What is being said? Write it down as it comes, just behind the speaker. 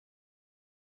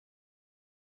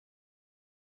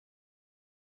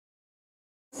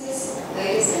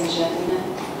Ladies and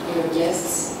gentlemen, dear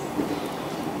guests,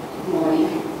 good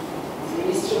morning. The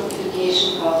Ministry of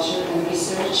Education, Culture and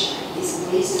Research is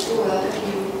pleased to welcome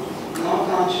you in our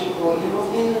country for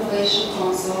European Innovation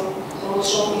Council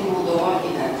Roadshow in Moldova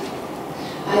event.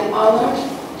 I am honored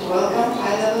to welcome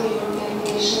high-level European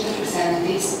Commission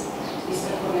representatives,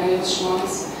 Mr. Cornelius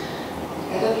Schmaltz,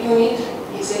 Head of Unit,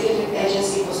 Executive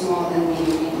Agency for Small and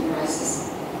Medium Enterprises.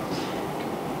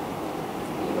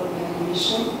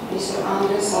 Mr.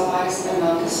 Andrés, Álvarez,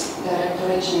 Fernández,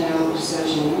 Directorate General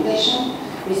Research and Innovation,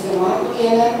 Mr.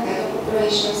 Piata, Head of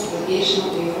Operations, Delegation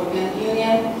of the European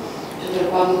Union to the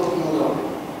Republic of Moldova.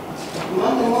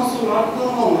 Among the most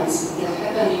remarkable moments that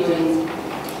happened during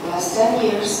the last 10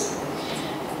 years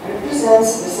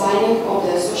represents the signing of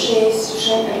the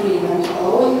Association Agreement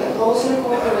allowing a closer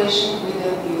cooperation with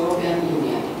the European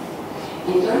Union.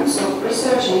 In terms of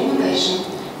research and innovation,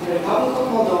 the Republic of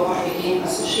Moldova became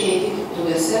associated to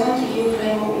the 7th EU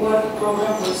Framework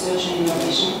Program for Research and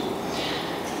Innovation.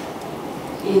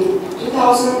 In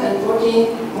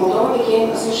 2014, Moldova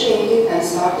became associated and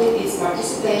started its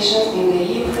participation in the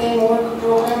EU Framework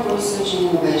Program for Research and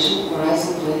Innovation,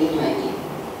 Horizon 2020.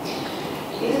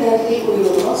 Evidently, we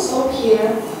will not stop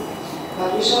here,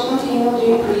 but we shall continue to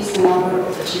increase the number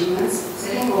of achievements,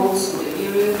 setting goals for the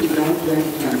period beyond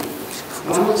 2020.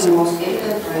 One of the most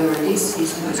evident priorities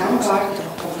is to become part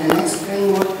of the next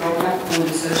framework program on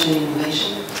research and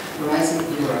innovation, Horizon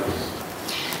Europe.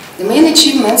 The main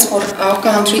achievements for our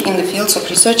country in the fields of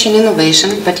research and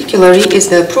innovation, particularly, is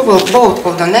the approval both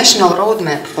of the National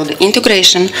Roadmap for the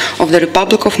integration of the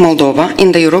Republic of Moldova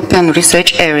in the European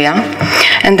research area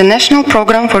and the National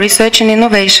Program for Research and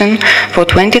Innovation for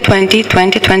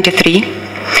 2020-2023,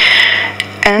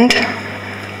 and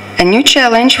a new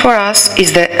challenge for us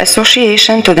is the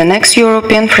association to the next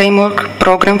European Framework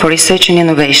Program for Research and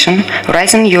Innovation,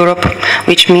 Horizon Europe,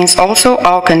 which means also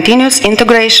our continuous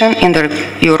integration in the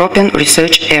European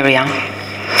research area.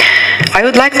 I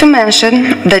would like to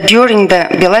mention that during the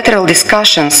bilateral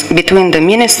discussions between the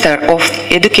Minister of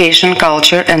Education,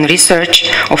 Culture and Research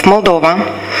of Moldova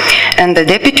and the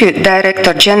Deputy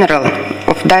Director General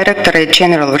of Directorate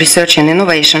General Research and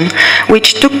Innovation,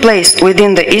 which took place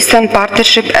within the Eastern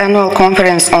Partnership Annual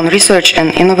Conference on Research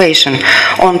and Innovation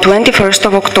on 21st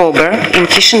of October in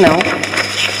Chișinău,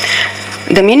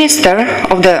 the Minister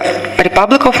of the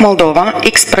Republic of Moldova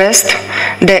expressed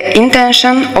the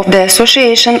intention of the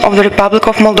association of the Republic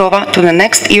of Moldova to the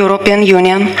next European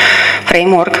Union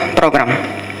Framework Program.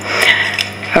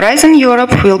 Horizon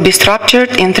Europe will be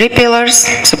structured in 3 pillars,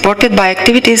 supported by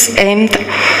activities aimed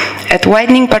at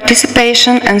widening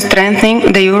participation and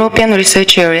strengthening the European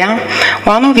research area,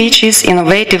 one of which is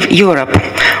Innovative Europe,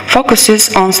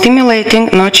 focuses on stimulating,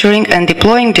 nurturing and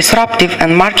deploying disruptive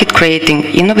and market-creating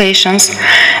innovations,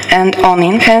 and on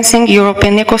enhancing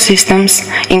European ecosystems,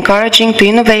 encouraging to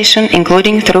innovation,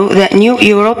 including through the new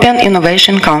European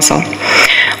Innovation Council.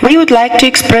 We would like to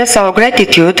express our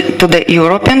gratitude to the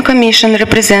European Commission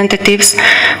representatives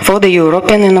for the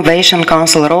European Innovation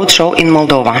Council Roadshow in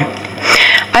Moldova.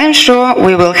 I am sure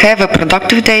we will have a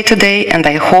productive day today, and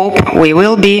I hope we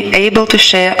will be able to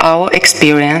share our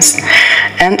experience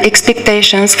and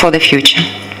expectations for the future.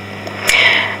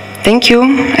 Thank you,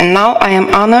 and now I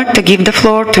am honored to give the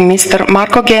floor to Mr.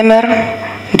 Marco Gemer,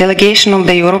 Delegation of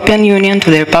the European Union to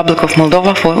the Republic of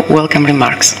Moldova, for welcome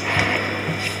remarks.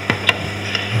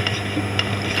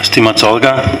 Stimați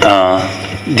Olga,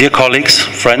 dear colleagues,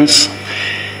 friends,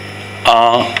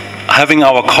 having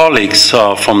our colleagues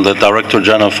from the Director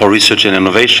General for Research and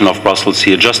Innovation of Brussels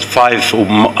here just 5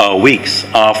 weeks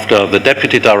after the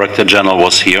Deputy Director General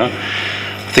was here,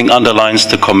 I think underlines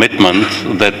the commitment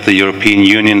that the European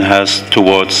Union has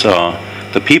towards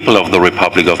the people of the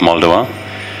Republic of Moldova,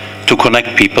 to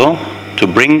connect people, to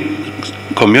bring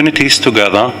communities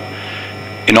together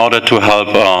in order to help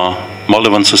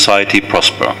Moldovan society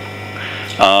prosper.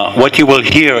 What you will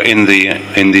hear in the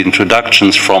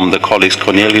introductions from the colleagues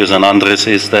Cornelius and Andrés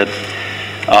is that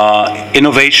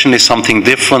innovation is something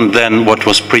different than what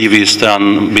was previously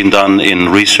been done in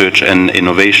research and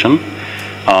innovation.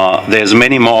 There's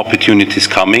many more opportunities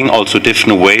coming, also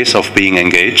different ways of being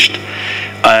engaged.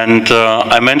 And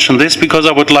I mention this because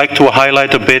I would like to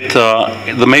highlight a bit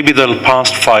maybe the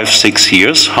past 5-6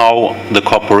 years, how the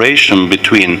cooperation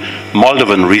between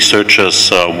Moldovan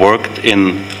researchers worked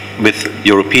with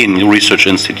European research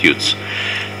institutes.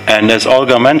 And as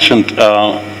Olga mentioned,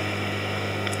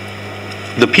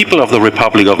 the people of the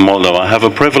Republic of Moldova have a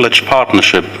privileged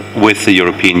partnership with the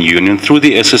European Union through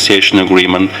the association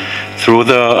agreement, through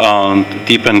the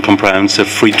deep and comprehensive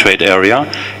free trade area,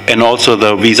 and also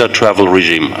the visa travel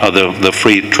regime, the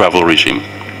free travel regime.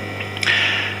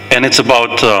 And it's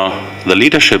about the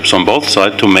leaderships on both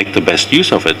sides to make the best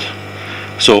use of it.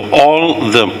 So all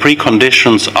the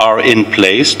preconditions are in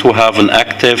place to have an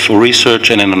active research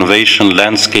and innovation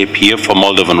landscape here for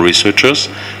Moldovan researchers,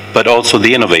 but also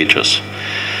the innovators.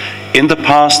 In the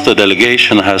past, the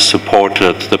delegation has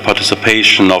supported the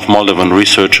participation of Moldovan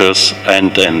researchers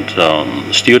and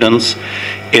students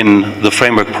in the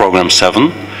Framework Program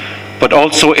 7, but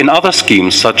also in other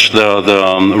schemes, such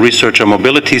the researcher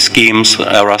mobility schemes,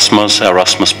 Erasmus,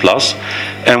 Erasmus+.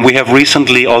 And we have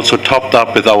recently also topped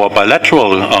up with our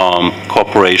bilateral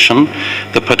cooperation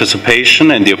the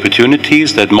participation and the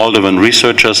opportunities that Moldovan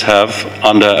researchers have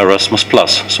under Erasmus+.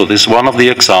 So this is one of the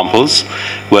examples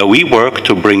where we work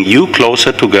to bring you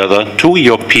closer together to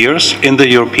your peers in the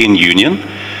European Union,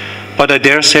 but I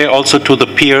dare say also to the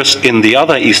peers in the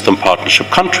other Eastern Partnership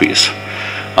countries.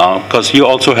 Because you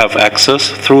also have access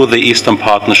through the Eastern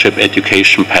Partnership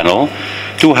Education Panel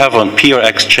to have a peer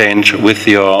exchange with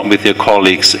your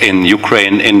colleagues in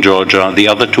Ukraine, in Georgia, the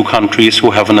other two countries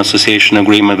who have an association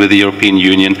agreement with the European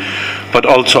Union, but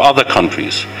also other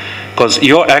countries. Because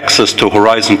your access to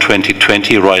Horizon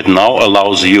 2020 right now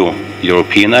allows you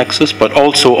European access, but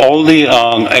also all the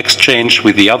exchange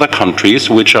with the other countries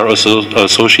which are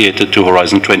associated to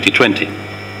Horizon 2020.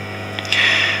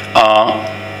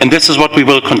 And this is what we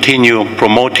will continue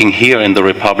promoting here in the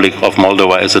Republic of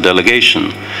Moldova as a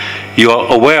delegation. You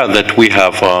are aware that we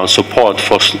have support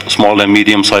for small and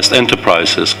medium-sized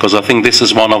enterprises, because I think this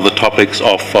is one of the topics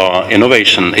of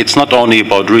innovation. It's not only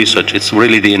about research, it's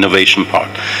really the innovation part.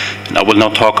 And I will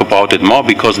not talk about it more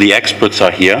because the experts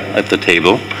are here at the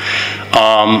table.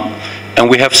 And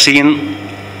we have seen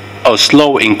a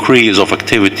slow increase of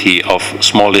activity of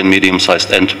small and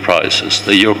medium-sized enterprises.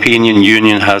 The European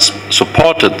Union has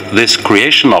supported this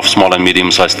creation of small and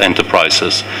medium-sized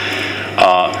enterprises,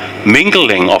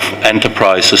 mingling of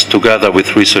enterprises together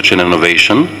with research and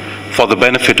innovation for the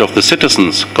benefit of the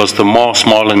citizens, because the more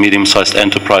small and medium-sized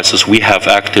enterprises we have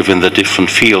active in the different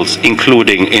fields,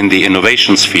 including in the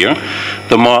innovation sphere,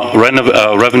 the more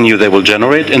revenue they will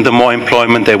generate and the more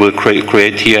employment they will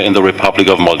create here in the Republic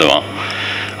of Moldova.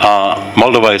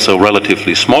 Moldova is a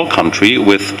relatively small country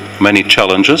with many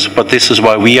challenges, but this is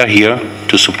why we are here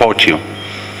to support you.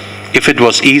 If it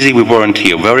was easy, we weren't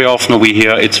here. Very often we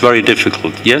hear it's very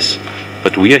difficult. Yes,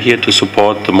 but we are here to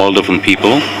support the Moldovan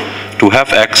people, to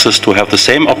have access, to have the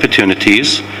same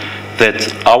opportunities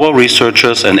that our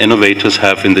researchers and innovators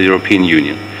have in the European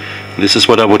Union. This is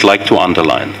what I would like to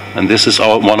underline. And this is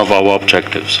one of our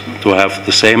objectives, to have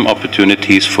the same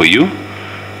opportunities for you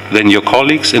than your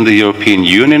colleagues in the European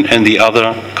Union and the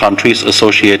other countries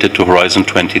associated to Horizon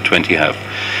 2020 have.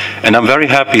 And I'm very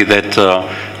happy that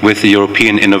with the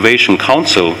European Innovation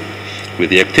Council, with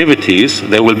the activities,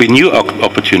 there will be new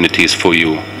opportunities for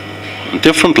you on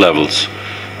different levels.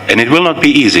 And it will not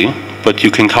be easy, but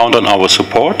you can count on our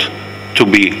support to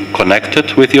be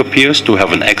connected with your peers, to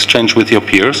have an exchange with your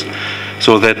peers,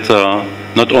 so that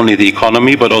not only the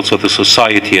economy, but also the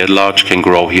society at large can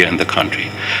grow here in the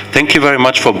country. Thank you very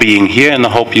much for being here, and I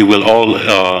hope you will all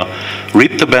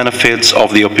reap the benefits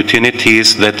of the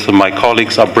opportunities that my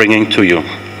colleagues are bringing to you.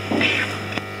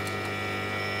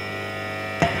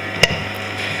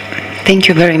 Thank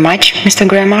you very much, Mr.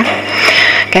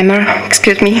 Gamer,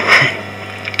 excuse me.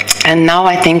 And now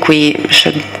I think we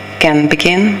can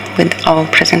begin with our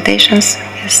presentations.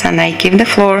 Yes, and I give the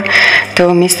floor to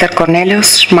Mr.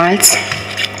 Cornelius Schmaltz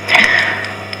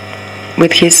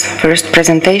with his first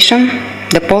presentation,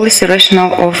 The Policy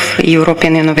Rationale of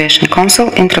European Innovation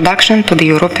Council, Introduction to the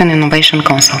European Innovation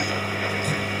Council.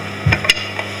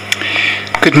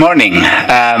 Good morning,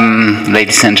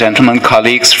 ladies and gentlemen,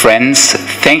 colleagues, friends.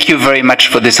 Thank you very much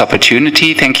for this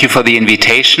opportunity. Thank you for the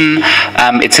invitation.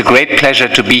 It's a great pleasure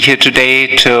to be here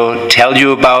today to tell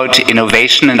you about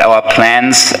innovation and our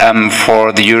plans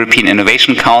for the European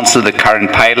Innovation Council, the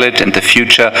current pilot and the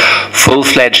future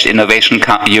full-fledged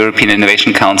European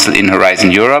Innovation Council in Horizon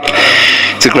Europe.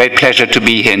 It's a great pleasure to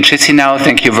be here in Chișinău.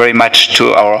 Thank you very much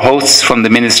to our hosts from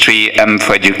the Ministry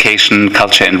for Education,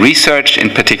 Culture and Research, in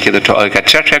particular to Olga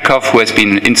Cherchakov, who has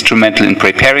been instrumental in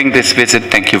preparing this visit.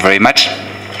 Thank you very much.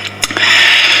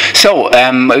 So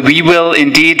we will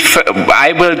indeed,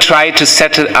 I will try to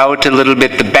set out a little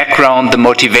bit the background, the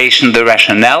motivation, the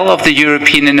rationale of the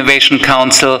European Innovation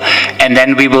Council, and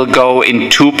then we will go in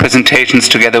two presentations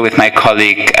together with my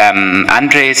colleague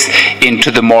Andrés into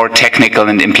the more technical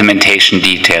and implementation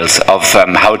details of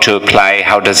how to apply,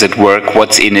 how does it work,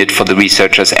 what's in it for the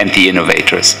researchers and the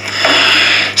innovators.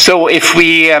 So if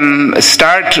we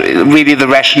start really the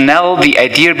rationale, the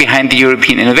idea behind the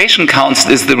European Innovation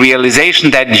Council is the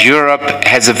realization that Europe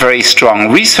has a very strong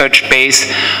research base,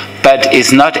 but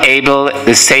is not able,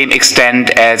 the same extent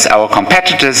as our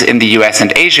competitors in the US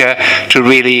and Asia, to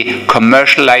really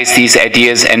commercialize these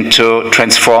ideas and to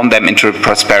transform them into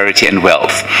prosperity and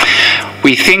wealth.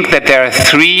 We think that there are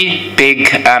three big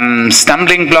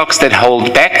stumbling blocks that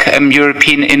hold back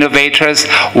European innovators.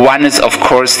 One is, of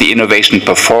course, the innovation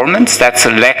performance. That's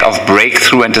a lack of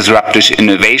breakthrough and disruptive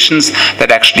innovations that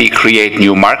actually create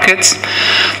new markets.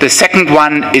 The second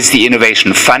one is the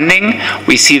innovation funding.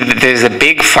 We see that there's a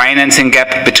big financing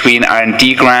gap between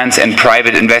R&D grants and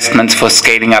private investments for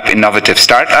scaling up innovative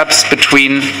startups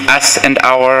between us and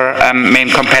our main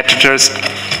competitors.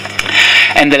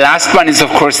 And the last one is, of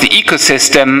course, the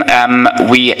ecosystem.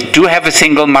 We do have a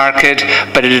single market,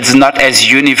 but it is not as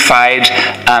unified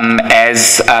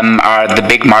as are the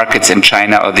big markets in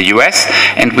China or the US.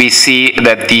 And we see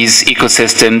that these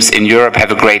ecosystems in Europe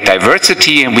have a great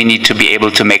diversity, and we need to be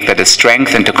able to make that a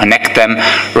strength and to connect them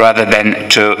rather than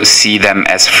to see them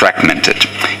as fragmented.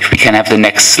 If we can have the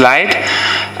next slide.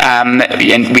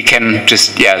 And we can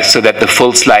just, so that the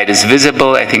full slide is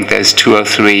visible. I think there's 2 or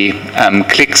 3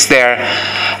 clicks there.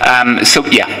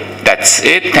 That's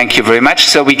it. Thank you very much.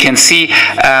 So we can see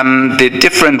the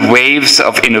different waves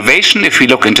of innovation. If we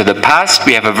look into the past,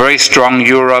 we have a very strong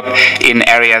Europe in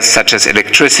areas such as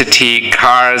electricity,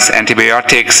 cars,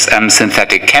 antibiotics,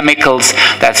 synthetic chemicals.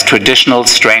 That's traditional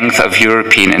strength of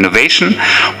European innovation.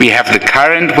 We have the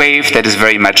current wave that is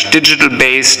very much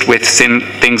digital-based with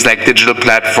things like digital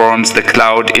platforms, the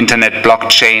cloud, internet,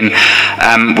 blockchain,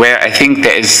 where I think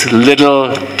there is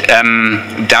little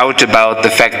doubt about the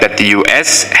fact that the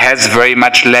US has very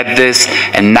much led this,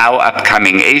 and now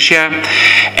upcoming Asia.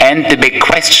 And the big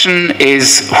question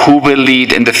is who will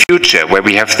lead in the future, where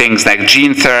we have things like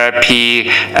gene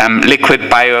therapy, liquid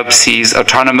biopsies,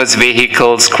 autonomous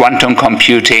vehicles, quantum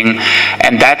computing,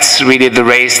 and that's really the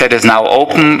race that is now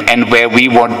open, and where we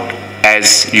want,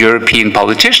 as European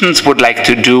politicians, would like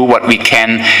to do what we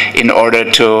can in order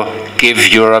to give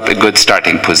Europe a good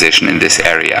starting position in this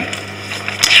area.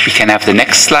 We can have the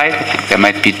next slide. I think there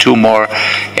might be 2 more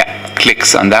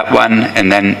clicks on that one,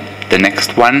 and then the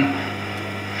next one.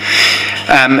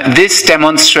 This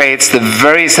demonstrates the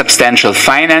very substantial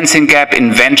financing gap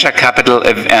in venture capital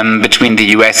between the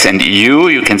US and EU.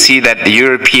 You can see that the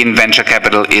European venture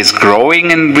capital is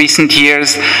growing in recent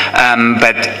years,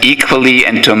 but equally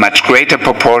and to a much greater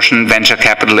proportion, venture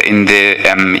capital in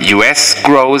the US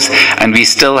grows, and we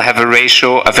still have a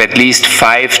ratio of at least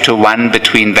 5-to-1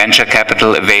 between venture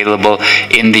capital available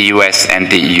in the US and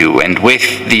the EU. And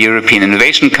with the European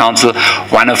Innovation Council,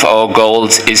 one of our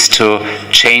goals is to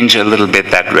change a little bit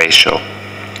that ratio.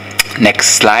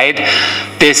 Next slide.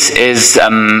 This is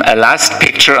a last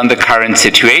picture on the current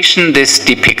situation. This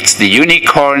depicts the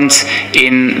unicorns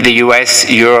in the US,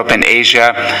 Europe, and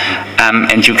Asia.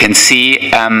 And you can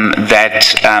see that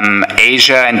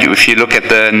Asia, and if you look at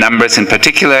the numbers in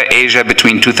particular, Asia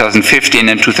between 2015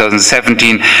 and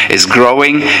 2017 is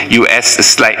growing. US is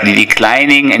slightly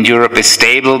declining, and Europe is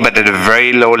stable, but at a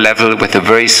very low level with a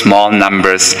very small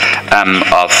numbers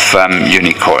of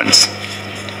unicorns.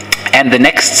 And the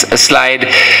next slide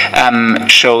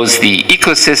shows the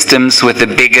ecosystems with the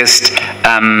biggest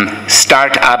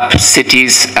startup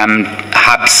cities,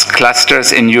 hubs,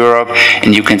 clusters in Europe.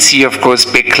 And you can see, of course,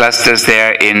 big clusters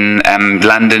there in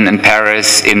London and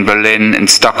Paris, in Berlin, in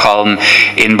Stockholm,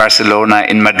 in Barcelona,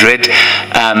 in Madrid.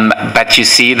 But you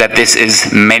see that this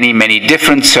is many, many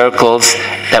different circles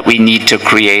that we need to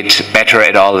create better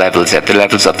at all levels, at the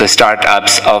levels of the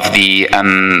startups, of the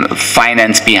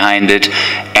finance behind it,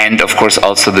 and of course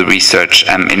also the research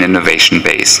and innovation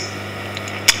base.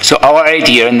 So our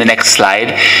idea in the next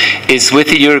slide is with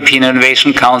the European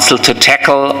Innovation Council to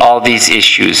tackle all these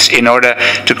issues in order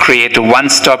to create a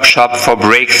one-stop shop for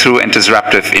breakthrough and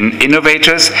disruptive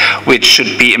innovators, which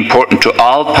should be important to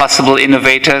all possible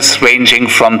innovators, ranging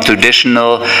from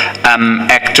traditional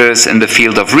actors in the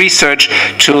field of research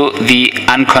to the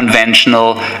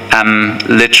unconventional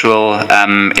literal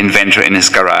inventor in his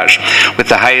garage, with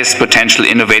the highest potential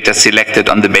innovators selected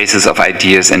on the basis of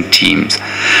ideas and teams.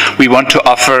 We want to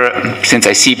offer, since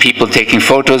I see people taking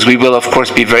photos, we will of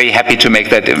course be very happy to make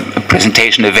that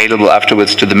presentation available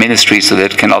afterwards to the ministry so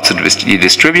that it can also be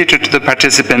distributed to the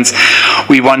participants.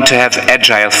 We want to have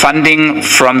agile funding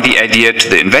from the idea to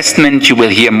the investment. You will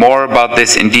hear more about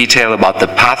this in detail, about the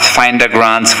Pathfinder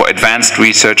grants for advanced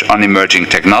research on emerging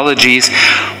technologies.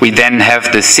 We then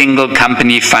have the single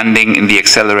company funding in the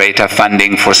accelerator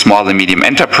funding for small and medium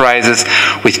enterprises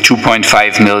with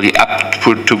 2.5 million, up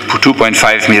to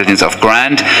 2.5 million of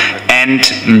grant. and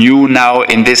new now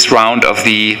in this round of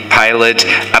the pilot,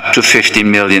 up to 15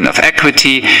 million of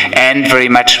equity. And very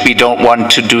much we don't want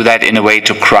to do that in a way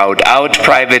to crowd out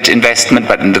private investment,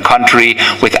 but in the contrary,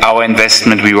 with our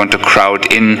investment, we want to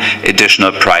crowd in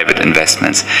additional private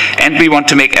investments. And we want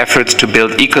to make efforts to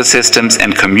build ecosystems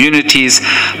and communities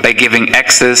by giving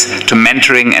access to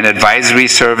mentoring and advisory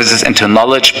services and to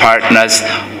knowledge partners,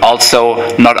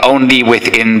 also not only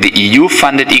within the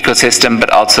EU-funded ecosystem,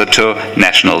 but also to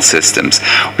national systems.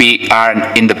 We are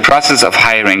in the process of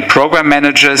hiring program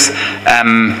managers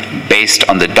based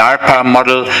on the DARPA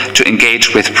model to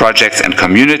engage with projects and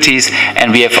communities,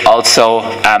 and we have also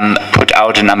put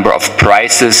out a number of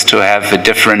prizes to have a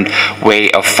different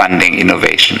way of funding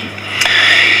innovation.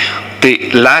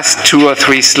 The last 2 or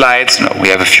 3 slides, no, we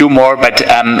have a few more, but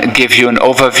give you an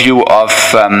overview of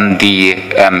the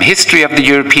history of the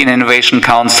European Innovation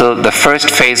Council. The first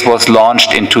phase was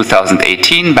launched in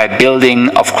 2018 by building,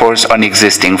 of course, on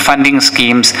existing funding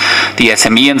schemes, the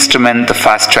SME instrument, the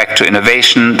Fast Track to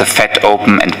Innovation, the FET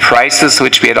Open and Prizes,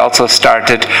 which we had also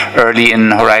started early in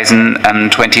Horizon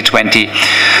 2020,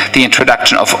 the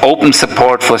introduction of open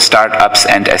support for startups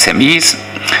and SMEs,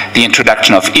 the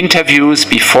introduction of interviews.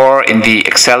 Before, in the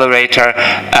accelerator,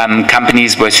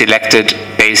 companies were selected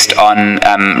based on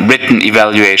written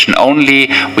evaluation only.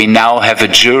 We now have a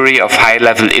jury of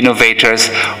high-level innovators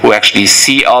who actually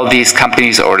see all these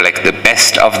companies, or like the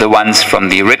best of the ones from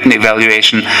the written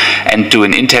evaluation, and do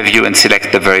an interview and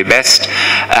select the very best.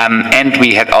 And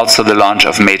we had also the launch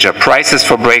of major prizes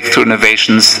for breakthrough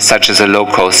innovations, such as a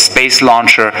low-cost space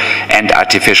launcher and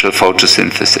artificial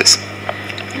photosynthesis.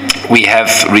 We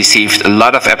have received a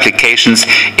lot of applications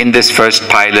in this first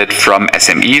pilot from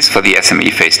SMEs for the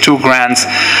SME Phase 2 grants.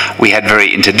 We had very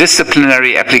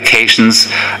interdisciplinary applications.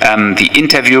 The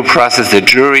interview process, the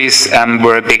juries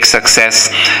were a big success.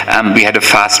 We had a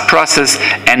fast process,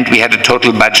 and we had a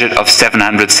total budget of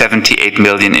 778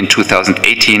 million in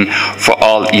 2018 for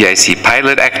all EIC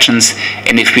pilot actions.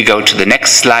 And if we go to the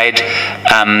next slide,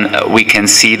 we can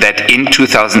see that in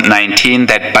 2019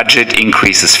 that budget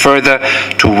increases further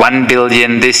to 1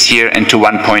 billion this year and to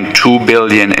 1.2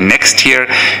 billion in next year.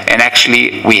 And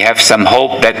actually we have some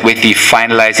hope that with the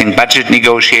finalizing budget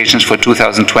negotiations for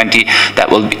 2020 that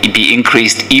will be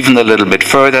increased even a little bit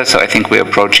further. So I think we're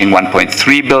approaching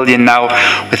 1.3 billion now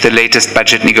with the latest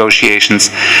budget negotiations.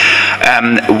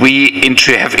 We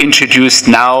have introduced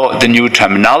now the new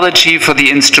terminology for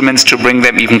the instruments to bring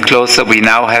them even closer. We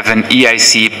now have an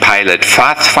EIC pilot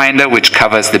Pathfinder, which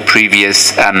covers the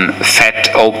previous FET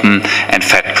Open and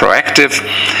FET Proactive.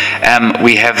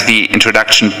 We have the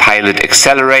introduction pilot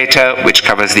accelerator, which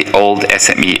covers the old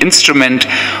SME instrument.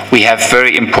 We have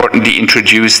very importantly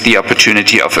introduced the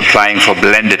opportunity of applying for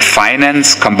blended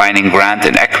finance, combining grant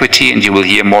and equity, and you will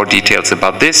hear more details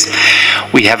about this.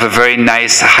 We have a very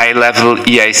nice high-level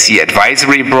EIC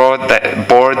advisory board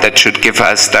that should give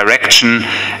us direction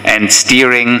and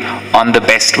steering on the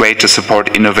best way to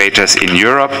support innovators in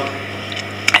Europe.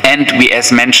 And we,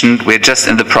 as mentioned, we're just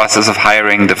in the process of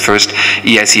hiring the first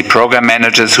EIC program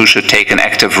managers who should take an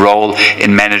active role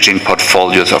in managing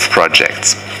portfolios of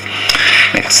projects.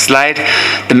 Next slide.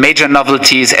 The major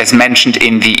novelties, as mentioned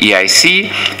in the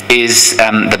EIC, is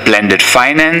the blended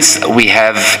finance. We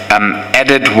have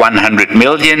added 100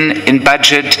 million in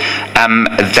budget.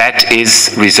 That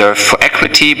is reserved for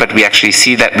equity, but we actually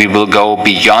see that we will go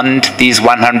beyond these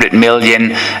 100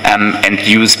 million and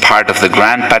use part of the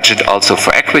grant budget also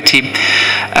for equity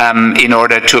in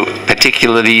order to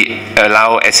particularly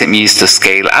allow SMEs to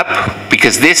scale up,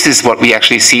 because this is what we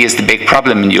actually see as the big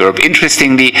problem in Europe.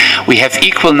 Interestingly, we have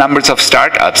equal numbers of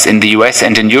startups in the US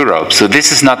and in Europe, so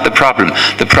this is not the problem.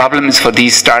 The problem is for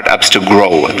these startups to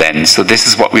grow then, so this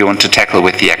is what we want to tackle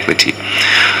with the equity.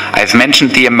 I've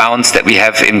mentioned the amounts that we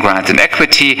have in grant and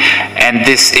equity, and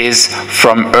this is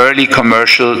from early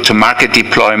commercial to market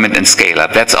deployment and scale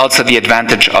up. That's also the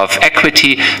advantage of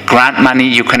equity. Grant money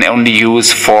you can only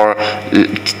use for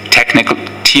technical.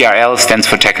 TRL stands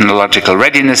for technological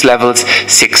readiness levels,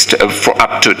 6 for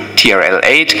up to TRL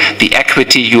 8. The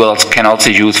equity you can also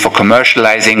use for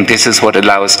commercializing. This is what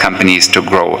allows companies to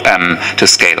grow, to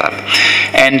scale up.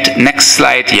 And next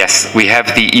slide, yes, we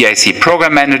have the EIC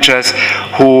program managers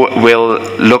who will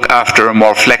look after a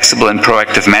more flexible and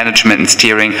proactive management and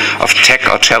steering of tech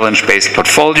or challenge-based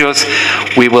portfolios.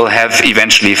 We will have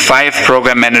eventually 5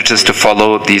 program managers to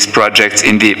follow these projects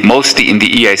mostly in the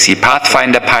EIC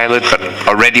Pathfinder pilot, but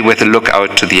already already with a look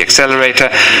out to the accelerator.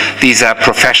 These are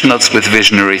professionals with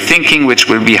visionary thinking, which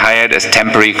will be hired as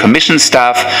temporary commission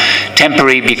staff.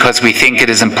 Temporary because we think it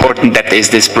is important that there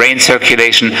is this brain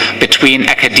circulation between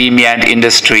academia and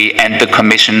industry and the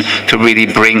Commission to really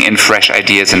bring in fresh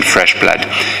ideas and fresh blood.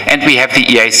 And we have the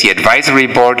EIC Advisory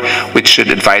Board, which should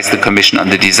advise the Commission on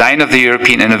the design of the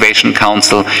European Innovation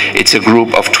Council. It's a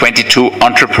group of 22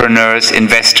 entrepreneurs,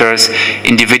 investors,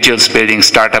 individuals building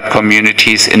startup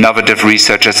communities, innovative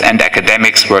researchers and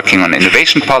academics working on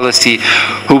innovation policy,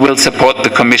 who will support the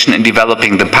Commission in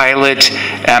developing the pilot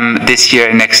this year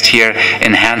and next year,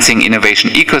 enhancing innovation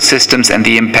ecosystems and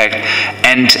the impact,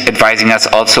 and advising us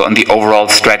also on the overall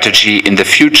strategy in the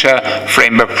future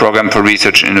framework program for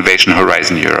research and innovation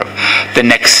Horizon Europe. The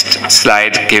next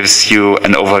slide gives you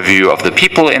an overview of the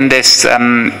people in this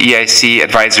EIC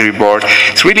Advisory Board.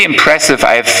 It's really impressive.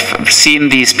 I've seen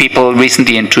these people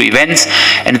recently in 2 events,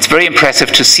 and it's very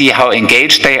impressive to see how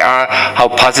engaged they are, how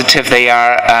positive they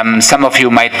are. Some of you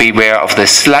might be aware of the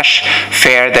Slush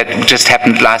Fair that just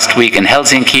happened last week in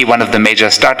Helsinki, one of the major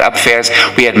startup fairs.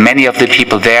 We had many of the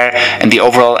people there, and the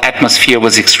overall atmosphere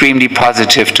was extremely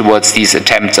positive towards these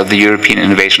attempts of the European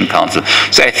Innovation Council.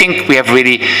 So I think we have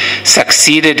really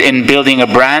succeeded in building a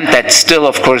brand that still,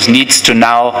 of course, needs to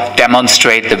now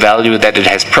demonstrate the value that it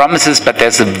has promises, but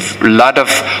there's a lot of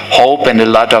hope and a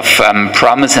lot of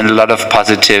promise and a lot of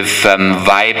positive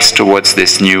vibes towards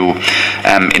this new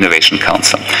Innovation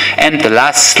Council. And the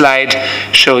last slide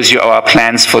shows you our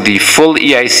plans for the full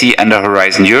EIC under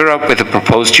Horizon Europe with a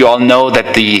proposed, you all know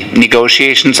that the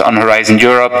negotiations on Horizon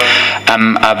Europe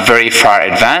are very far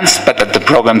advanced, but that the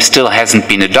program still hasn't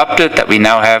been adopted, that we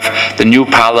now have the new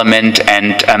Parliament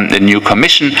and the new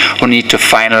Commission who need to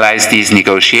finalize these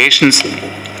negotiations.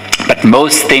 But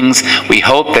most things, we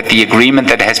hope that the agreement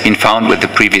that has been found with the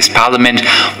previous Parliament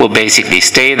will basically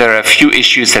stay. There are a few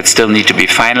issues that still need to be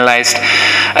finalized.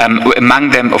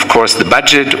 Among them, of course, the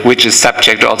budget, which is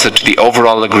subject also to the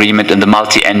overall agreement in the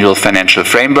multi-annual financial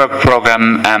framework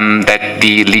program that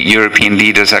the European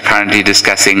leaders are currently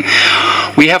discussing.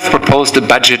 We have proposed a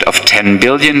budget of 10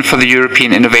 billion for the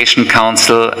European Innovation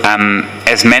Council.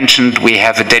 As mentioned, we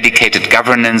have a dedicated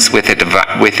governance with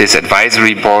this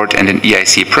advisory board and an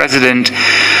EIC president.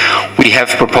 We have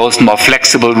proposed more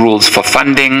flexible rules for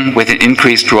funding with an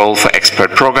increased role for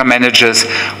expert program managers.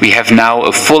 We have now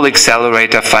a full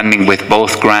accelerator funding with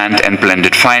both grant and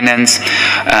blended finance.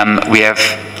 We have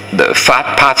the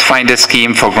Pathfinder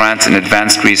scheme for grants in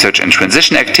advanced research and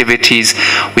transition activities.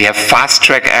 We have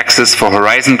fast-track access for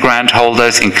Horizon grant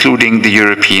holders, including the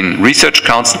European Research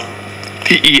Council,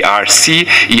 the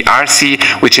ERC,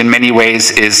 which in many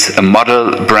ways is a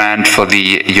model brand for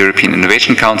the European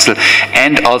Innovation Council,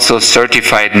 and also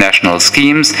certified national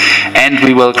schemes. And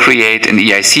we will create an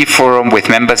EIC forum with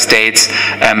member states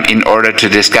in order to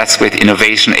discuss with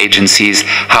innovation agencies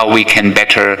how we can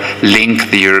better link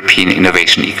the European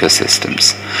innovation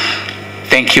ecosystems.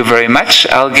 Thank you very much.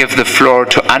 I'll give the floor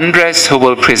to Andrés, who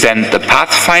will present the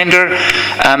Pathfinder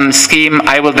scheme.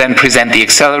 I will then present the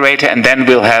accelerator, and then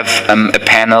we'll have a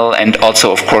panel and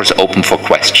also, of course, open for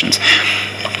questions.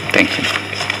 Thank you.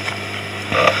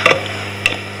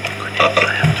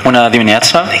 Bună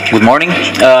dimineața. Good morning.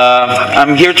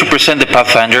 I'm here to present the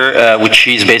Pathfinder, which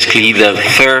is basically the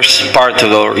first part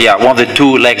of, one of the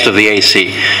 2 legs of the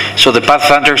EIC. So the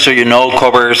Pathfinder, so you know,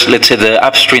 covers, let's say, the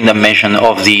upstream dimension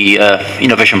of the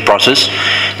innovation process.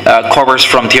 Covers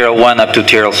from Tier 1 up to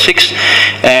Tier 6,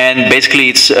 and basically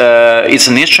it's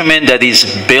an instrument that is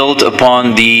built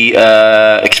upon the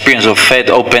experience of Fed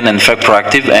Open and Fed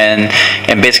Proactive, and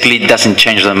basically it doesn't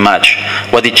change that much.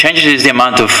 What it changes is the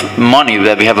amount of money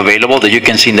that we have available, that you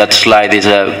can see in that slide is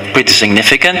pretty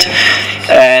significant.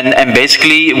 And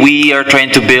basically we are trying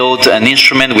to build an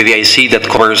instrument with the EIC that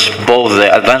covers both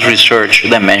the advanced research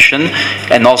dimension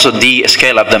and also the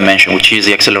scale-up dimension, which is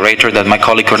the accelerator that my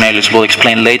colleague Cornelius will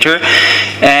explain later.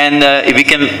 And if we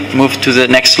can move to the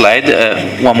next slide,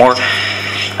 one more.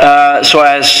 So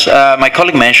as my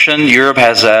colleague mentioned, Europe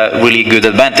has a really good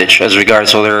advantage as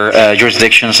regards other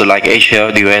jurisdictions like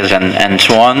Asia, the US, and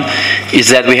so on, is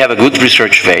that we have a good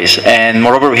research phase, and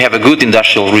moreover we have a good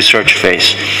industrial research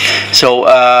phase. So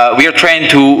we are trying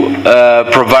to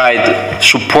provide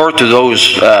support to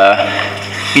those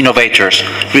innovators,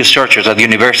 researchers at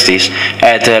universities,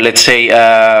 at let's say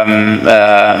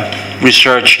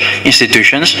research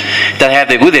institutions that have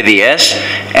the good ideas,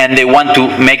 and they want to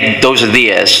make those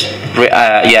ideas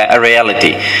a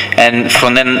reality, and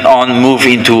from then on move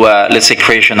into let's say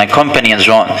creation a company and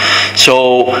so on.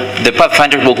 So the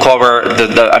Pathfinder will cover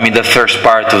the first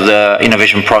part of the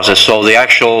innovation process. So the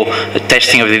actual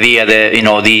testing of the idea,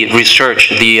 the research,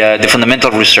 the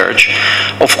fundamental research.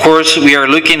 Of course, we are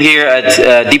looking here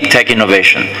at deep tech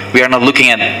innovation. We are not looking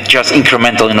at just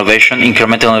incremental innovation.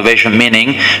 Incremental innovation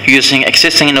meaning using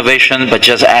existing innovation but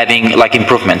just adding like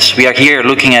improvements. We are here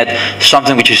looking at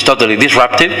something which is totally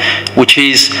disruptive, which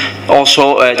is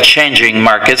also changing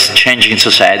markets, changing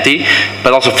society,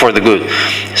 but also for the good.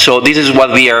 So this is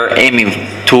what we are aiming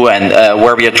to, and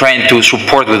where we are trying to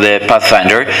support with the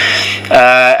Pathfinder.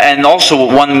 And also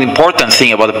one important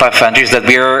thing about the Pathfinder is that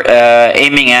we are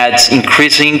aiming at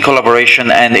increasing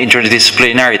collaboration and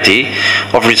interdisciplinarity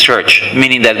of research,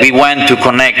 meaning that we want to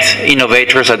connect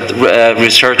innovators at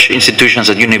research institutions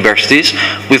at universities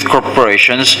with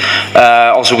corporations,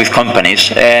 also with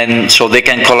companies, and so they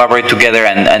can collaborate together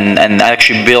and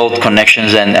actually build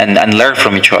connections and learn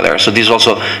from each other. So this is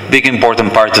also a big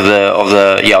important part of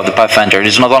the Pathfinder.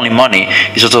 It's not only money,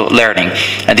 it's also learning,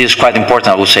 and this is quite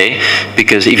important, I would say,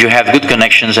 because if you have good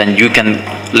connections and you can,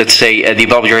 let's say,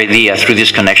 develop your idea through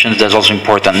these connections, that's also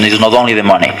important. And it's not only the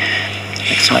money.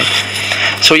 Next slide.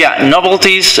 So yeah,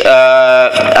 novelties,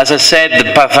 as I said,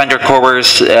 the Pathfinder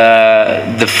covers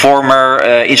the former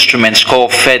instruments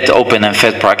called FED Open and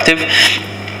FED Proactive.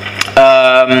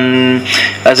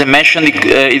 As I mentioned,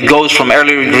 it goes from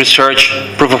early research,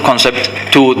 proof of concept,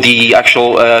 to the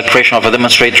actual creation of a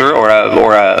demonstrator or a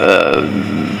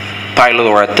pilot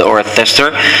or a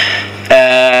tester.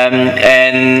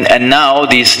 And now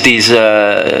this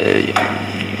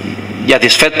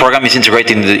FED program is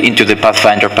integrated into the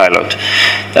Pathfinder pilot.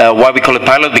 Why we call it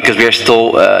pilot? Because we are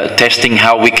still testing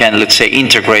how we can, let's say,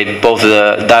 integrate both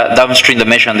the downstream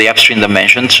dimension and the upstream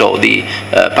dimension, so the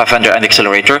Pathfinder and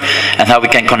accelerator, and how we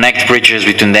can connect bridges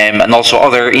between them and also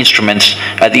other instruments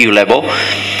at EU level.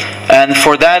 And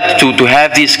for that, to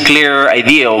have this clear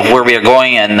idea of where we are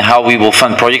going and how we will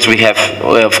fund projects, we have,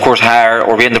 of course,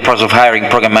 we're in the process of hiring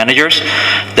program managers.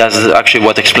 That's actually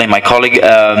what explained my colleague.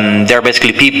 They're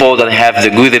basically people that have the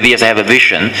good ideas, they have a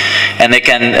vision, and they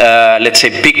can, let's say,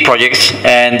 pick projects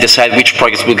and decide which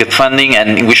projects will get funding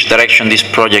and in which direction these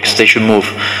projects they should move.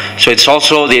 So it's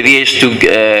also, the idea is to,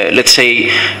 let's say,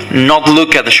 not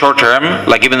look at the short term,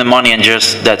 like giving the money and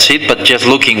just that's it, but just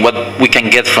looking what we can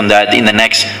get from that in the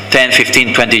next 10,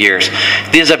 15, 20 years.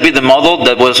 This is a bit the model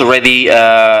that was already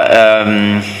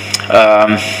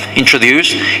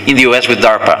introduced in the US with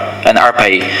DARPA and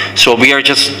ARPA. So we are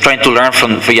just trying to learn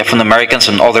from the Americans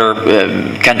and other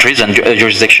countries and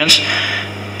jurisdictions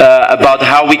about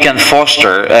how we can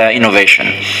foster innovation,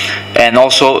 and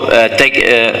also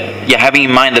having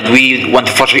in mind that we want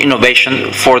to foster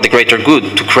innovation for the greater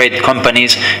good, to create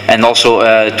companies and also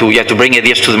to bring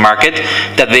ideas to the market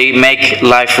that they make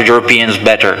life for Europeans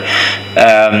better.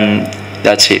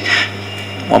 That's it.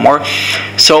 One more.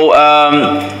 So.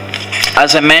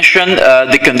 As I mentioned,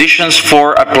 the conditions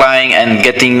for applying and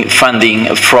getting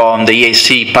funding from the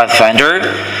EIC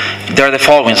Pathfinder, they are the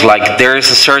following. Like, there is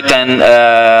a certain,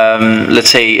 let's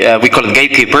say, we call it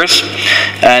gatekeepers,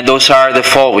 and those are the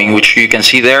following, which you can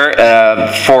see there.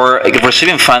 For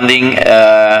receiving funding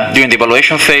during the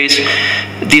evaluation phase,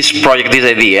 this project, this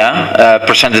idea,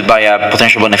 presented by a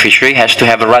potential beneficiary, has to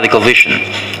have a radical vision.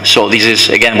 So this is,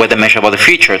 again, what I mentioned about the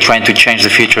future, trying to change the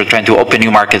future, trying to open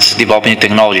new markets, develop new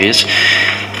technologies.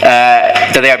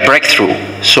 That they are breakthrough,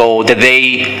 so that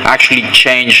they actually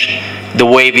change the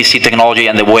way we see technology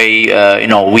and the way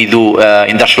we do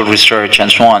industrial research and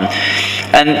so on.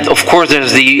 And of course,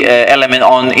 there's the element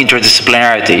on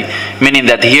interdisciplinarity, meaning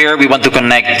that here we want to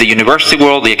connect the university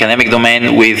world, the academic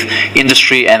domain, with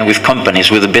industry and with companies,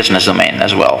 with the business domain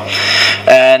as well.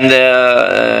 And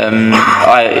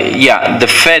the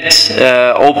FED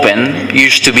Open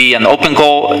used to be an open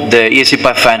call. The EIC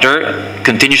Pathfinder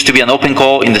continues to be an open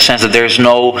call in the sense that there is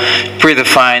no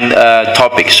predefined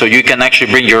topic, so you can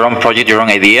actually bring your own project, your own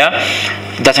idea.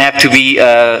 It doesn't have to be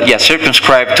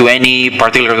circumscribed to any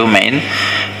particular domain.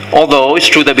 Although it's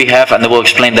true that we have, and I will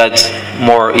explain that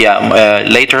more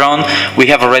later on, we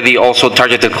have already also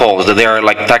targeted calls that they are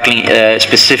like tackling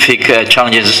specific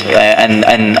challenges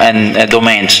and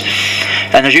domains.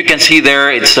 And as you can see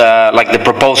there, it's like the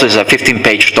proposal is a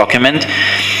 15-page document.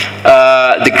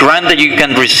 The grant that you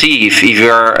can receive if you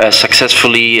are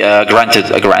successfully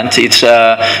granted a grant, it's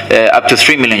up to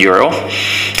 €3 million.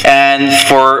 And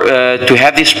to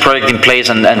have this project in place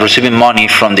and receiving money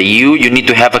from the EU, you need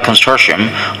to have a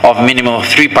consortium of minimum of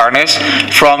 3 partners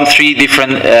from 3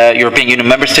 different European Union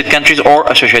member state countries or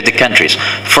associated countries.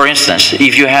 For instance,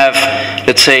 if you have,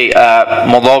 let's say, a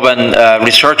Moldovan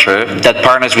researcher that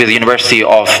partners with the University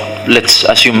of, let's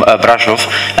assume, Brașov,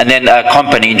 and then a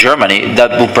company in Germany,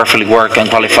 that will perfectly work and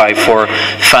qualify for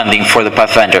funding for the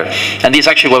Pathfinder. And this is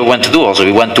actually what we want to do also.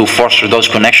 We want to foster those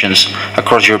connections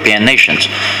across European nations.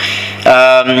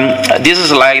 This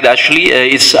is like, actually,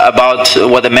 it's about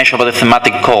what I mentioned about the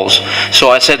thematic calls. So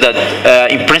I said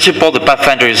that in principle, the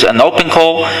Pathfinder is an open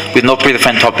call with no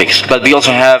predefined topics. But we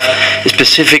also have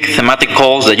specific thematic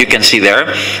calls that you can see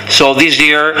there. So this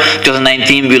year,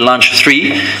 2019, we launched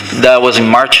 3. That was in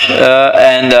March.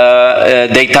 And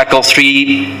they tackle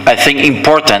 3, I think,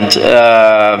 important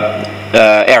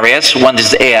areas. One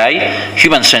is the AI,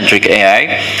 human-centric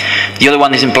AI. The other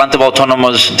one is implantable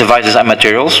autonomous devices and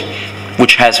materials,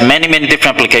 which has many, many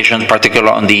different applications,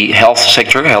 particularly on the health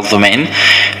sector, health domain.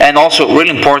 And also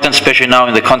really important, especially now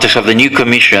in the context of the new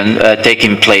commission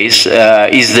taking place,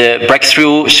 is the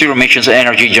breakthrough zero emissions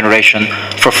energy generation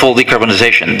for full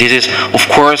decarbonization. This is, of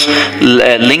course,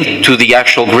 linked to the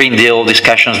actual Green Deal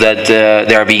discussions that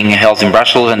they are being held in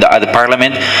Brussels and at the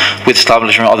Parliament with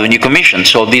establishment of the new commission.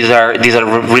 So these are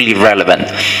really relevant.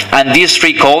 And these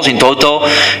 3 calls in total,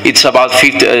 it's about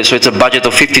 50, so it's a budget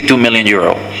of €52 million.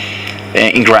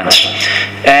 In grants.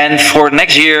 And for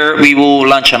next year, we will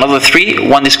launch another 3.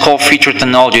 One is called Future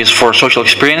Technologies for Social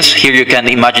Experience. Here you can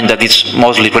imagine that it's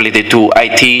mostly related to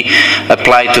IT,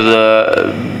 applied to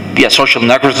the social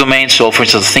networks domain. So for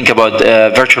instance, think about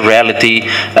virtual reality,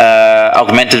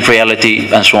 augmented reality,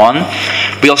 and so on.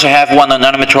 We also have one on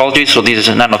nanometrology, so this is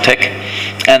a nanotech,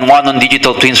 and one on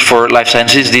digital twins for life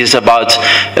sciences. This is about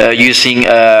using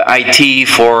IT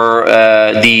for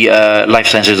the life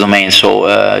sciences domain. So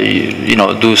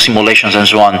do simulations and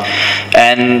so on.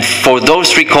 And for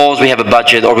those 3 calls, we have a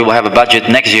budget, or we will have a budget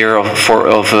next year of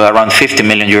around €50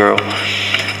 million.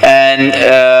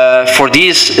 And for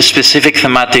these specific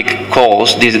thematic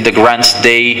calls, the grants,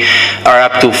 they are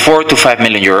up to €4 to €5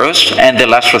 million, and they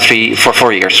last for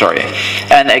 4 years. Sorry.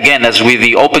 And again, as with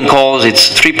the open calls, it's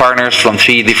 3 partners from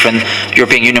 3 different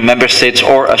European Union member states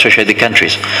or associated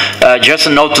countries. Just a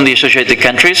note on the associated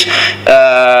countries: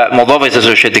 Moldova is an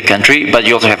associated country, but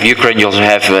you also have Ukraine, you also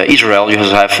have Israel, you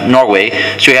also have Norway.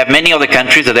 So you have many other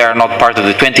countries that are not part of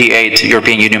the 28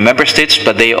 European Union member states,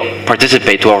 but they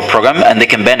participate to our program and they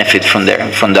can benefit from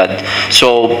that.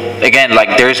 So again,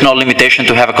 like, there is no limitation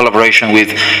to have a collaboration with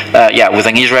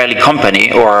an Israeli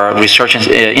company or research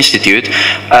institute,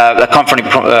 a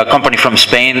company from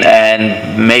Spain,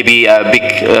 and maybe a big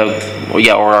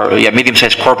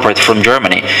medium-sized corporate from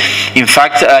Germany. In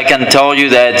fact, I can tell you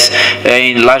that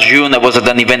in last June I was at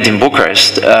an event in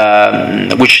Bucharest,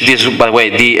 which this, by the way,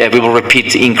 we will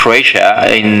repeat in Croatia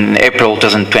in April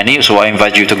 2020. So I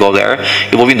invite you to go there.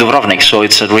 It will be in Dubrovnik, so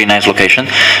it's a really nice location.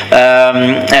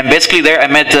 And basically there I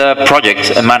met a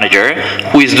project manager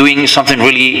who is doing something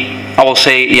really, I will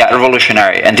say,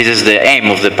 revolutionary. And this is the aim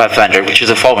of the Pathfinder, which is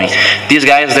the following. These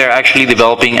guys, they're actually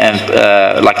developing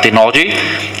technology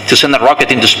to send a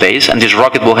rocket into space, and this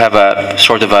rocket will have a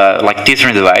sort of a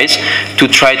tethering device to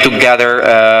try to gather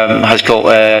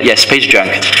space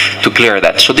junk to clear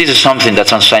that. So this is something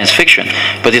that's on science fiction,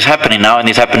 but it's happening now, and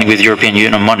it's happening with European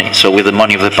Union money, so with the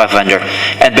money of the Pathfinder.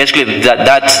 And basically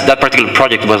that particular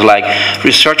project was like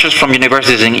researchers from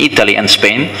universities in Italy and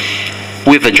Spain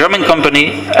with a German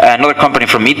company, another company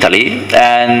from Italy,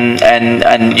 and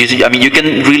you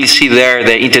can really see there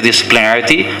the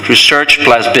interdisciplinarity, research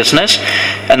plus business,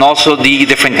 and also the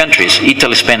different countries,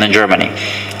 Italy, Spain, and Germany.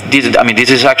 This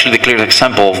is actually the clear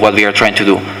example of what we are trying to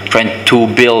do, trying to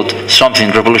build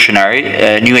something revolutionary,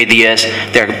 new ideas.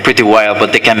 They're pretty wild,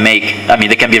 but they can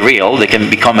they can be real, they can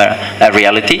become a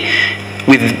reality,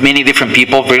 with many different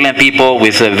people, brilliant people,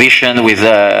 with a vision, with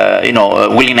a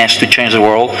willingness to change the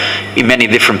world in many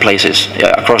different places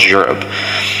across Europe.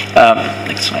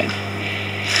 Next slide.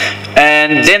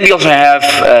 And then we also have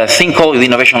a thing called the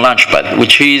Innovation Launchpad,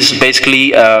 which is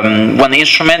basically one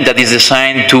instrument that is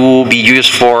designed to be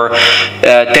used for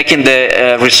taking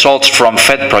the results from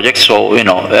FED projects. So,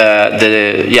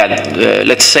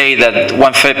 let's say that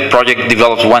one FED project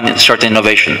develops one certain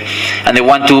innovation, and they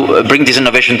want to bring this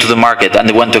innovation to the market, and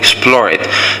they want to explore it.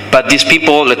 But these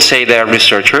people, let's say they're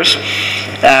researchers,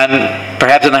 and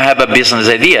perhaps they don't have a business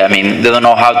idea. I mean, they don't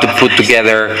know how to put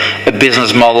together a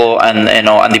business model and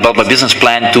and develop a business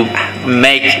plan to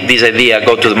make this idea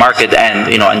go to the market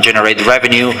and and generate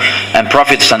revenue and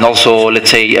profits, and also, let's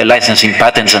say, licensing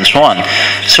patents and so on.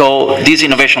 So this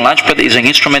innovation launchpad is an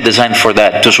instrument designed for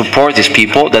that, to support these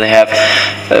people that they have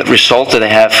results, that they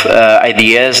have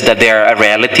ideas, that they are a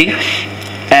reality,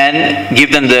 and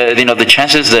give them the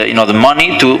chances, the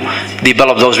money to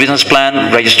develop those business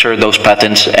plan, register those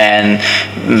patents, and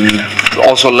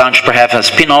also launch perhaps a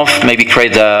spin-off, maybe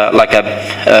create like a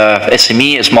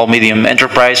SME, a small medium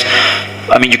enterprise.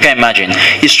 I mean, you can imagine.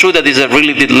 It's true that it's a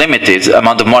really limited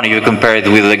amount of money you compare it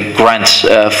with the grants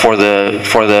for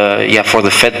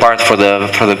the Fed part, for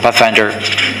the Pathfinder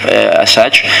as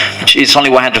such, which is only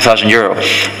 100,000 euro.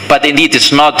 But indeed,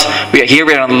 it's not. We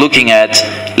are not looking at,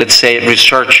 let's say,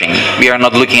 researching. We are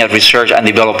not looking at research and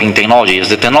developing technologies.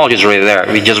 The technology is already there.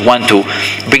 We just want to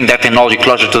bring that technology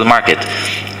closer to the market.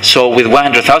 So with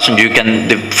 100,000, you can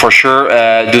for sure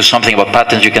do something about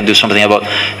patents. You can do something about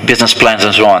business plans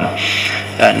and so on.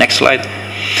 Next slide.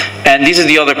 And this is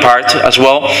the other part as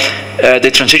well,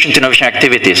 the transition to innovation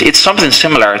activities. It's something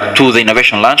similar to the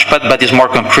innovation launchpad, but it's more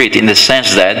concrete in the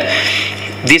sense that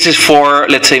this is for,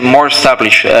 let's say, more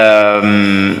established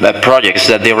projects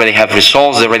that they already have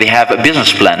results, they already have a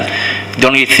business plan. The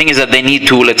only thing is that they need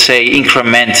to, let's say,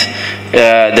 increment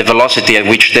the velocity at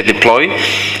which they deploy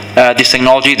this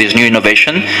technology, this new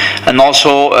innovation, and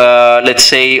also, let's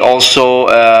say, also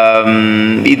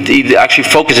it actually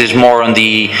focuses more on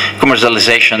the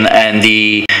commercialization and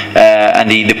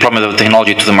the deployment of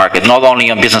technology to the market, not only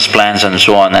on business plans and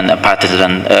so on, and patents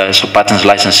and so patents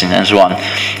licensing and so on.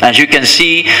 As you can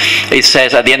see, it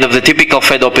says at the end of the typical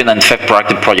Fed Open and Fed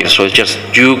Proactive project. So it's just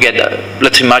you get,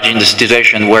 let's imagine the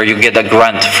situation where you get a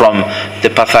grant from the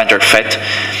Pathfinder Fed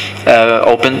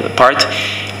Open part.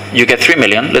 You get 3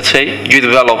 million, let's say. You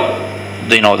develop,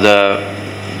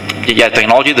 the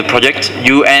technology, the project.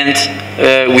 You end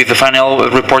with the final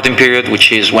reporting period,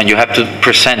 which is when you have to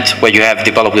present what you have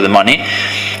developed with the money,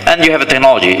 and you have a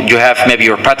technology. You have maybe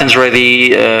your patents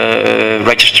ready,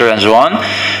 registered and so on,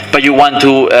 but you want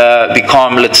to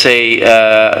become, let's say,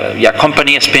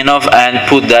 company, a spin-off, and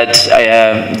put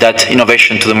that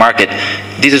innovation to the market.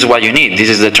 This is what you need. This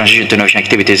is the transition to innovation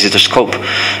activities. Is the scope,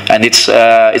 and it's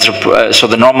so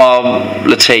the normal.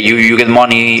 Let's say you get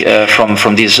money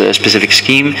from this specific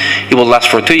scheme. It will last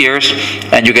for 2 years,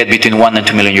 and you get between 1 and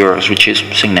 2 million euros, which is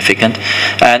significant.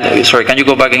 And sorry, can you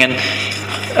go back again?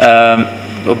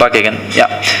 Go back again.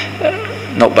 Yeah.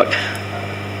 No, back.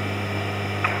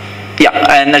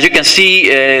 Yeah, and as you can see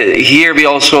here, we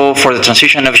also, for the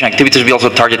transition innovation activities, we also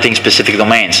targeting specific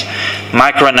domains.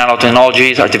 Micro and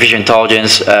nanotechnologies, artificial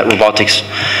intelligence, robotics,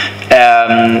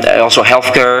 also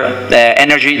healthcare,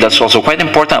 energy, that's also quite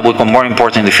important, will become more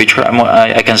important in the future,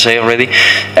 I can say already,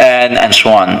 and so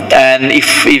on. And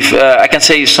if I can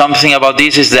say something about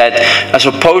this, is that as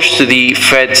opposed to the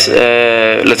Fed,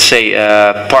 let's say,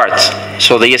 part,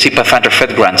 so the EIC Pathfinder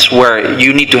Fed grants, where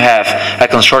you need to have a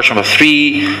consortium of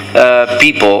 3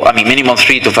 people, I mean minimum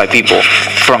 3 to 5 people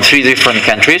from 3 different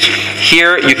countries.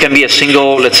 Here you can be a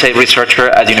single, let's say, researcher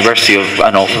at the University of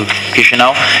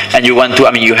Chișinău, and you want to,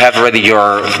 I mean, you have already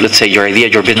your, let's say, your idea,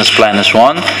 your business plan and so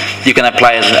on. You can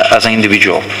apply as an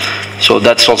individual. So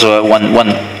that's also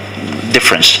one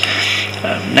difference.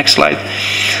 Next slide.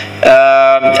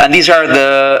 And these are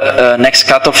the next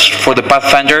cutoffs for the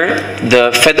Pathfinder.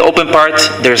 The Fed Open part,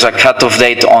 there's a cutoff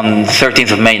date on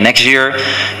 13th of May next year.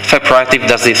 Fed Proactive,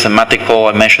 that's the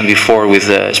thematical I mentioned before with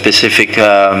specific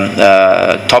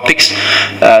topics.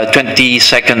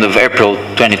 22nd of April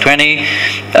 2020.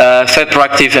 Fed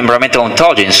Proactive Environmental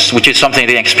Intelligence, which is something I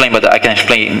didn't explain, but I can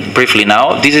explain briefly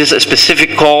now. This is a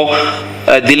specific call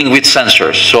dealing with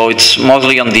sensors. So it's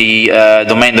mostly on the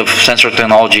domain of sensor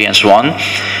technology and so on.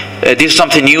 This is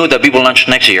something new that we will launch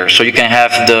next year. So you can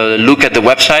have the look at the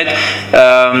website.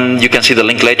 You can see the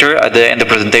link later at the end of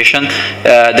the presentation.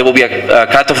 There will be a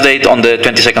cutoff date on the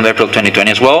 22nd of April 2020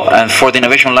 as well. And for the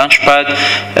Innovation Launchpad,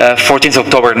 14th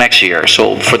October next year.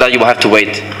 So for that you will have to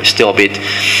wait still a bit.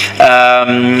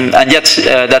 And yet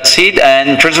that's it. And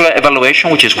in terms of evaluation,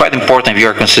 which is quite important if you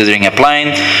are considering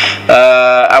applying,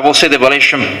 I will say the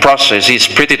evaluation process is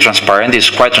pretty transparent. It's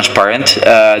quite transparent.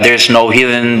 There's no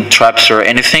hidden traps or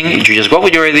anything. You just go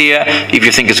with your idea. If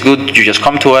you think it's good, you just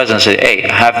come to us and say, hey,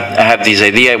 I have this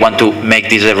idea, I want to make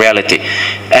this a reality.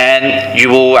 And you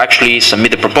will actually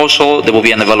submit a proposal, there will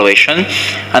be an evaluation.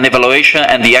 An evaluation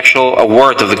and the actual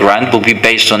award of the grant will be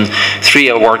based on 3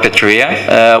 award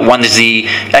criteria. One is the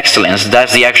excellence,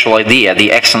 that's the actual idea,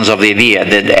 the excellence of the idea,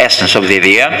 the essence of the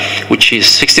idea, which is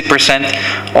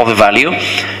 60% of the value.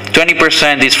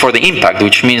 20% is for the impact,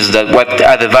 which means that what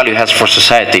added value has for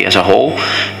society as a whole.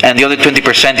 And the other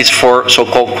 20% is for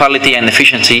so-called quality and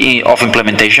efficiency of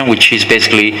implementation, which is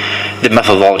basically the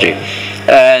methodology.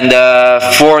 And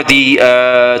for the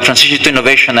transition to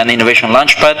innovation and innovation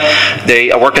launchpad,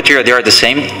 the award criteria, they are the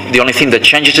same. The only thing that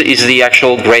changes is the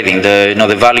actual grading,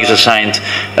 the values assigned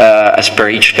as per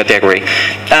each category.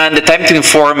 And the time to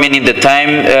inform, meaning the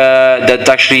time that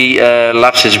actually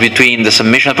lapses between the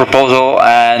submission proposal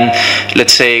and,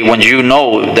 let's say, when you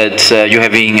know that you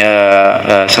have been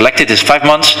selected is 5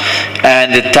 months,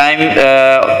 and the time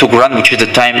to grant, which is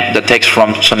the time that takes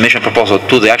from submission proposal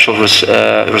to the actual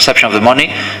reception of the money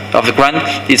of the grant,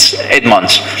 it's 8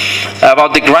 months.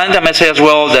 About the grant, I may say as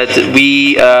well that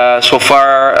we, so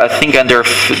far, I think under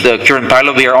the current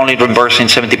pilot, we are only reimbursing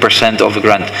 70% of the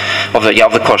grant, of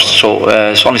the cost, so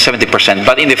it's only 70%.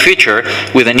 But in the future,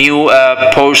 with a new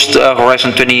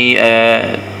post-Horizon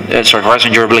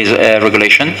Horizon Durability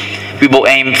Regulation, we will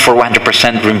aim for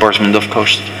 100% reimbursement of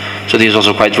cost. So this is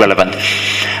also quite relevant.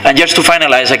 And just to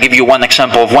finalize, I give you one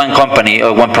example of one company,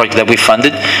 one project that we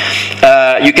funded.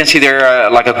 You can see there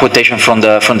like a quotation from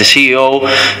the CEO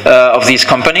of this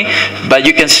company, but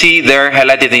you can see there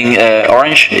highlighted in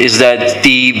orange is that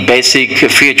the basic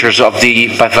features of the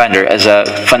Pathfinder as a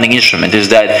funding instrument is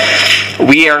that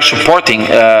we are supporting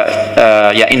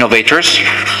innovators.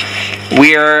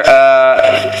 We are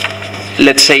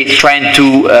let's say, trying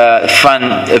to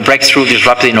fund breakthrough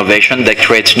disruptive innovation that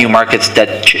creates new markets,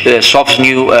 that solves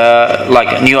new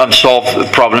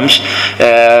unsolved problems.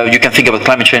 You can think about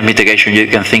climate change mitigation, you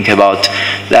can think about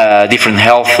different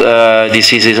health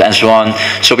diseases and so on.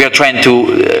 So we are trying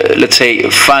to, let's say,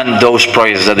 fund those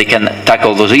projects that they can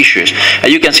tackle those issues.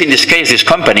 And you can see in this case, this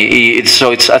company,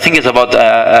 I think it's about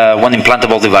one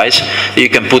implantable device that you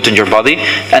can put in your body,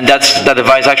 and that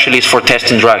device actually is for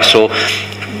testing drugs. So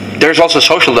there's also a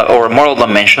social or moral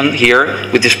dimension here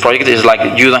with this project. Is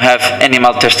like you don't have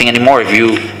animal testing anymore if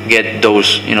you get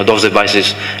those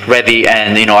devices ready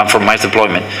and and for mass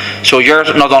deployment. So you're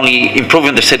not only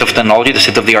improving the state of technology, the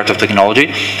state of the art of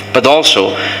technology, but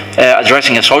also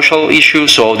addressing a social issue.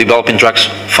 So developing drugs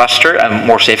faster and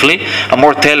more safely, and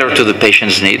more tailored to the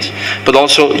patient's needs. But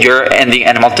also you're ending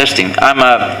animal testing. I'm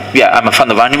a fan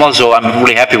of animals, so I'm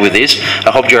really happy with this. I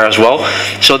hope you're as well.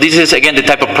 So this is again the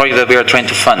type of project that we are trying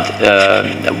to fund.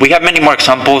 We have many more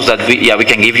examples that we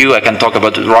can give you. I can talk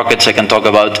about rockets. I can talk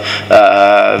about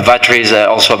batteries.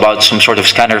 Also about some sort of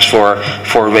scanners for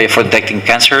detecting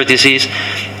cancer disease.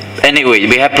 Anyway,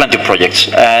 we have plenty of projects,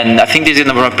 and I think this is the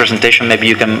number one presentation. Maybe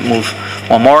you can move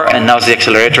one more, and now it's the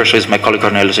accelerator. So it's my colleague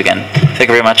Cornelius again. Thank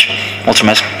you very much.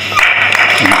 Mulțumesc.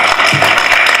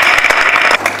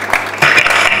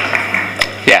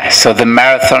 Yeah, so the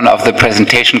marathon of the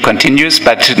presentation continues,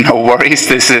 but no worries,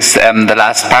 this is the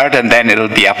last part, and then it'll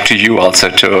be up to you also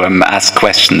to ask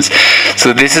questions.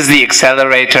 So this is the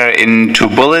accelerator in 2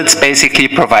 bullets, basically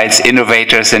provides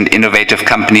innovators and innovative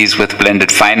companies with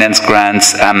blended finance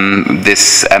grants,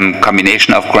 this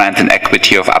combination of grant and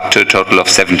equity of up to a total of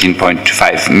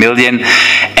 17.5 million,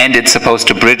 and it's supposed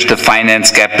to bridge the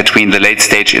finance gap between the late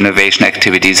stage innovation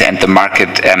activities and the market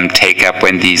take-up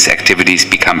when these activities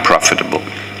become profitable.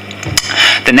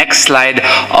 The next slide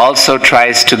also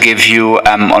tries to give you,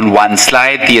 on one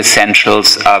slide, the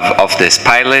essentials of this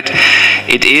pilot.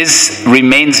 It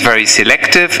remains very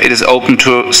selective. It is open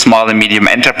to small and medium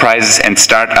enterprises and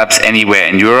startups anywhere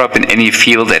in Europe, in any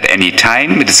field, at any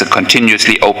time. It is a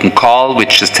continuously open call,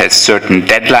 which just has certain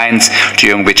deadlines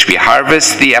during which we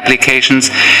harvest the applications.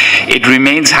 It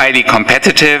remains highly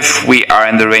competitive. We are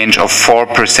in the range of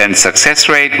 4% success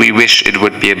rate. We wish it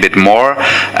would be a bit more.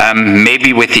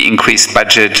 Maybe with the increased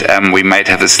budget, we might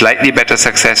have a slightly better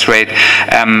success rate.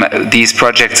 These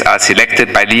projects are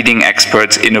selected by leading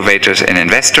experts, innovators, and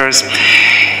investors.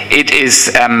 It is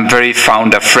very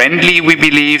founder-friendly, we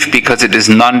believe, because it is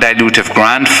non-dilutive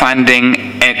grant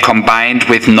funding combined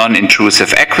with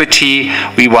non-intrusive equity.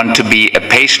 We want to be a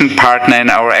patient partner in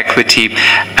our equity.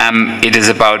 It is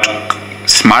about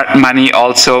smart money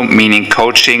also, meaning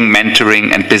coaching,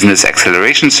 mentoring, and business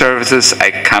acceleration services.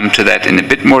 I come to that in a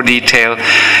bit more detail.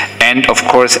 and of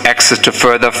course access to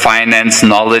further finance,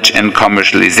 knowledge and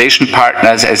commercialization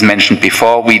partners. As mentioned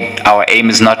before, our aim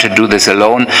is not to do this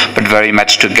alone, but very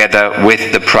much together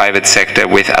with the private sector,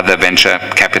 with other venture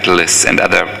capitalists and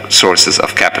other sources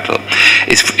of capital.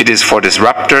 It is for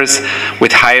disruptors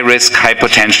with high risk, high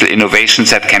potential innovations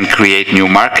that can create new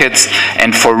markets,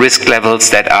 and for risk levels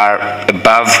that are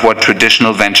above what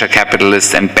traditional venture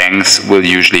capitalists and banks will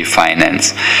usually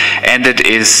finance. And it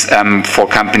is for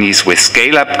companies with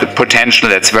scale-up potential.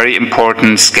 That's very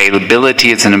important.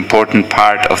 Scalability is an important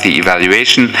part of the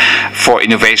evaluation for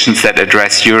innovations that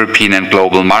address European and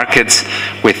global markets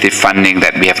with the funding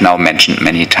that we have now mentioned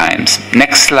many times.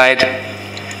 Next slide.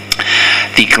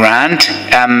 The grant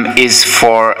is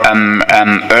for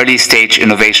early stage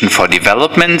innovation for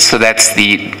development, so that's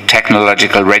the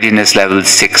technological readiness level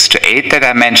 6 to 8 that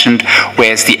I mentioned,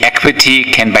 whereas the equity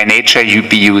can by nature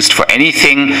be used for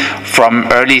anything from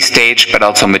early stage but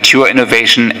also mature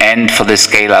innovation, and for the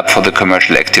scale up for the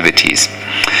commercial activities.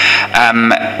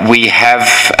 We have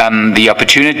the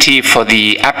opportunity for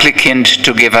the applicant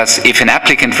to give us, if an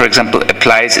applicant, for example,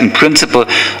 applies in principle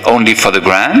only for the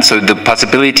grant, so the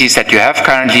possibilities that you have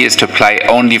currently is to apply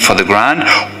only for the grant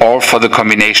or for the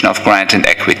combination of grant and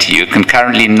equity. You can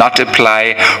currently not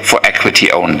apply for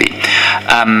equity only.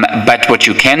 But what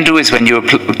you can do is when you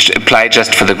apply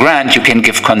just for the grant, you can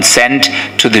give consent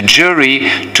to the jury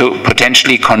to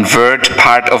potentially convert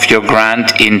part of your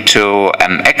grant into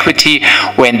equity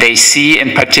when they see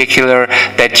in particular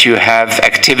that you have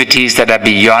activities that are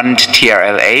beyond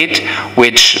TRL 8,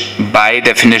 which by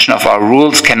definition of our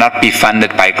rules cannot be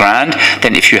funded by grant.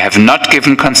 Then if you have not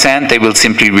given consent, they will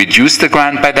simply reduce the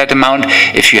grant by that amount.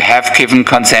 If you have given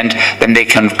consent, then they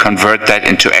can convert that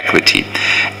into equity.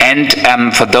 And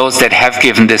for those that have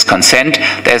given this consent,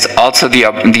 there's also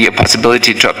the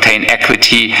possibility to obtain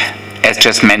equity, as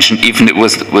just mentioned, even it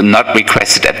was not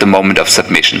requested at the moment of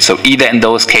submission. So either in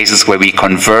those cases where we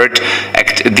convert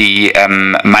the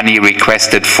money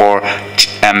requested for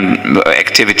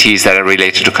activities that are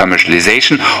related to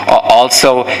commercialization, or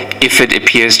also if it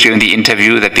appears during the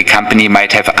interview that the company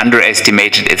might have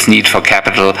underestimated its need for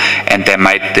capital and there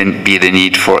might then be the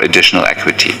need for additional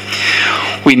equity.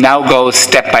 We now go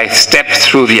step by step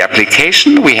through the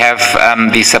application. We have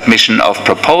the submission of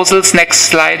proposals. Next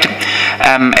slide.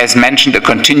 As mentioned, a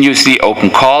continuously open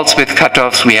calls with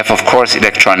cutoffs. We have, of course,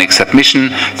 electronic submission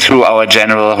through our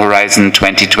General Horizon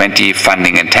 2020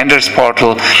 Funding and Tenders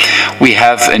portal. We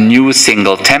have a new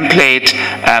single template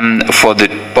for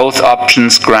both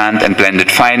options, grant and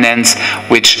blended finance,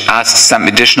 which asks some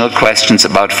additional questions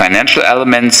about financial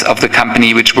elements of the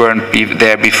company which weren't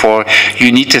there before.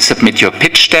 You need to submit your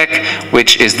pitch deck,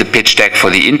 which is the pitch deck for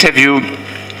the interview.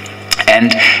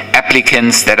 And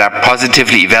applicants that are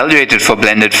positively evaluated for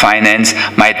blended finance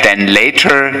might then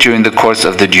later, during the course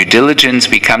of the due diligence,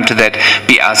 we come to that,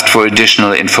 be asked for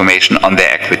additional information on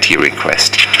their equity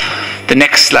request. The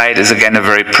next slide is again a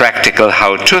very practical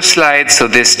how-to slide. So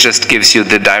this just gives you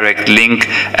the direct link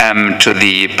to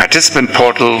the participant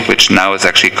portal, which now is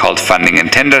actually called Funding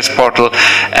and Tenders portal,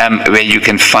 where you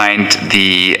can find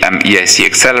the EIC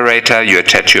Accelerator. You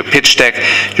attach your pitch deck,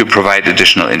 you provide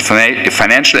additional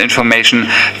financial information.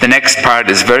 The next part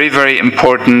is very, very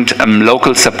important.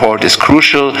 Local support is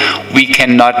crucial. We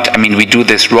cannot, we do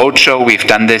this roadshow. We've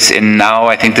done this in now,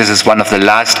 I think this is one of the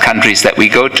last countries that we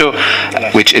go to,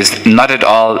 which is not at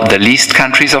all the least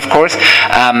countries, of course.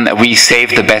 We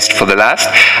save the best for the last.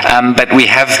 But we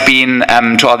have been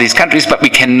to all these countries, but we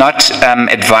cannot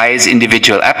advise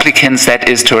individual applicants. That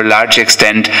is to a large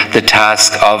extent the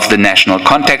task of the national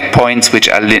contact points, which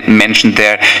are mentioned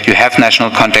there. You have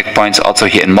national contact points also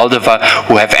here in Moldova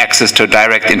who have access to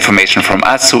direct information from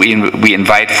us. So we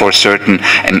invite for certain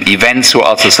events who are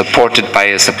also supported by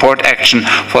a support action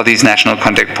for these national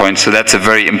contact points. So that's a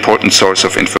very important source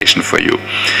of information for you.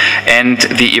 And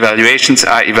the evaluations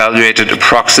are evaluated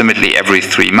approximately every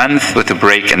 3 months with a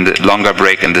break and a longer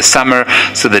break in the summer.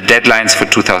 So the deadlines for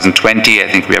 2020, I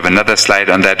think we have another slide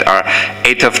on that, are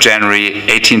 8th of January,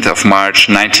 18th of March,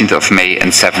 19th of May,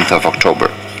 and 7th of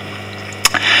October.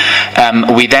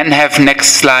 We then have,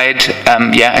 next slide,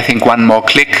 I think one more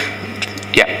click.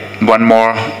 One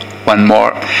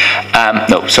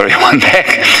back.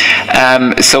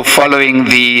 So following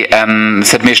the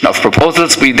submission of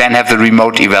proposals, we then have the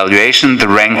remote evaluation, the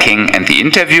ranking, and the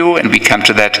interview, and we come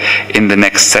to that in the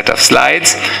next set of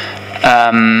slides.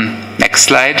 Next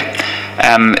slide.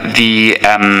 The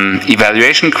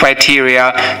evaluation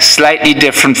criteria, slightly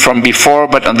different from before,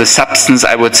 but on the substance,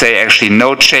 I would say actually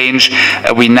no change.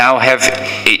 We now have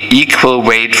equal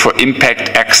weight for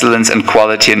impact, excellence, and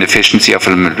quality and efficiency of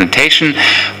implementation.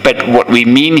 But what we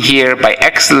mean here by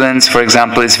excellence, for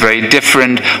example, is very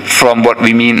different from what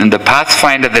we mean in the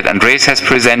Pathfinder that Andrés has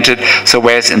presented. So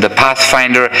whereas in the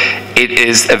Pathfinder, it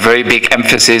is a very big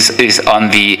emphasis is on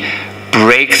the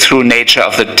breakthrough nature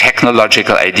of the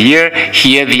technological idea.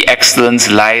 Here the excellence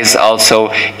lies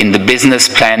also in the business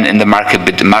plan, in the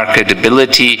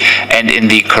marketability, and in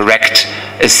the correct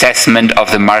assessment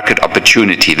of the market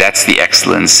opportunity. That's the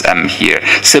excellence here.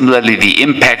 Similarly, the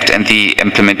impact and the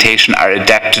implementation are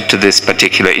adapted to this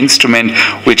particular instrument,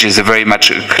 which is a very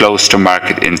much close to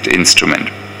market instrument.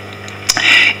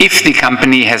 If the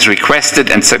company has requested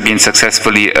and been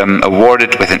successfully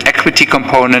awarded with an equity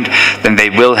component, then they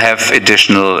will have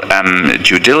additional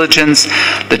due diligence.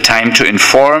 The time to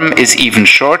inform is even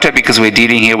shorter because we're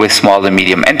dealing here with small and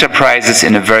medium enterprises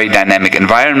in a very dynamic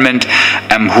environment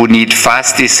who need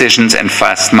fast decisions and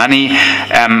fast money.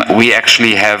 We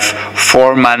actually have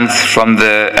 4 months from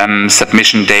the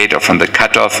submission date or from the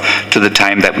cutoff to the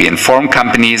time that we inform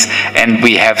companies, and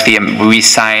we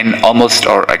sign almost,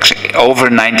 or actually over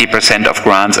 90% of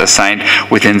grants are signed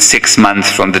within 6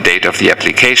 months from the date of the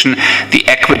application. The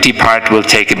equity part will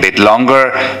take a bit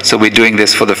longer, so we're doing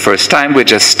this for the first time. We're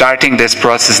just starting this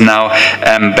process now,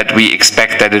 but we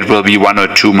expect that it will be 1 or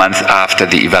 2 months after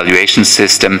the evaluation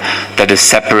system that a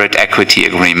separate equity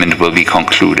agreement will be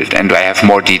concluded, and I have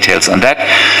more details on that.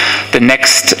 The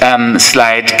next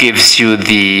slide gives you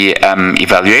the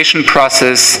evaluation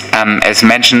process. As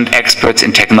mentioned, experts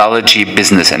in technology,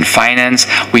 business, and finance.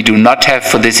 We do not have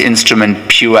for this instrument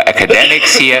pure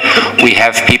academics here. We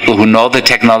have people who know the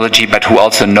technology but who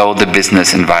also know the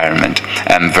business environment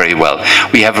very well.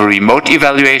 We have a remote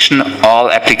evaluation.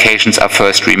 All applications are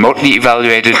first remotely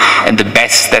evaluated, and the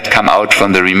best that come out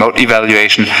from the remote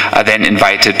evaluation are then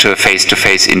invited to a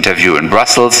face-to-face interview in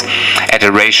Brussels at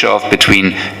a ratio of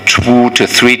between 2 to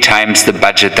 3 times the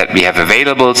budget that we have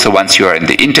available. So once you are in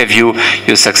the interview,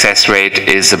 your success rate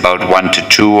is about 1 to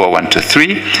 2 or 1 to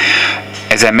 3.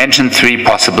 As I mentioned, 3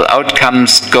 possible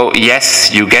outcomes. Go,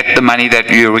 yes, you get the money that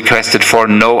you requested for.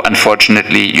 No,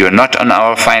 unfortunately, you're not on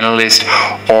our final list.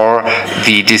 Or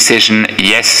the decision,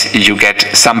 yes, you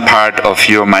get some part of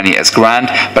your money as grant,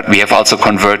 but we have also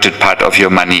converted part of your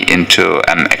money into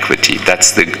equity.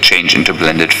 That's the change into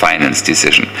blended finance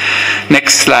decision.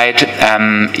 Next slide.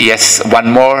 Yes,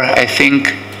 one more, I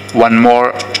think. One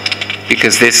more.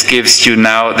 Because this gives you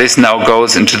now, this now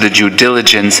goes into the due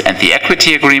diligence and the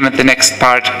equity agreement, the next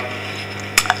part.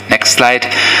 Next slide.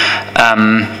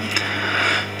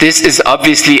 This is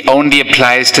obviously only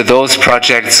applies to those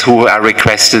projects who are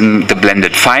requesting the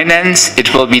blended finance.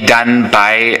 It will be done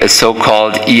by a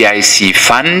so-called EIC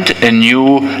fund, a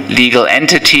new legal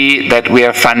entity that we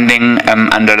are funding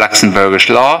under Luxembourgish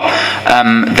law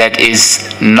that is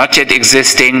not yet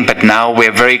existing, but now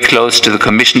we're very close to the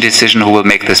Commission decision who will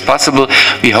make this possible.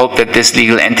 We hope that this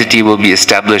legal entity will be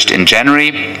established in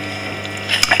January.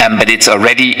 But it's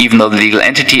already, even though the legal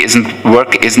entity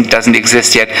doesn't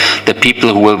exist yet, the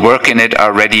people who will work in it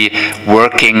are already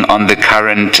working on the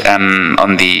current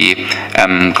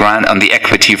grant, on the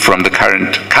equity from the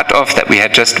current cutoff that we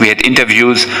had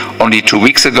interviews only 2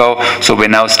 weeks ago, so we're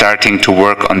now starting to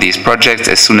work on these projects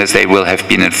as soon as they will have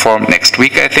been informed next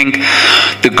week, I think.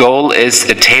 The goal is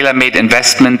a tailor-made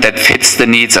investment that fits the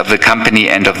needs of the company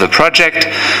and of the project.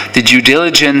 The due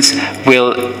diligence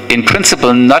will, in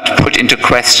principle, not put into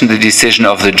question the decision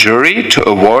of the jury to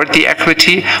award the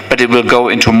equity, but it will go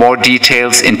into more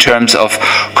details in terms of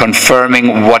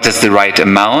confirming what is the right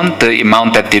amount. The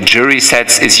amount that the jury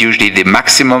sets is usually the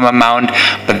maximum amount,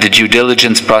 but the due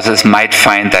diligence process might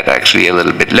find that actually a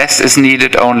little bit less is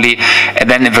needed only. And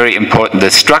then very important, the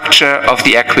structure of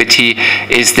the equity.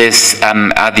 Is this,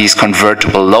 are these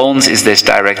convertible loans? Is this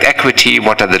direct equity?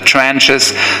 What are the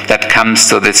tranches that comes?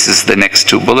 So this is the next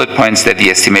 2 bullet points, that the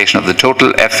estimation of the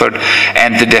total effort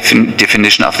and the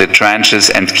definition of the tranches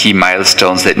and key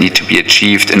milestones that need to be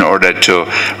achieved in order to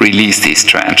release these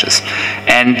tranches.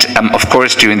 And of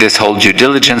course, during this whole due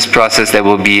diligence process, there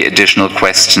will be additional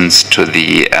questions to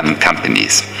the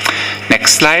companies.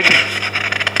 Next slide.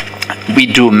 We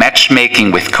do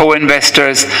matchmaking with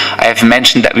co-investors. I have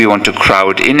mentioned that we want to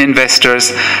crowd in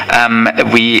investors.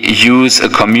 We use a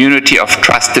community of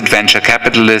trusted venture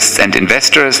capitalists and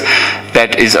investors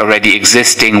that is already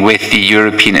existing with the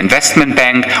European Investment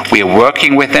Bank. We are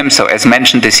working with them. So as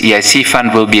mentioned, this EIC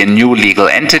fund will be a new legal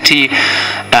entity.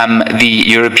 The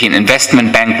European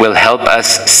Investment Bank will help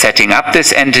us setting up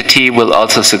this entity, will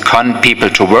also second people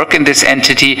to work in this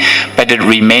entity, but it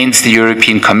remains the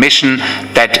European Commission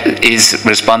that is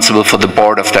responsible for the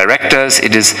board of directors.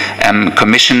 It is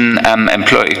commission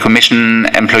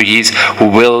employees who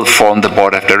will form the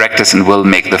board of directors and will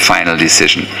make the final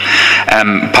decision.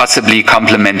 Possibly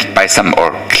complemented by some,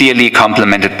 or clearly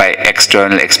complemented by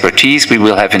external expertise. We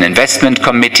will have an investment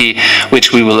committee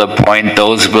which we will appoint.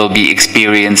 Those will be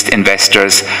experienced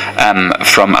investors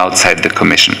from outside the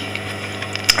Commission.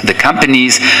 The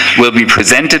companies will be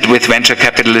presented with venture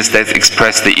capitalists that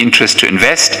express the interest to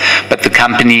invest, but the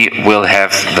company will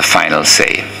have the final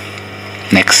say.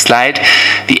 Next slide.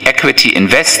 The equity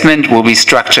investment will be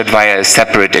structured via a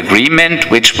separate agreement,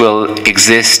 which will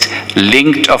exist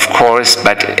linked, of course,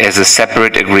 but as a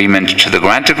separate agreement to the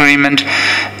grant agreement.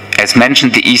 As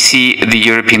mentioned, the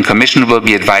European Commission will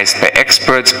be advised by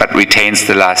experts, but retains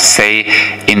the last say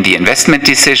in the investment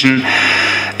decision.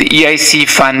 The EIC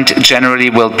fund generally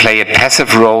will play a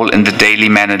passive role in the daily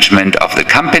management of the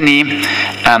company.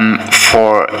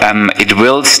 It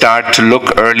will start to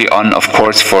look early on, of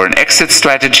course, for an exit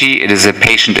strategy. It is a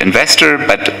patient investor,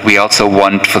 but we also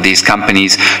want for these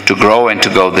companies to grow and to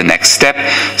go the next step.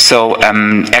 So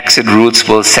exit routes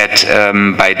will set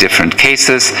by different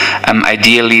cases.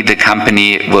 Ideally, the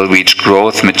company will reach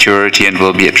growth, maturity, and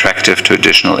will be attractive to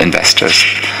additional investors.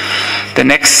 The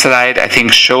next slide, I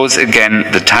think, shows again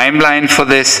the timeline for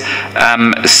this.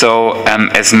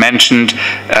 As mentioned,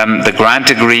 the grant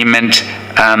agreement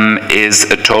is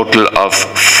a total of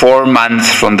 4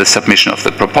 months from the submission of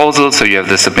the proposal. So you have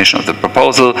the submission of the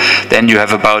proposal, then you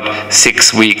have about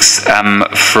 6 weeks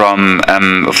for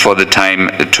the time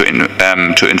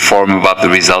to inform about the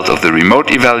result of the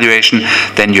remote evaluation.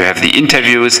 Then you have the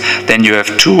interviews. Then you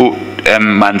have 2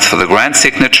 months for the grant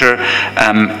signature,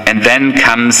 and then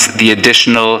comes the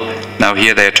additional. Now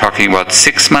here they are talking about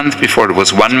 6 months. Before it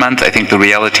was 1 month. I think the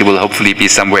reality will hopefully be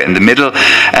somewhere in the middle.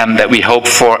 That we hope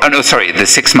for. Oh no, sorry, the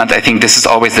 6 months. I think this is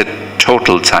always the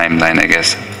total timeline, I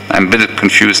guess. I'm a bit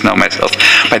confused now myself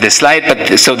by this slide,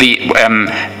 but so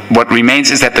what remains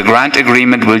is that the grant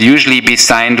agreement will usually be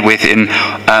signed within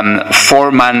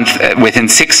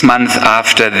 6 months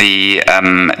after the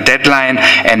deadline,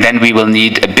 and then we will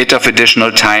need a bit of additional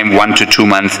time, 1 to 2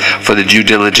 months, for the due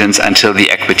diligence until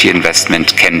the equity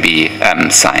investment can be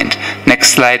signed.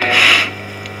 Next slide.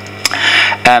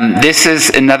 This is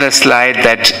another slide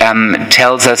that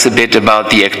tells us a bit about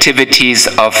the activities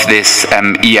of this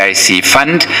EIC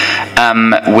fund,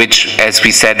 which, as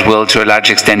we said, will to a large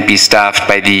extent be staffed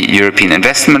by the European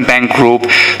Investment Bank Group.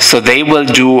 So they will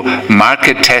do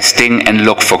market testing and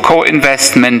look for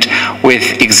co-investment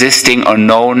with existing or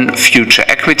known future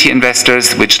equity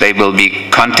investors, which they will be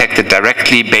contacted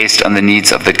directly based on the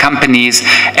needs of the companies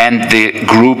and the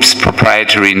group's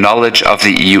proprietary knowledge of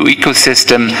the EU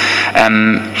ecosystem.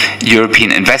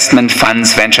 European investment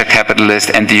funds, venture capitalists,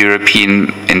 and the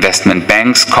European investment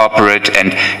banks, corporate,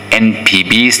 and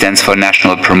NPB stands for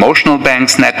National Promotional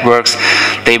Banks networks.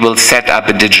 They will set up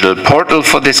a digital portal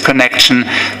for this connection.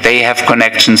 They have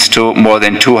connections to more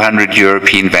than 200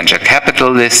 European venture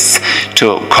capitalists,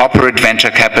 to corporate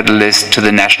venture capitalists, to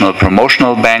the National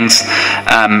Promotional Banks,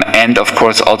 and of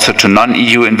course also to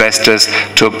non-EU investors,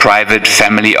 to private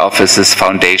family offices,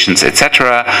 foundations,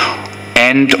 etc.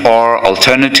 And or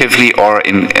alternatively, or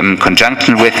in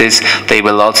conjunction with this, they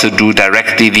will also do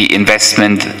directly the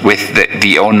investment with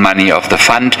the own money of the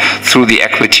fund through the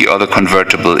equity or the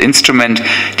convertible instrument,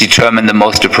 determine the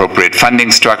most appropriate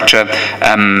funding structure,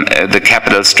 the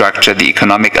capital structure, the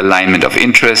economic alignment of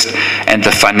interest, and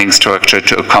the funding structure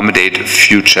to accommodate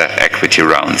future equity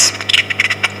rounds.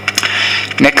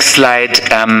 Next slide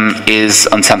is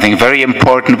on something very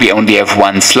important. We only have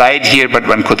one slide here, but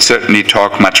one could certainly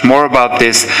talk much more about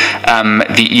this.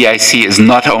 The EIC is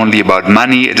not only about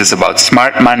money, it is about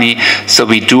smart money. So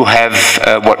we do have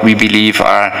what we believe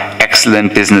are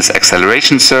excellent business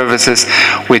acceleration services,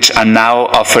 which are now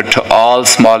offered to all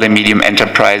small and medium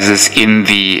enterprises in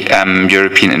the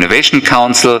European Innovation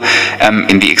Council.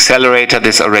 In the accelerator,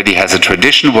 this already has a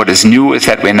tradition. What is new is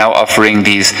that we're now offering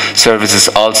these services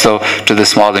also to the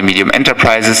small and medium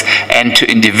enterprises and to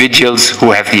individuals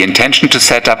who have the intention to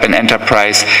set up an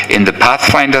enterprise in the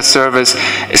Pathfinder service.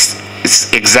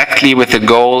 exactly with the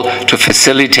goal to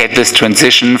facilitate this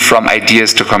transition from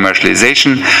ideas to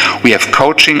commercialization. We have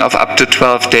coaching of up to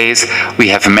 12 days. We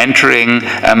have mentoring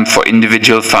for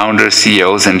individual founders,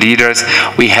 CEOs, and leaders.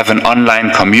 We have an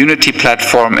online community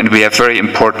platform, and we have very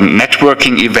important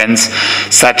networking events,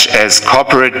 such as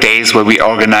corporate days where we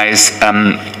organize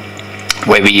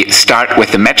where we start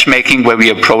with the matchmaking, where we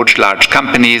approach large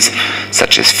companies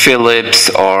such as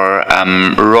Philips or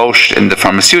Roche in the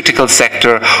pharmaceutical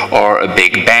sector, or a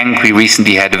big bank. We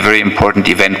recently had a very important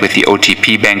event with the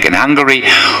OTP Bank in Hungary,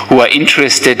 who are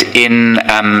interested in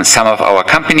some of our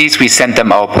companies. We send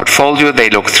them our portfolio, they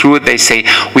look through it, they say,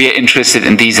 we are interested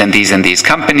in these and these and these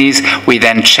companies. We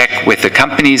then check with the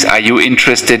companies, are you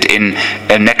interested in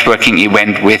a networking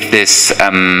event with this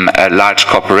large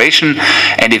corporation?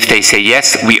 And if they say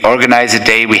yes, we organize a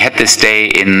day. We had this day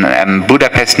in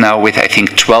Budapest now with, I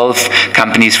think, 12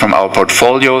 companies from our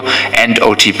portfolio and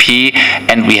OTP,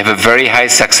 and we have a very high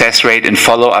success rate in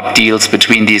follow-up deals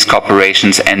between these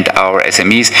corporations and our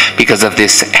SMEs because of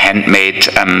this handmade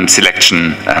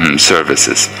selection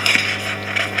services.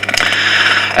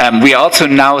 We are also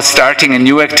now starting a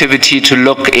new activity to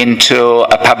look into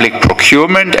a public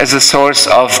procurement as a source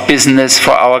of business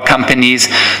for our companies.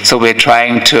 So we're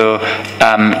trying to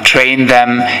train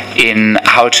them in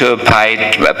how to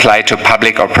apply to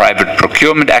public or private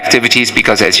procurement activities,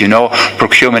 because as you know,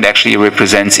 procurement actually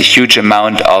represents a huge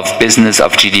amount of business,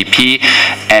 of GDP,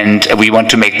 and we want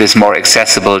to make this more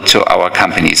accessible to our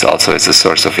companies also as a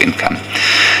source of income.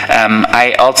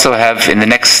 I also have in the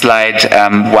next slide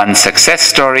one success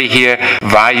story here,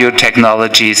 Varjo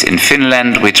Technologies in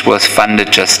Finland, which was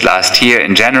funded just last year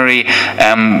in January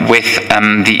with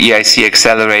the EIC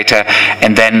Accelerator,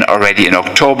 and then already in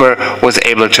October was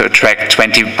able to attract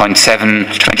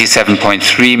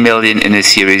 27.3 million in a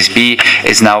Series B,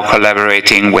 is now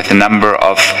collaborating with a number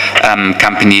of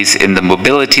companies in the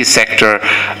mobility sector.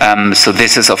 So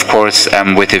this is, of course,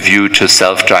 with a view to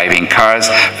self-driving cars.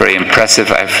 Very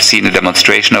impressive. I've seen a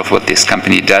demonstration of what this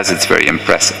company does. It's very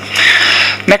impressive.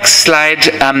 Next slide.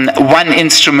 One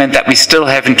instrument that we still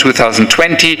have in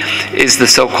 2020 is the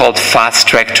so-called Fast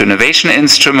Track to Innovation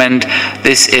instrument.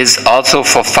 This is also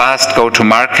for fast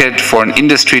go-to-market for an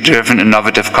industry-driven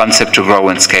innovative concept to grow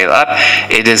and scale up.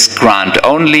 It is grant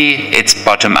only. It's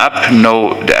bottom-up,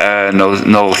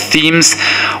 no themes.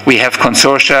 We have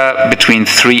consortia between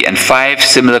 3 and 5,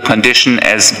 similar condition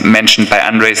as mentioned by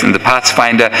Andrés in the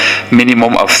Pathfinder,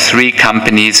 minimum of 3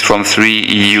 companies from 3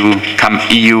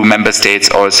 EU member states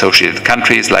or associated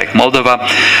countries like Moldova.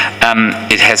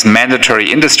 It has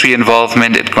mandatory industry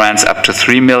involvement. It grants up to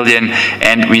 3 million,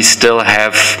 and we still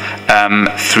have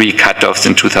 3 cutoffs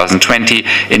in 2020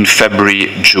 in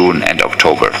February, June, and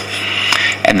October.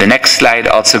 And the next slide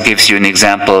also gives you an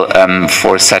example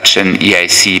for such an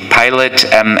EIC pilot,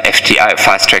 FTI,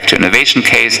 Fast Track to Innovation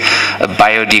case, a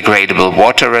biodegradable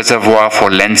water reservoir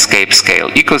for landscape scale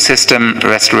ecosystem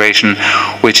restoration,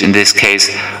 which in this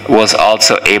case was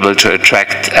also able to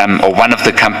attract, or one of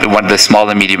the small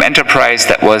and medium enterprise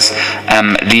that was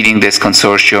leading this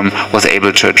consortium was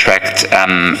able to attract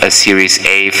a Series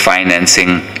A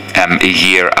financing a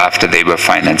year after they were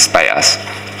financed by us.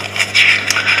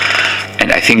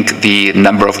 And I think the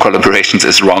number of collaborations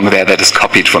is wrong there. That is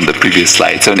copied from the previous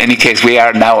slide. So in any case, we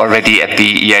are now already at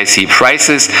the EIC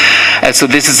prices. So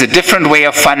this is a different way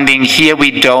of funding. Here we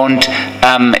don't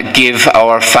give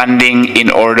our funding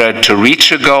in order to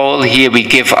reach a goal. Here we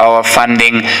give our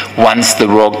funding once the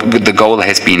goal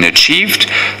has been achieved.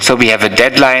 So we have a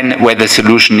deadline where the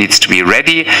solution needs to be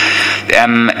ready.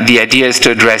 The idea is to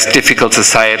address difficult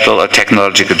societal or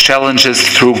technological challenges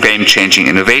through game-changing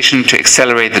innovation, to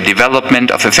accelerate the development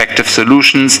of effective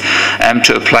solutions,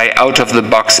 to apply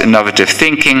out-of-the-box innovative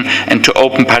thinking, and to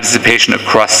open participation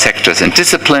across sectors and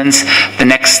disciplines. The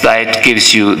next slide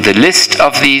gives you the list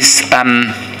of these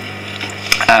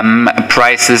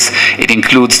prices. It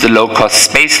includes the low-cost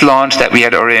space launch that we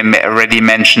had already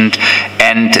mentioned,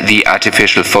 and the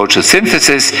artificial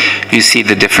photosynthesis. You see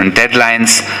the different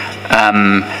deadlines.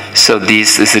 So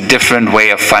this is a different way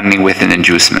of funding with an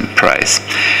inducement price.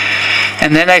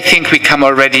 And then I think we come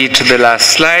already to the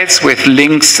last slides with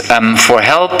links for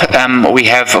help. We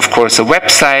have, of course, a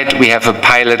website. We have a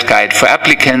pilot guide for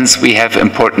applicants. We have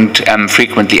important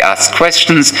frequently asked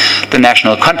questions. The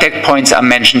national contact points are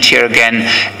mentioned here again.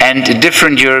 And a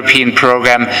different European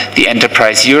program, the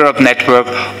Enterprise Europe Network,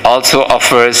 also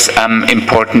offers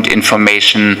important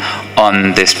information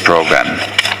on this program.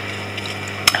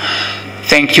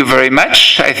 Thank you very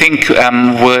much. I think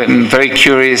we're very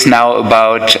curious now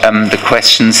about the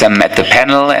questions at the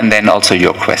panel, and then also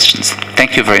your questions.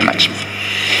 Thank you very much.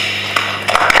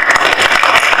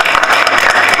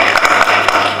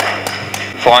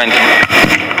 find,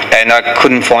 and I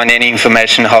couldn't find any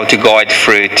information how to guide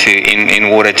through to in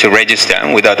order to register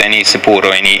without any support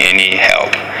or any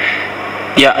help.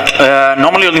 Yeah,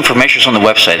 normally all the information is on the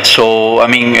website. So I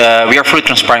mean, we are fully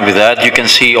transparent with that. You can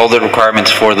see all the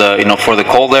requirements for the for the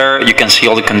call there. You can see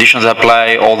all the conditions that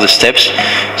apply, all the steps.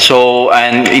 So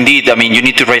and indeed, I mean, you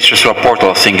need to register through a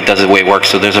portal. I think that's the way it works.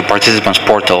 So there's a participants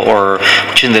portal, or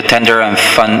which is the tender and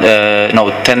fund,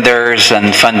 tenders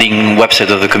and funding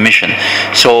website of the commission.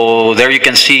 So there you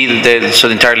can see the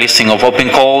entire listing of open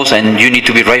calls, and you need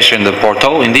to be registered in the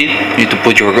portal. Indeed, you need to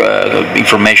put your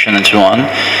information and so on.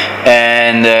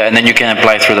 And then you can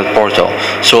apply through that portal.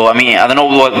 So I mean, I don't know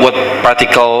what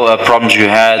practical problems you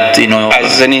had,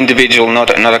 As an individual, not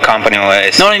a company or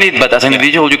a... No, indeed, but as an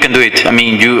individual, you can do it. I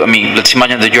mean, let's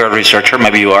imagine that you're a researcher,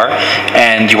 maybe you are,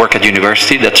 and you work at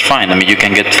university. That's fine. I mean, you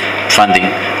can get funding,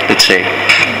 let's say.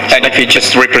 And if you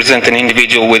just represent an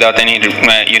individual without any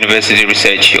university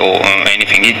research or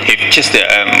anything, if just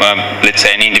let's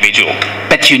say an individual.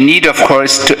 But you need, of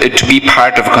course, to be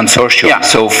part of a consortium. Yeah.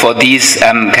 So for these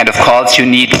kind of calls, you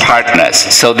need partners.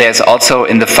 So there's also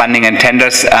in the funding and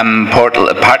tenders portal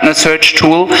a partner search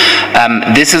tool.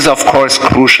 This is, of course,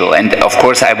 crucial. And of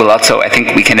course, I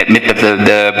think we can admit that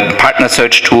the partner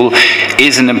search tool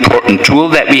is an important tool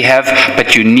that we have,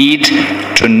 but you need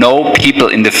to know people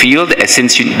in the field,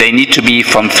 since they need to be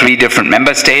from 3 different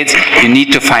member states. You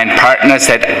need to find partners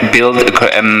that build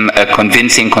a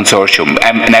convincing consortium.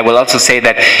 And I will also say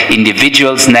that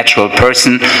individuals, natural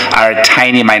person, are a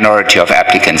tiny minority of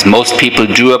applicants. Most people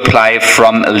do apply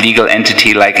from a legal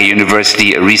entity like a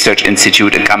university, a research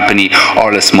institute, a company,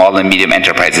 or a small and medium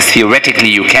enterprises. Theoretically,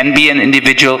 you can be an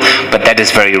individual, but that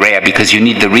is very rare because you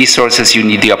need the resources, you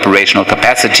need the operational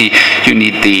capacity, you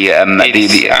need the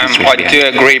I do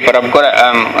agree, but I've got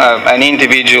an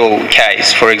individual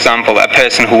case. For example, a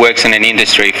person who works in an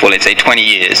industry for, let's say, 20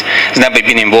 years, has never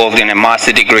been involved in a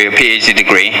master degree or PhD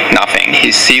degree, nothing.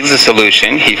 He sees the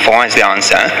solution, he finds the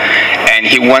answer, and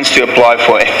he wants to apply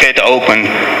for a third open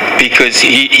because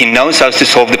he knows how to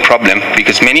solve the problem.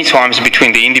 Because many times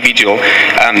between the individual,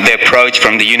 the approach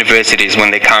from the universities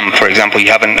when they come, for example,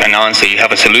 you have an answer, you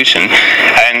have a solution,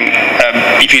 and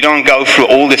if you don't go through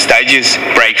all the stages,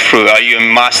 breakthrough, are you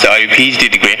a master, are you a PhD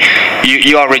degree,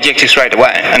 you are rejected straight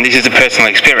away, and this is a personal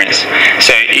experience.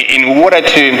 So in order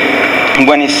to,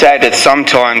 when it's said that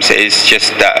sometimes it's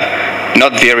just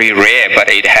not very rare, but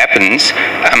it happens,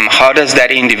 how does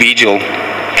that individual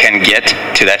can get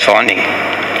to that finding?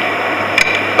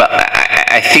 But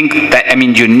I think that, I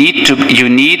mean, you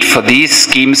need for these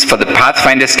schemes, for the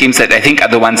Pathfinder schemes that I think are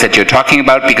the ones that you're talking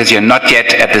about, because you're not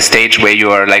yet at the stage where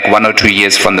you are like 1 or 2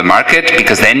 years from the market,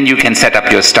 because then you can set up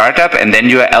your startup and then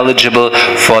you are eligible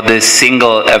for the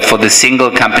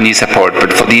single company support.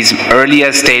 But for these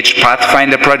earlier stage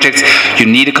Pathfinder projects, you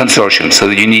need a consortium. So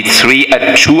you need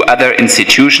 2 other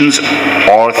institutions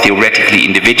or theoretically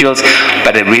individuals.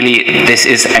 But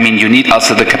you need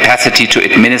also the capacity to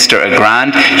administer a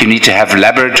grant. You need to have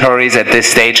laboratories at this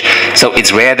stage, so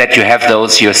it's rare that you have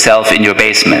those yourself in your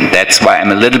basement. That's why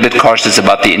I'm a little bit cautious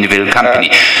about the individual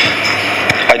company.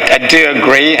 I do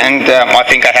agree, and I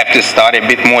think I have to start a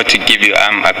bit more to give you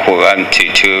a call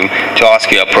to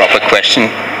ask you a proper question.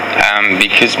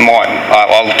 Because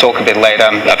I'll talk a bit later.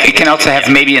 We can also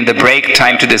have maybe in the break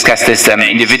time to discuss this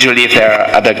individually if there are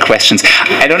other questions.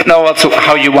 I don't know also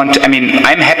how you want to,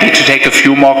 I'm happy to take a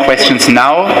few more questions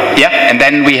now, yeah, and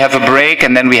then we have a break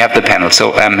and then we have the panel.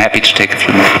 So I'm happy to take a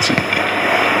few more questions.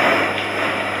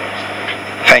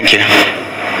 Thank you.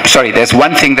 Sorry, there's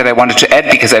one thing that I wanted to add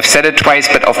because I've said it twice,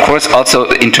 but of course also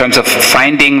in terms of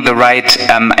finding the right,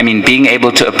 being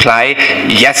able to apply,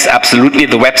 yes, absolutely,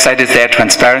 the website is there,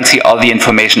 transparency, all the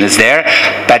information is there,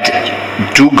 but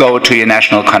do go to your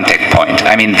national contact point.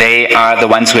 They are the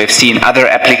ones who have seen other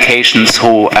applications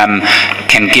who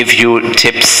can give you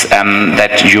tips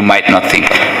that you might not think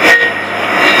of.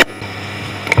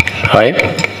 Hi.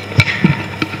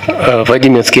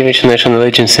 Vadim Yatskevic, National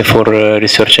Agency for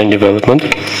Research and Development.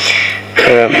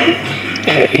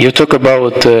 You talk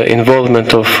about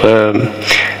involvement of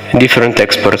different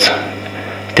experts,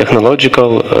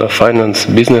 technological, finance,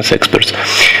 business experts.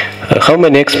 How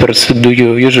many experts do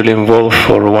you usually involve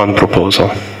for one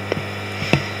proposal?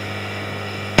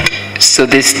 So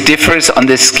this differs on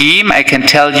the scheme. I can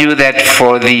tell you that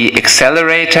for the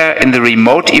accelerator in the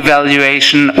remote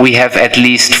evaluation, we have at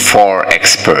least 4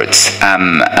 experts.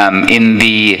 In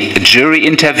the jury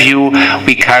interview,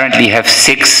 we currently have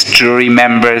 6 jury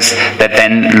members that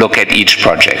then look at each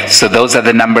project. So those are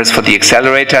the numbers for the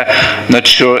accelerator. Not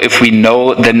sure if we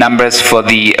know the numbers for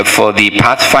the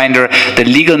Pathfinder. The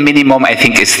legal minimum, I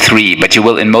think, is 3, but you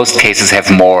will in most cases have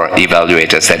more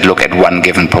evaluators that look at one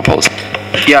given proposal.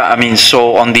 Yeah, I mean,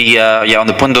 so on the on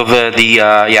the point of the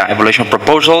evaluation of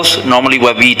proposals, normally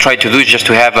what we try to do is just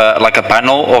to have like a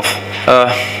panel of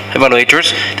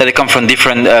evaluators that they come from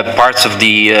different parts of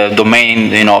the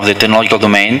domain, you know, of the technological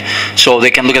domain, so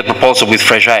they can look at the proposal with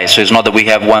fresh eyes. So it's not that we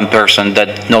have one person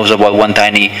that knows about one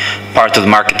tiny part of the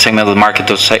market, segment of the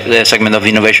market, or segment of the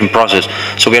innovation process.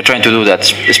 So we are trying to do that.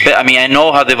 I mean, I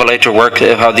know how the evaluator works,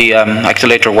 how the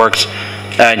accelerator works.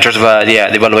 In terms of the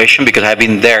evaluation, because I've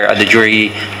been there at the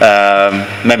jury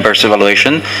members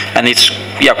evaluation, and it's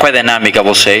quite dynamic, I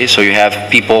will say. So you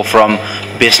have people from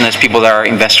business, people that are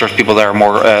investors, people that are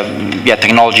more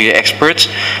technology experts,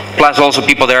 plus also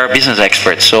people that are business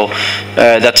experts. So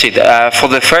that's it. For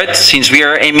the third, since we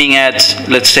are aiming at,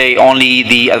 let's say, only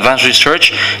the advanced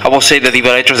research, I will say that the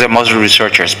evaluators are mostly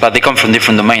researchers, but they come from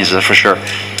different domains, that's for sure.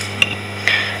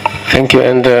 Thank you.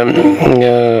 And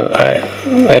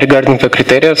regarding the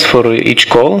criteria for each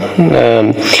call,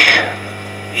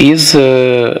 is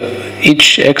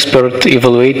each expert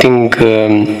evaluating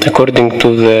according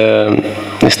to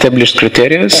the established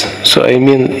criteria? So I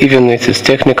mean, even if it's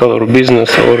technical or business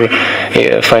or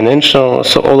financial,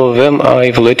 so all of them are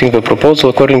evaluating the proposal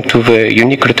according to the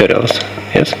unique criteria.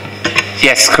 Yes?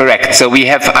 Yes, correct. So we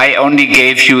have, I only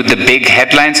gave you the big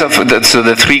headlines of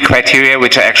the 3 criteria,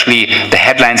 which are actually, the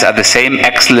headlines are the same: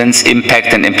 excellence, impact,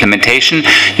 and implementation.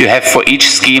 You have for each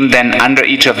scheme then under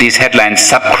each of these headlines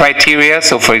sub-criteria.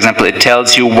 So for example, it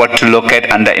tells you what to look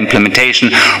at under implementation.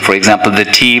 For example, the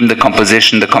team, the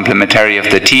composition, the complementarity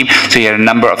of the team. So you have a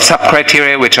number of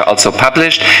sub-criteria which are also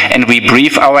published, and we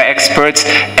brief our experts,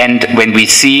 and when we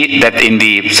see that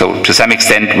so to some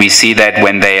extent we see that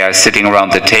when they are sitting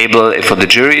around the table, for the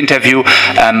jury interview,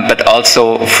 but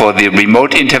also for the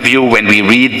remote interview, when we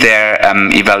read their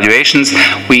evaluations,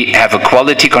 we have a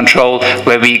quality control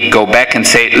where we go back and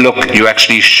say, look, you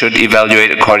actually should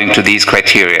evaluate according to these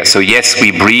criteria. So yes,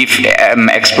 we brief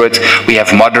experts, we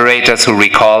have moderators who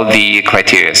recall the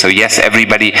criteria. So yes,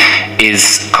 everybody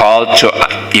is called to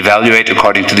evaluate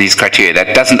according to these criteria.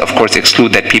 That doesn't, of course,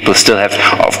 exclude that people still have,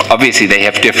 obviously they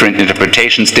have different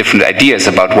interpretations, different ideas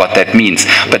about what that means,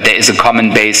 but there is a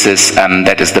common basis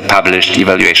that is the published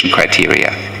evaluation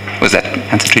criteria. Was that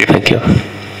answer to your question? Thank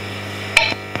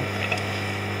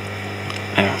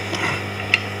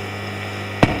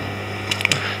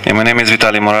you. My name is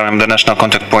Vitaly Morar. I'm the national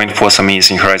contact point for SMEs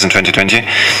in Horizon 2020.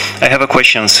 I have a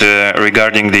question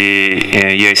regarding the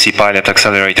EIC pilot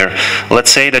accelerator. Let's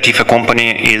say that if a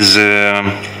company is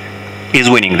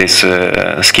winning this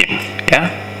scheme,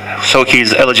 so he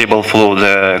is eligible for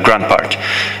the grant part,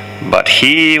 but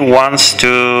he wants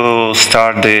to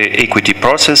start the equity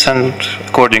process, and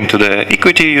according to the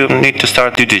equity, you need to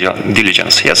start due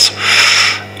diligence. Yes.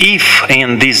 If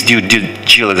in this due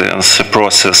diligence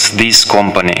process, this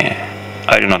company,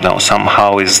 I do not know,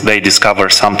 somehow they discover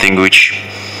something which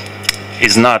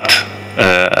is not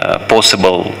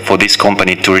possible for this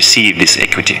company to receive this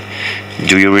equity,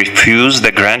 do you refuse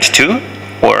the grant too,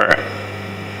 or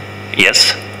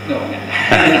yes? No.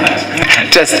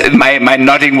 Just my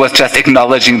nodding was just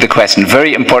acknowledging the question.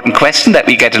 Very important question that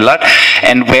we get a lot,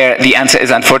 and where the answer is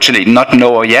unfortunately not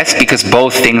no or yes, because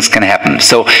both things can happen.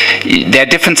 So there are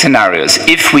different scenarios.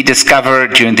 If we discover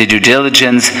during the due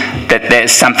diligence that there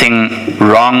is something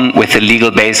wrong with the legal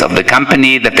base of the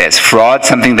company, that there's fraud,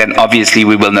 something, then obviously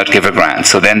we will not give a grant.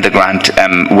 So then the grant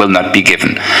will not be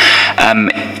given.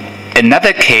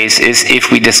 Another case is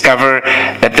if we discover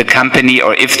that the company,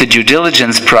 or if the due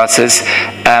diligence process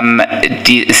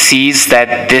sees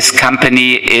that this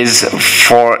company is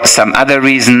for some other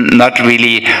reason not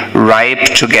really ripe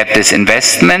to get this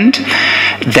investment,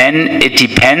 then it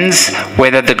depends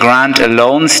whether the grant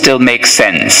alone still makes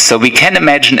sense. So we can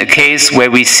imagine a case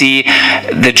where we see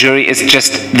the jury is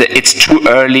it's too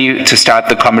early to start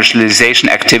the commercialization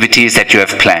activities that you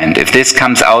have planned. If this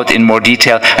comes out in more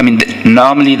detail, I mean,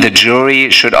 normally the jury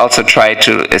should also try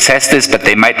to assess this, but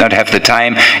they might not have the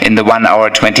time in the 1 hour,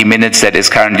 20 minutes that is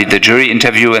currently the jury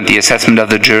interview and the assessment of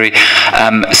the jury.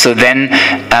 So then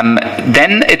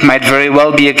it might very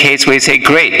well be a case where you say,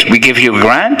 great, we give you a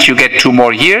grant, you get 2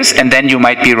 more years, and then you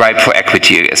might be ripe for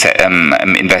equity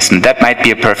investment. That might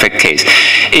be a perfect case.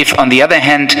 If, on the other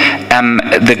hand,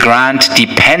 the grant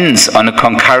depends on a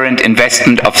concurrent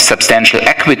investment of substantial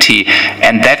equity,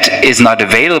 and that is not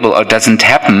available or doesn't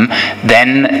happen,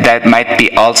 then that might be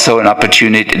also an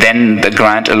opportunity. Then the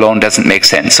grant alone doesn't make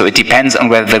sense. So it depends on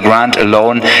whether the grant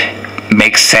alone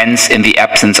makes sense in the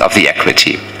absence of the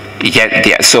equity.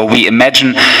 So we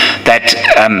imagine that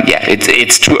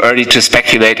it's too early to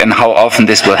speculate on how often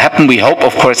this will happen. We hope,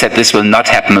 of course, that this will not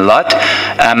happen a lot,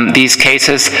 these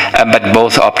cases, but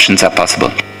both options are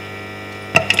possible.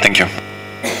 Thank you.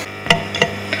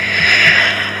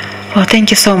 Well, thank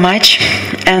you so much,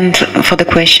 and for the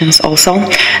questions also.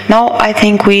 Now I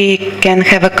think we can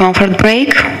have a comfort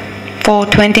break for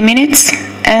 20 minutes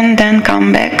and then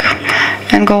come back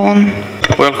and go on.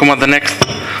 Welcome at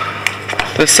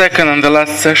the second and the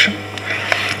last session.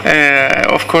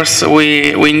 Of course,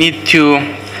 we need to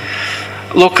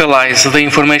localize the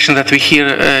information that we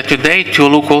hear today, to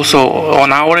look also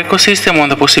on our ecosystem, on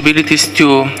the possibilities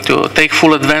to take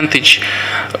full advantage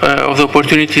of the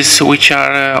opportunities which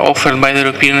are offered by the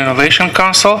European Innovation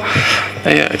Council.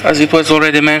 As it was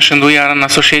already mentioned, we are an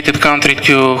associated country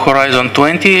to Horizon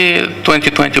 2020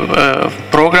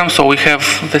 program, so we have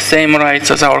the same rights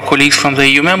as our colleagues from the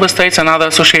EU member states and other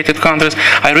associated countries.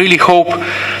 I really hope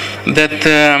that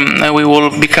we will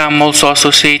become also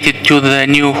associated to the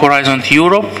new Horizon Europe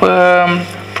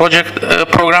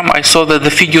program. I saw that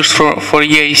the figures for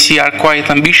EIC are quite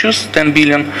ambitious, 10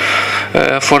 billion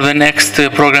for the next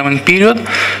programming period.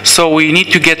 So we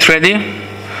need to get ready.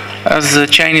 As the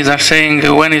Chinese are saying,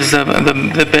 when is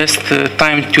the best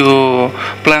time to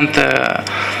plant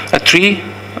a tree?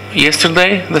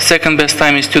 Yesterday. The second best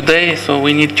time is today, so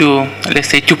we need to, let's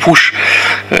say, to push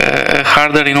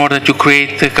harder in order to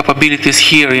create capabilities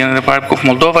here in the Republic of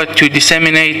Moldova to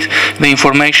disseminate the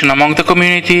information among the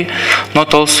community,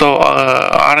 not also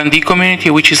R&D community,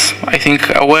 which is, I think,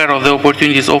 aware of the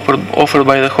opportunities offered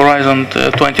by the Horizon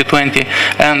 2020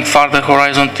 and further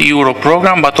Horizon Europe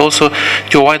program, but also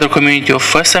to a wider community of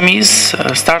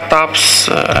SMEs, startups,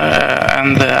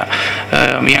 and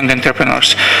young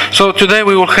entrepreneurs. So today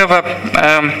we will have a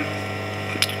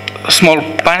small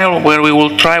panel where we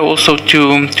will try also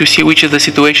to see which is the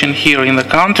situation here in the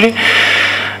country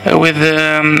with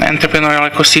the entrepreneurial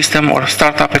ecosystem or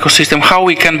startup ecosystem, how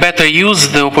we can better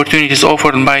use the opportunities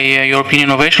offered by European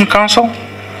Innovation Council,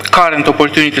 current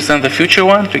opportunities and the future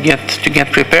one, to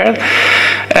get prepared,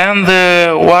 and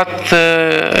what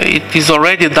it is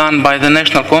already done by the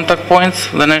national contact points,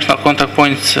 the national contact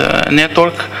points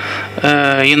network,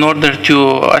 in order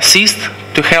to assist,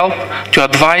 to help, to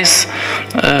advise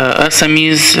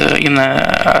SMEs in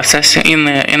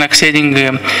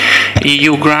accessing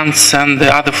EU grants and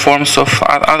other forms of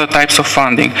other types of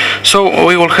funding. So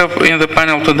we will have in the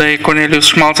panel today Cornelius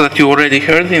Schmaltz, that you already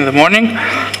heard in the morning,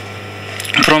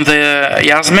 from the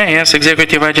EASME, yes,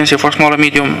 Executive Agency for Small and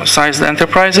Medium-Sized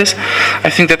Enterprises. I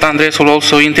think that Andrés will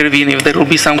also intervene if there will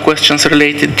be some questions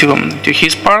related to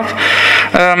his part.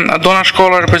 Donna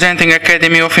Scholar, representing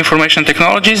Academy of Information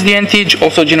Technologies, DNT,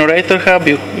 also Generator Hub.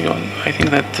 I think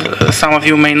that some of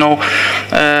you may know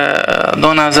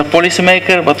Donna as a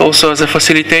policymaker, but also as a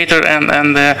facilitator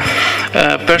and a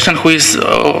person who is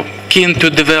keen to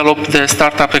develop the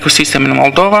startup ecosystem in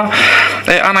Moldova.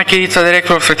 Ana Chirița,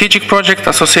 Director of Strategic Project,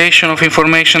 Association of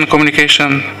Information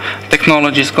Communication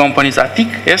Technologies Companies,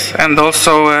 ATIC, yes, and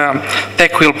also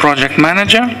TechWheel Project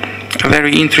Manager. A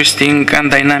very interesting and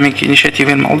dynamic initiative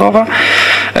in Moldova.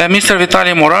 Mr.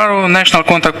 Vitaly Moraru, National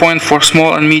Contact Point for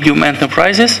Small and Medium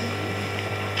Enterprises.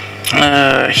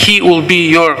 He will be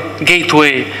your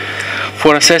gateway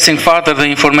for assessing further the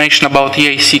information about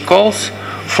EIC calls,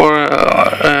 for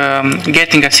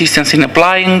getting assistance in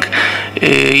applying,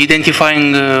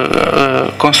 identifying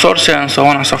consortia, and so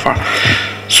on and so forth.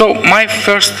 So my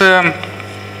first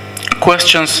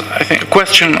question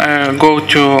go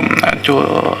to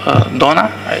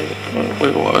Donna.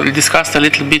 We discussed a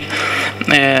little bit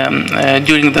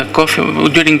during the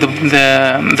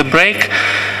break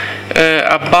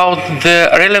about the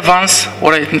relevance,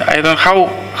 or I don't know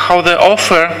how the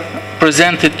offer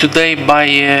presented today by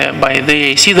the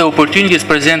EIC, the opportunities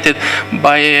presented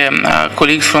by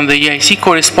colleagues from the EIC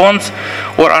corresponds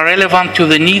or are relevant to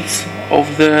the needs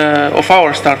of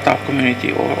our startup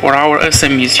community or our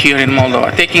SMEs here in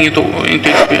Moldova, taking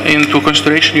into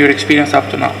consideration your experience up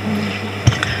to now.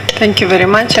 Thank you very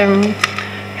much. I'm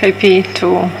happy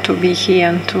to be here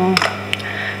and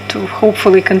to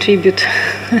hopefully contribute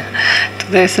to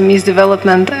the SMEs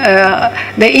development.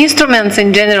 The instruments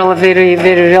in general are very,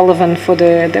 very relevant for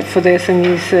the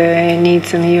SMEs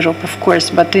needs in Europe, of course.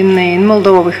 But in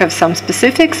Moldova we have some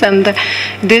specifics, and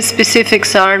these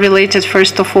specifics are related,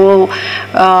 first of all,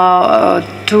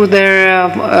 to their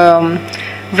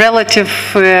relative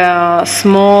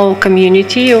small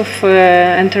community of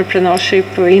entrepreneurship,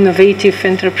 innovative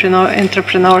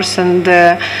entrepreneurs, and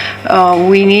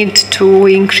we need to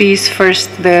increase first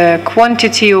the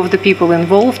quantity of the people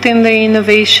involved in the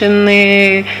innovation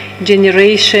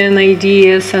generation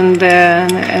ideas, and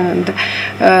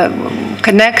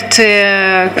connect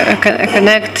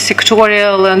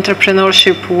sectorial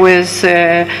entrepreneurship with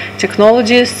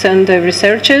technologists and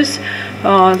researchers.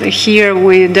 Here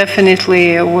we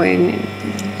definitely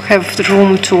have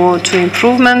room to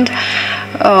improvement.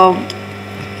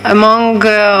 Among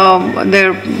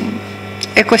the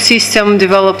ecosystem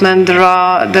development, there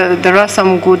are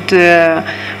some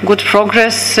good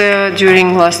progress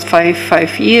during last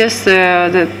five years.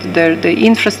 The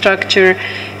infrastructure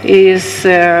is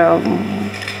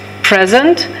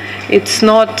present. It's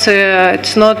not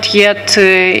yet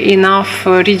enough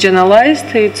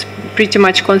regionalized. It's pretty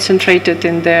much concentrated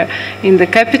in the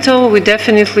capital. We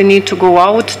definitely need to go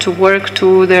out to work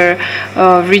to the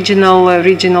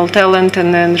regional talent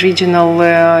and then regional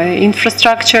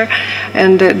infrastructure,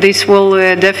 and this will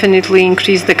definitely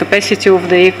increase the capacity of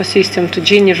the ecosystem to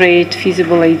generate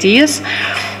feasible ideas.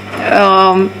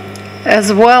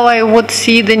 As well, I would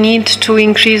see the need to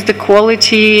increase the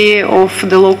quality of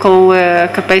the local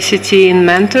capacity in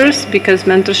mentors, because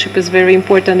mentorship is very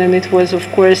important, and it was,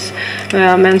 of course,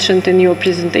 mentioned in your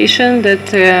presentation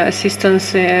that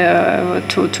assistance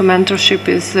to mentorship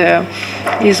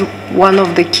is one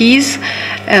of the keys.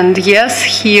 And yes,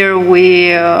 here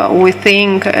we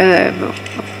think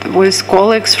with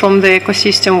colleagues from the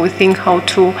ecosystem, we think how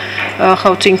to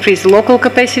increase local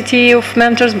capacity of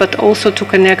mentors, but also to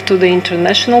connect to the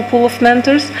international pool of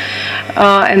mentors,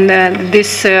 and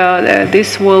this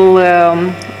will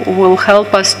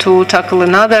help us to tackle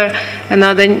another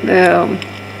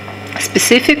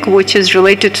specific, which is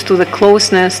related to the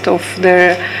closeness of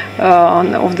the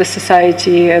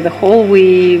society as a whole.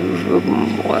 We,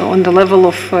 on the level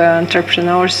of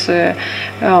entrepreneurs,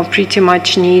 pretty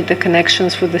much need the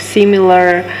connections with the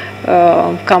similar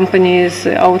companies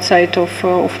outside of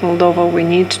Moldova. We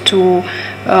need to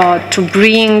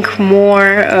bring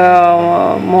more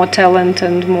talent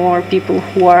and more people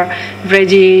who are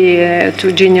ready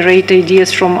to generate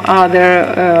ideas from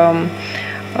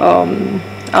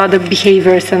other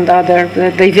behaviors, and other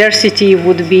diversity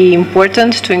would be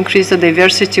important to increase the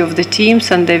diversity of the teams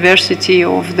and diversity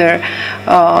of their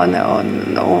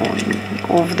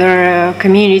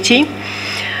community.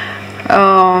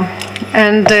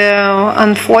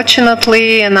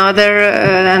 Unfortunately,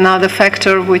 another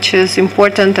factor which is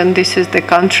important, and this is the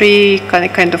country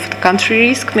kind of the country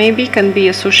risk, maybe can be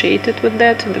associated with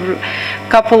that. A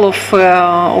couple of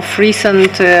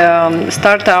recent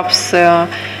startups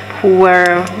who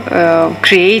were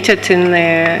created in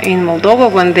Moldova,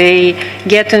 when they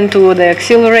get into the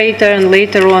accelerator and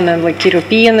later on like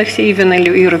European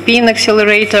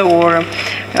accelerator, or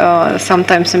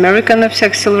sometimes American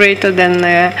accelerator, then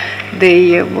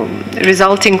they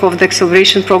resulting of the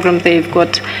acceleration program, they've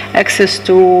got access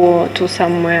to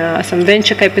some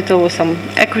venture capital or some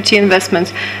equity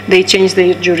investments. They change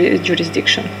their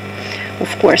jurisdiction,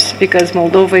 of course, because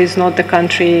Moldova is not the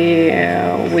country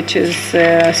which is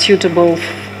suitable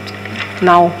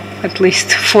now, at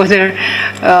least for their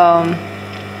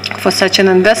for such an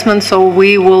investment. So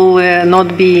we will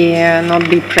not be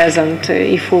present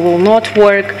if we will not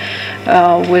work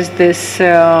with this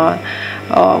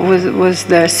with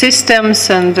the systems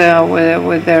and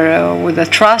with the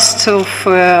trust of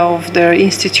their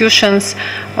institutions.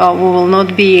 We will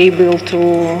not be able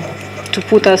to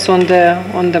put us on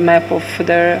the map of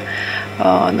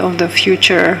the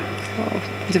future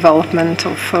development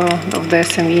of the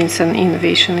SMEs and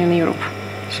innovation in Europe.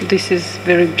 So this is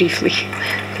very briefly.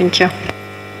 Thank you.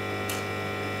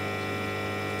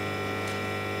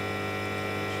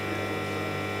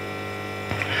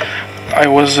 I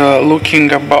was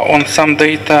looking on some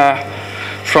data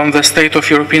from the State of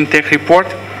European Tech Report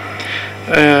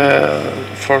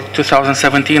for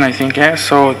 2017, I think. Yeah.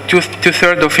 So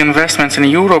two-thirds of investments in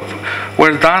Europe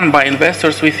were done by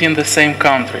investors within the same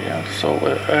country. Yeah. So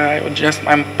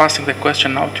I'm passing the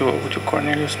question now to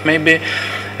Cornelius. Maybe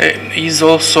is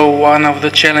also one of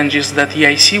the challenges that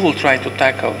EIC will try to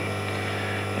tackle.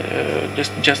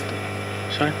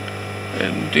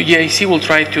 The EIC will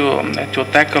try to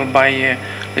tackle by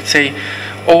let's say,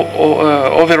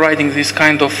 overriding this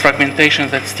kind of fragmentation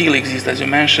that still exists. As you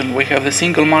mentioned, we have the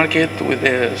single market with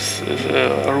the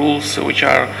rules which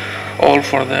are all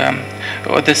for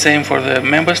the same for the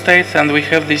member states, and we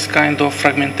have this kind of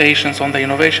fragmentations on the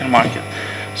innovation market.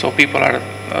 So people are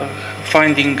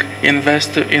finding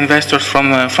investors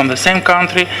from the same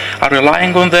country, are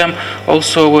relying on them.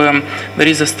 Also, there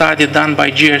is a study done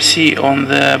by GRC on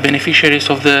the beneficiaries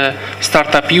of the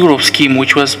Startup Europe scheme,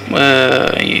 which was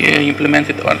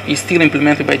implemented, or is still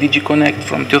implemented by DG Connect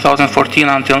from 2014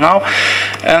 until now.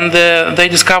 And they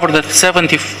discovered that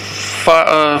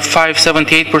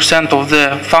 78% of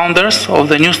the founders of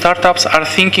the new startups are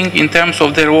thinking in terms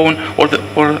of their own,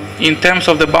 or in terms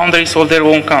of the boundaries of their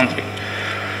own country.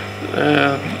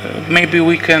 Maybe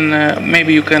you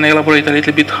can elaborate a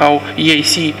little bit how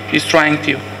EIC is trying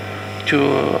to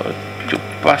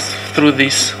pass through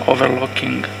this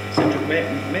overlooking. May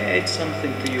I add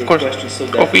something to your of course. question? So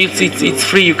that it's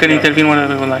free. You can intervene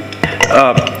whenever you like.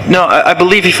 No, I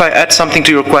believe if I add something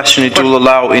to your question, it will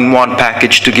allow in one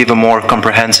package to give a more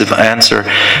comprehensive answer.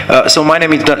 So my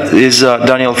name is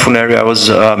Daniel Funeriu. I was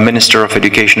Minister of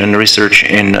Education and Research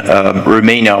in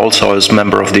Romania, also as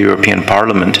member of the European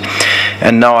Parliament.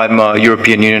 And now I'm a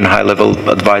European Union high-level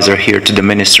advisor here to the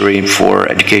Ministry for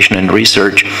Education and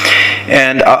Research.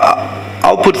 And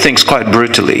I'll put things quite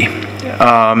brutally.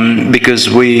 Because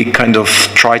we kind of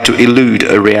try to elude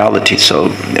a reality. So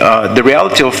the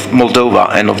reality of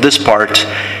Moldova and of this part,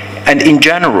 and in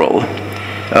general,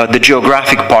 the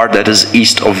geographic part that is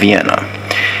east of Vienna,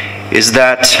 is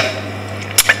that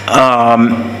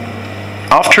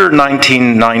after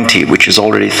 1990, which is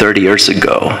already 30 years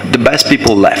ago, the best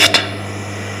people left.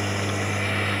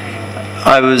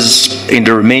 I was in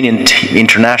the Romanian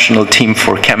international team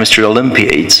for chemistry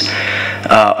Olympiads.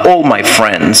 All my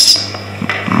friends,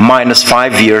 minus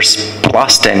 5 years,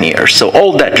 plus 10 years. So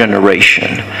all that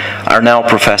generation are now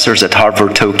professors at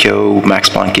Harvard, Tokyo, Max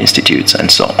Planck Institutes, and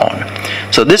so on.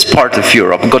 So this part of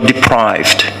Europe got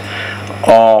deprived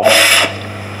of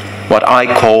what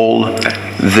I call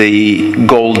the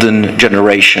golden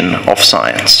generation of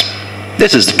science.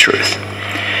 This is the truth.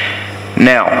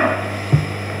 Now,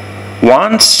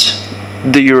 once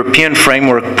the European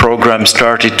framework program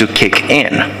started to kick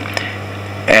in,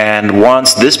 and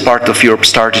once this part of Europe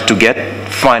started to get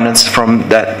finance from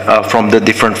the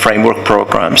different framework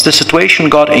programs, the situation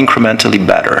got incrementally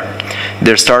better.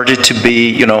 There started to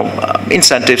be,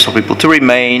 incentives for people to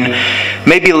remain,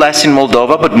 maybe less in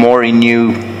Moldova, but more in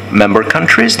new member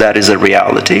countries. That is a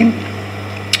reality.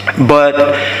 But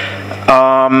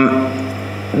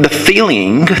the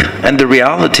feeling and the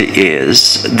reality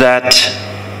is that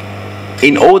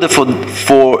in order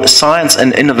for science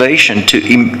and innovation to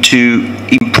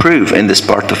improve in this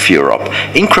part of Europe,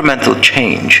 incremental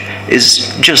change is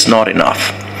just not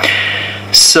enough.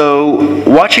 So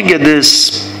watching at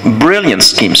these brilliant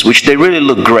schemes, which they really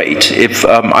look great. If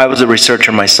I was a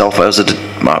researcher myself, I was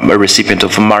a recipient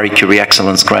of a Marie Curie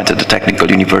Excellence Grant at the Technical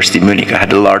University of Munich. I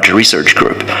had a large research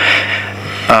group.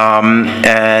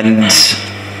 And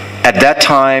at that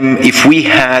time, if we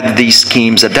had these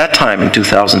schemes at that time in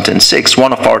 2006,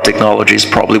 one of our technologies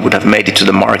probably would have made it to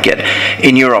the market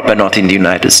in Europe and not in the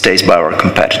United States by our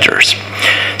competitors.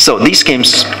 So these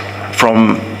schemes,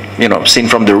 seen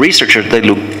from the researchers, they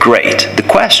look great. The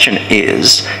question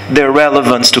is their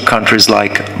relevance to countries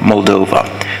like Moldova,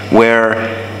 where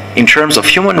in terms of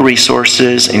human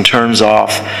resources, in terms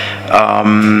of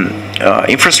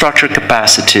infrastructure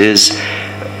capacities,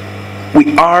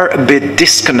 we are a bit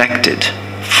disconnected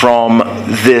from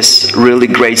this really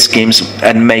great schemes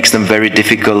and makes them very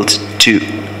difficult to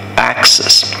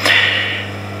access.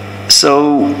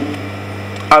 So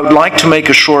I would like to make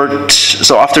a short,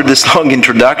 so after this long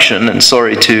introduction, and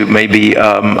sorry to maybe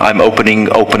I'm opening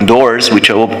open doors, which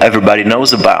I hope everybody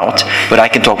knows about, but I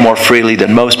can talk more freely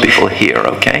than most people here,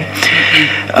 okay?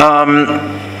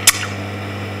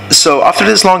 So after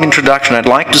this long introduction, I'd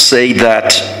like to say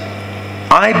that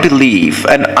I believe,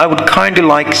 and I would kind of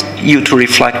like you to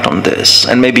reflect on this,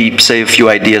 and maybe say a few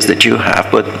ideas that you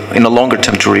have, but in a longer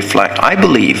term to reflect. I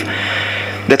believe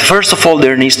that first of all,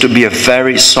 there needs to be a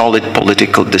very solid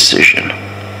political decision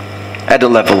at the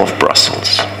level of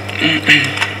Brussels.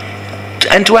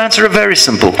 And to answer a very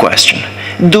simple question,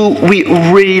 do we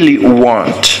really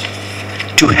want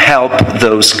to help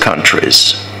those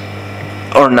countries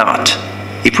or not?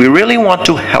 If we really want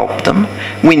to help them,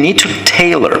 we need to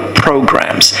tailor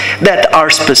programs that are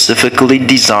specifically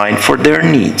designed for their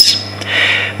needs.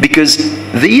 Because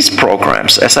these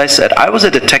programs, as I said, I was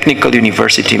at a technical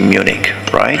university in Munich,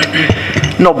 right?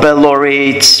 Nobel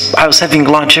laureates, I was having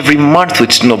lunch every month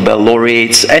with Nobel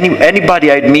laureates.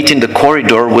 Anybody I'd meet in the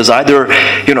corridor was either,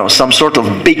 you know, some sort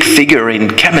of big figure in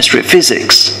chemistry,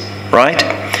 physics, right?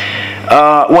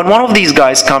 When one of these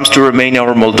guys comes to Romania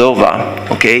or Moldova,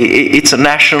 okay, it's a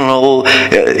national,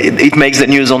 it makes the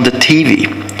news on the TV.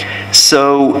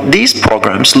 So these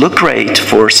programs look great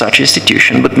for such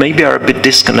institution, but maybe are a bit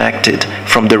disconnected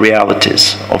from the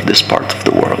realities of this part of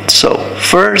the world. So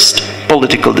first,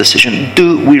 political decision.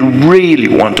 Do we really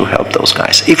want to help those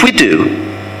guys? If we do,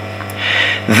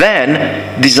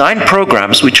 then design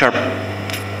programs which are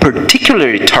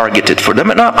particularly targeted for them.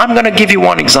 And I'm going to give you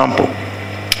one example.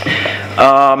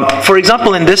 For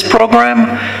example, in this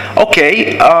program,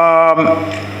 okay,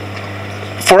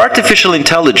 for artificial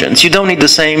intelligence, you don't need the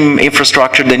same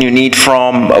infrastructure than you need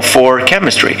for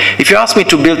chemistry. If you ask me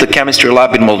to build a chemistry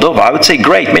lab in Moldova, I would say,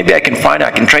 great, maybe I can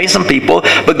train some people,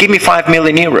 but give me 5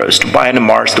 million euros to buy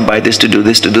NMRs, to buy this, to do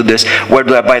this, to do this. Where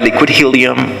do I buy liquid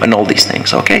helium and all these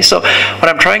things? Okay, so what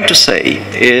I'm trying to say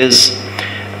is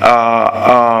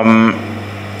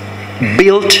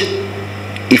build.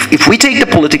 If we take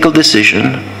the political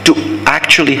decision to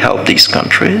actually help these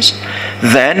countries,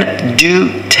 then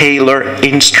do tailor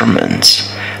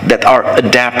instruments that are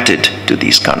adapted to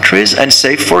these countries and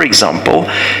say, for example,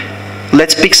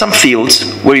 let's pick some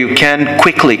fields where you can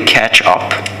quickly catch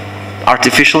up.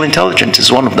 Artificial intelligence is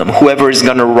one of them. Whoever is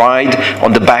going to ride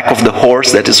on the back of the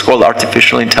horse that is called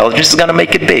artificial intelligence is going to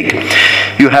make it big.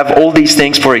 You have all these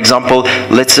things, for example,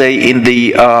 let's say in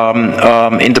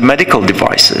the medical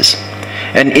devices.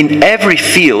 And in every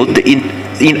field,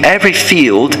 in every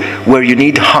field where you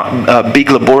need big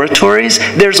laboratories,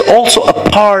 there's also a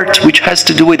part which has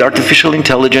to do with artificial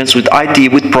intelligence, with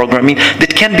IT, with programming,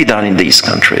 that can be done in these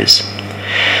countries.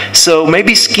 So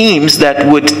maybe schemes that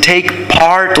would take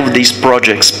part of these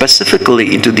projects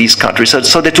specifically into these countries,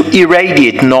 so that to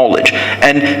irradiate knowledge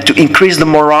and to increase the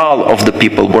morale of the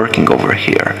people working over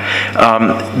here.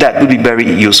 That would be very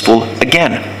useful,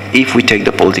 again, if we take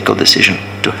the political decision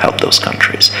to help those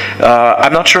countries.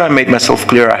 I'm not sure I made myself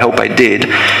clear. I hope I did.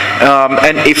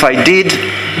 And if I did,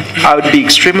 I would be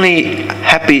extremely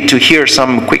happy to hear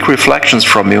some quick reflections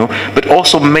from you, but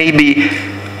also maybe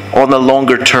on a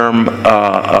longer term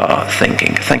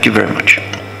thinking. Thank you very much.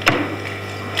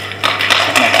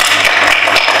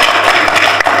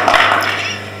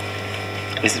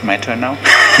 Is it my turn now?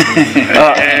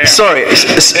 Sorry.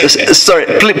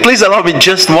 Please allow me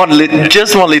just one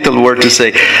little word to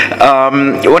say.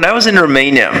 When I was in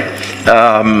Romania,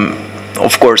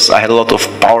 of course, I had a lot of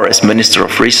power as Minister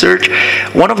of Research.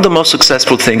 One of the most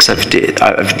successful things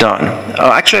I've done,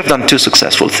 actually I've done two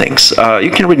successful things. You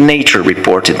can read Nature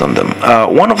reported on them.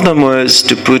 One of them was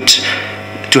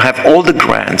to have all the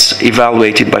grants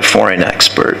evaluated by foreign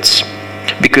experts.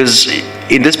 Because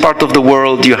in this part of the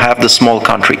world, you have the small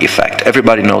country effect.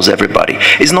 Everybody knows everybody.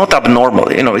 It's not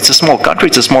abnormal. You know, it's a small country,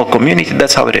 it's a small community,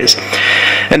 that's how it is.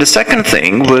 And the second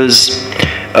thing was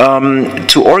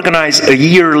to organize a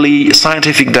yearly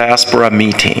scientific diaspora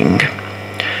meeting.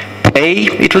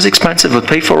 It was expensive, but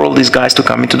pay for all these guys to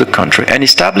come into the country and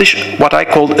establish what I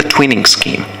called a twinning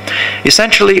scheme.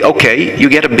 Essentially, okay, you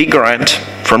get a big grant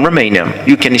from Romania,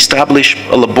 you can establish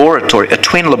a laboratory, a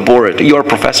twin laboratory. You're a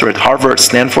professor at Harvard,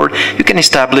 Stanford, you can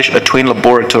establish a twin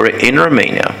laboratory in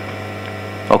Romania.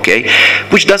 Okay,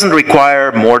 which doesn't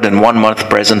require more than 1 month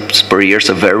presence per year,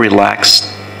 so very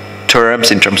relaxed terms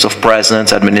in terms of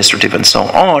presence, administrative, and so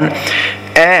on.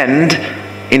 And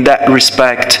in that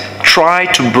respect, try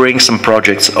to bring some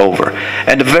projects over.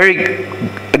 And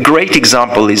a great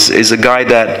example is a guy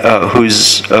that who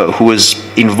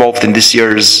was involved in this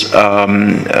year's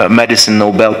Medicine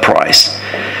Nobel Prize,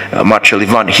 Marcel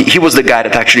Ivan. He was the guy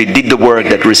that actually did the work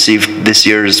that received this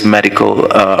year's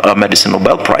Medicine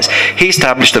Nobel Prize. He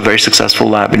established a very successful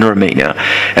lab in Romania,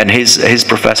 and his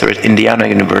professor at Indiana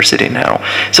University now.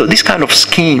 So these kind of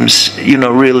schemes, you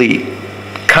know, really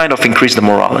kind of increase the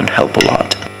morale and help a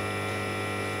lot.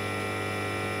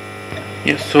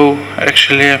 Yes, so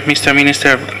actually, Mr.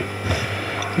 Minister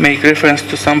make reference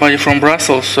to somebody from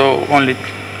Brussels, so only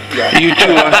you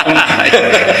two are from...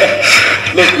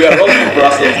 Look, we are all from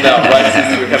Brussels now, right?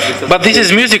 Since we have this. But this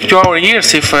is music to our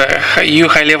ears. If you,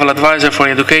 high-level advisor for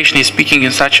education, is speaking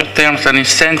in such terms and is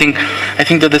sending, I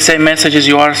think that the same messages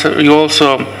you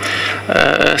also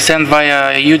send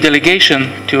via EU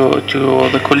delegation to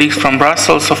the colleagues from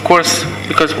Brussels, of course,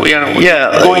 because we are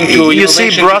going to you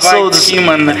see Brussels.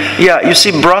 You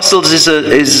see Brussels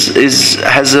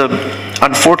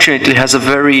unfortunately has a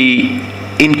very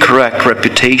incorrect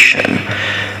reputation,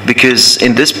 because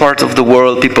in this part of the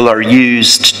world, people are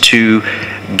used to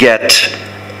get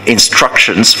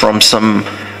instructions from some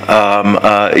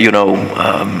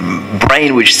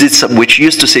brain which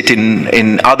used to sit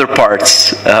in other parts,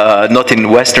 not in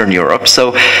Western Europe. So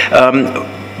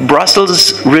Brussels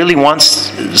really wants,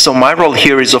 so my role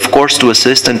here is of course to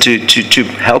assist and to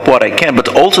help what I can, but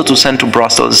also to send to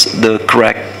Brussels the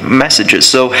correct messages.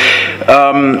 So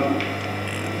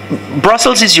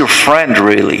Brussels is your friend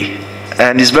really,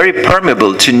 and is very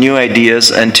permeable to new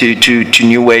ideas and to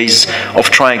new ways of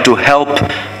trying to help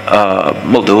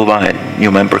Moldova and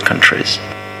new member countries.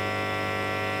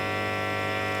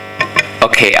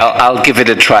 Okay, I'll give it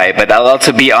a try, but I'll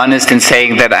also be honest in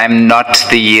saying that I'm not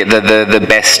the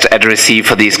best addressee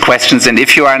for these questions. And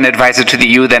if you are an advisor to the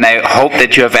EU, then I hope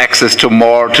that you have access to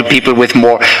people with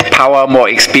more power, more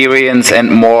experience,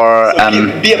 and more.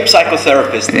 Be a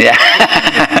psychotherapist. Yeah.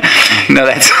 No,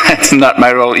 that's not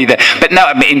my role either. But no,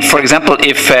 I mean, for example,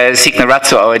 if Signe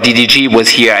Ratzo, our DDG, was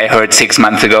here, I heard 6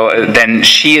 months ago, then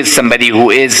she is somebody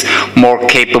who is more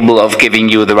capable of giving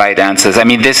you the right answers. I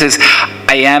mean,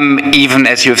 I am, even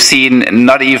as you've seen,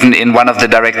 not even in one of the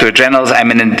Directorate Generals,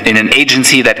 I'm in an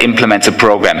agency that implements a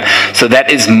program. So that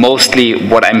is mostly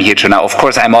what I'm here to now. Of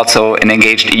course, I'm also an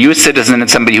engaged EU citizen and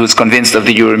somebody who's convinced of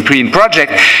the European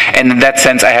project, and in that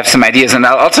sense, I have some ideas. And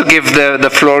I'll also give the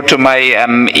floor to my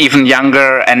even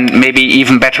younger and maybe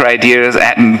even better ideas,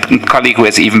 colleague who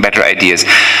has even better ideas.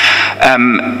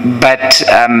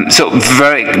 So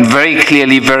very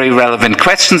clearly, very relevant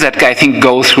questions that I think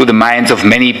go through the minds of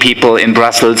many people in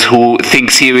Brussels who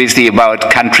think seriously about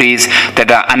countries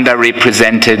that are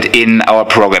underrepresented in our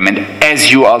program. And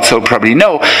as you also probably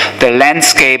know, the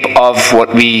landscape of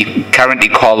what we currently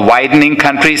call widening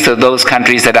countries, so those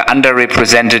countries that are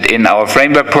underrepresented in our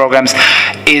framework programs,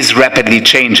 is rapidly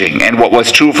changing. And what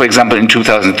was true, for example, in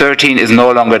 2013 is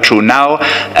no longer true now.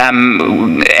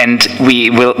 And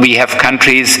we have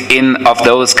countries of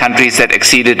those countries that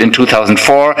exceeded in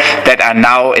 2004 that are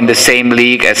now in the same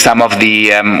league as some of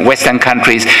the Western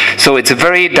countries. So it's a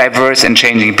very diverse and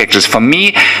changing pictures. For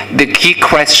me, the key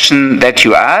question that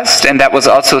you asked, and that was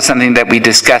also something that we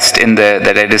discussed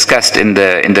that I discussed in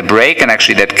the break, and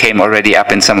actually that came already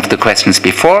up in some of the questions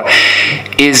before,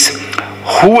 is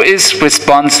who is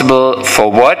responsible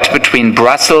for what between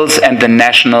Brussels and the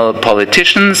national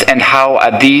politicians, and how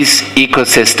are these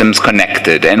ecosystems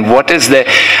connected? And what is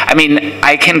I mean,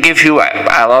 I can give you,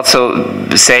 I'll also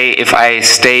say, if I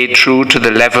stay true to the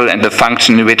level and the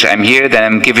function in which I'm here, then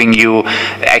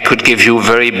I could give you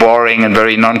very boring and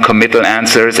very non-committal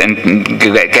answers and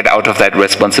get out of that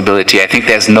responsibility. I think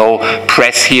there's no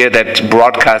press here that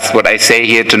broadcasts what I say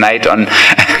here tonight on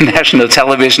national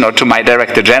television or to my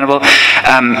Director General.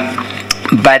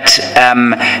 But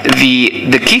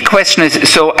the key question is,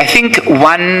 so I think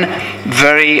one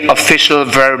very official,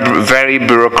 very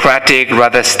bureaucratic,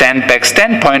 rather stand-back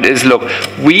standpoint is, look,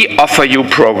 we offer you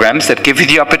programs that give you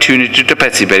the opportunity to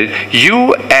participate.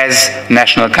 You, as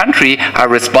national country, are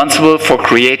responsible for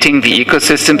creating the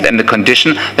ecosystems and the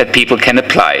condition that people can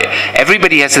apply.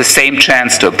 Everybody has the same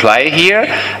chance to apply here,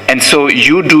 and so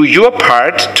you do your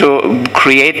part to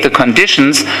create the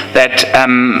conditions that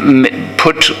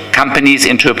put companies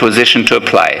into a position to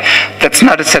apply. That's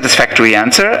not a satisfactory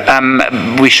answer.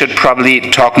 We should probably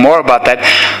talk more about that.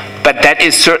 But that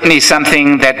is certainly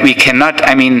something that we cannot,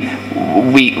 I mean,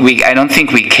 I don't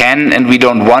think we can and we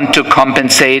don't want to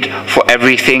compensate for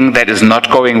everything that is not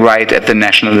going right at the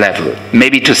national level.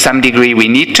 Maybe to some degree we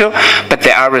need to, but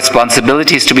there are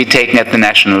responsibilities to be taken at the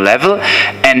national level.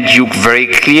 And you very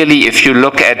clearly, if you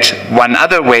look at one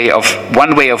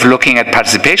way of looking at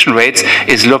participation rates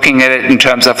is looking at it in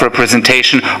terms of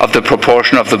representation of the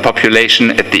proportion of the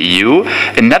population at the EU.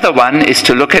 Another one is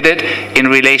to look at it in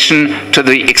relation to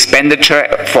the expenditure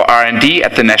for R&D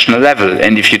at the national level.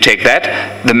 And if you take that,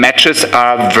 the matches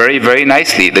are very, very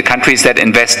nicely. The countries that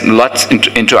invest lots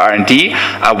into R&D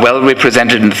are well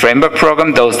represented in the framework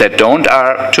program. Those that don't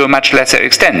are to a much lesser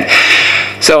extent.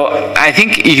 So I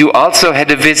think you also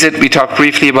had a visit, we talked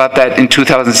briefly about that in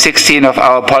 2016, of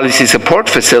our policy support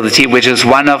facility, which is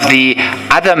one of the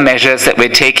other measures that we're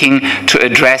taking to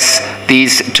address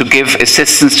these, to give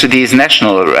assistance to these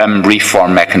national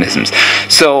reform mechanisms.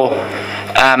 So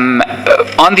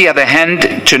on the other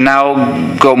hand, to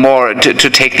now go more, to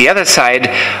take the other side,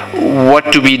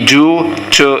 what do we do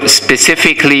to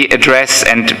specifically address,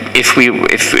 and if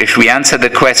we answer the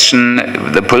question,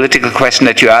 the political question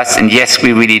that you asked, and yes,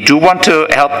 we really do want to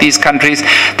help these countries,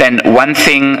 then one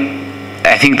thing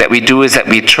I think that we do is that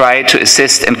we try to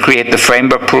assist and create the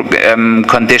framework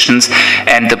conditions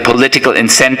and the political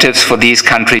incentives for these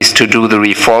countries to do the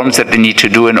reforms that they need to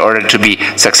do in order to be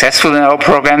successful in our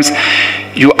programs.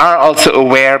 You are also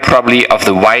aware probably of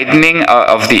the widening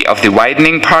of the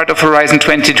widening part of Horizon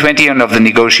 2020 and of the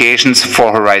negotiations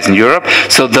for Horizon Europe.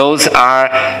 So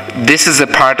this is a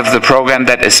part of the program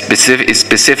that is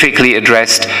specifically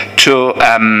addressed to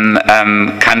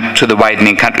the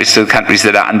widening countries, to the countries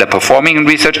that are underperforming in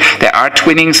research. There are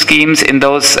twinning schemes in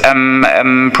those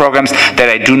programs that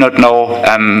I do not know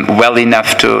well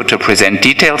enough to present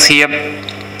details here.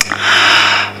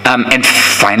 And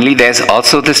finally, there's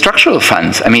also the structural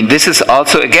funds. I mean, this is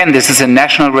also, again, this is a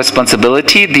national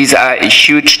responsibility. These are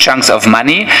huge chunks of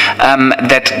money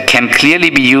that can clearly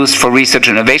be used for research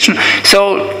and innovation.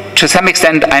 So, to some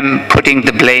extent, I'm putting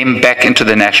the blame back into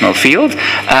the national field.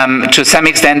 To some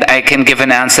extent, I can give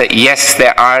an answer, yes,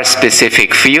 there are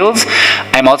specific fields.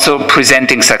 I'm also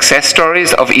presenting success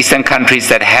stories of Eastern countries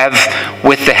that have,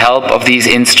 with the help of these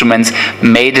instruments,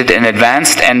 made it in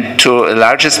advance. And to the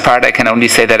largest part, I can only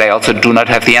say that I also do not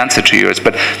have the answer to yours.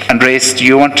 But Andrés, do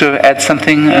you want to add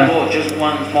something? Well, just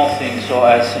one small thing. So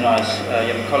as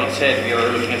your colleague said, we are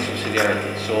looking at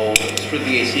subsidiarity. So it's true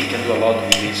the EAC can do a lot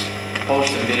with this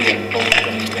post-MBA and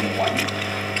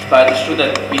post-2021. But it's true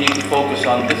that we need to focus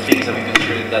on the things that we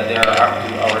consider that they are up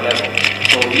to our level.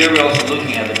 So here we're also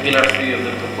looking at the Pillar 3 of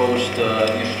the proposed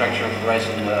new structure of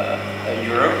Horizon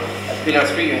Europe. At Pillar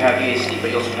 3 you have EAC,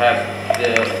 but you also have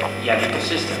the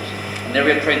ecosystems. And there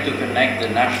we are trying to connect the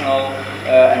national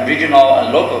and regional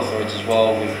and local authorities as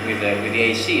well with the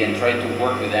EAC and try to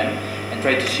work with them and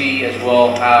try to see as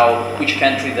well which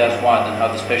country does what and how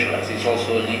to specialize. It's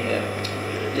also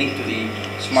linked to the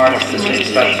smart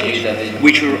strategy that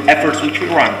which are efforts which we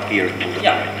run here.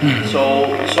 Yeah.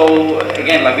 So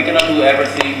again, like we cannot do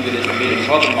everything with the billions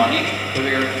of money, but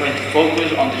we are trying to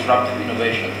focus on disruptive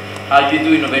innovation. How you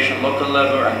do innovation local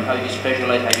level and how you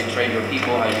specialize, how you train your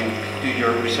people, how you do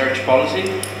your research policy.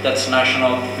 That's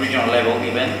national, regional level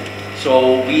even.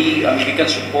 So we can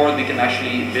support, we can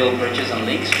actually build bridges and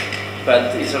links,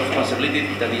 but it's a responsibility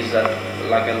that is at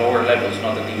like a lower level. It's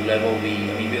not at the EU level. We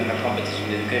don't have competence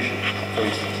in education, for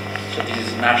instance. So this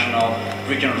is national,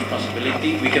 regional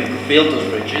responsibility. We can build those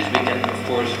bridges. We can, of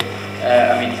course,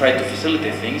 try to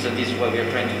facilitate things, and this is what we are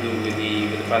trying to do with the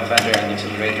Pathfinder and the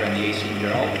Accelerator and the EAC in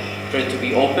general. Try to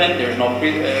be open. There's no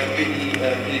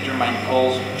predetermined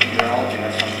goals in general. You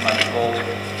have some thematic goals,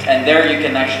 and there you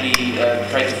can actually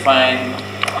try to find,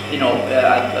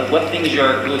 what things you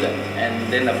are good at,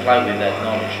 and then apply with that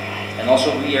knowledge. And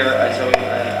also we are, as I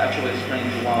actually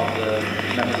explained to one of the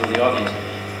members of the audience,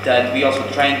 that we also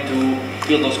trying to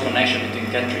build those connections between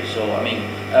countries. So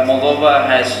Moldova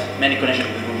has many connections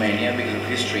with Romania because of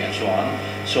history and so on.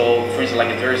 So for instance, like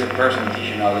if there is a person in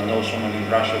Chișinău that knows someone in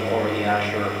Russia or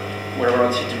EASME or wherever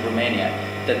else it's in Romania,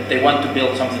 that they want to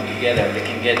build something together, they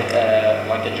can get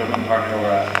like a German partner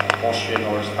or an Austrian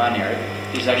or a Spaniard.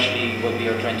 This is actually what we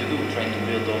are trying to do, trying to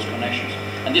build those connections.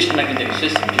 And this connecting the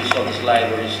ecosystem, you saw the slide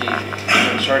where you see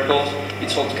different circles,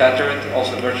 it's all scattered,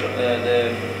 also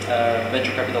the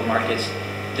venture capital markets,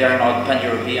 they are not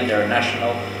pan-European, they are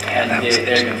national, and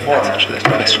they're even foreign. I didn't answer that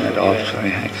question at all,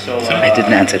 sorry. I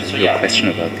didn't answer your question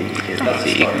about the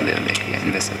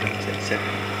investor.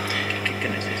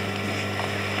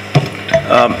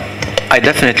 I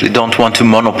definitely don't want to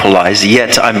monopolize,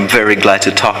 yet I'm very glad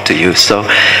to talk to you. So,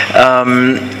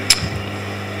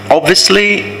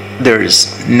 obviously, there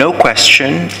is no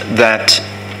question that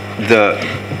the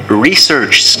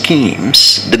research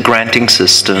schemes, the granting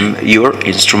system, your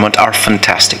instrument are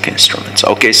fantastic instruments.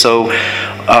 Okay, so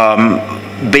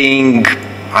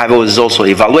I was also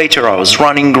evaluator, I was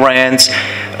running grants.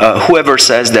 Whoever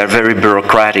says they're very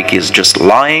bureaucratic is just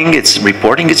lying. It's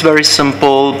reporting is very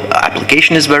simple,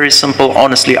 application is very simple.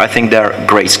 Honestly, I think they're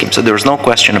great schemes, so there's no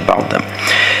question about them.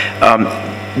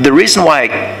 The reason why I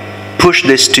push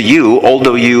this to you,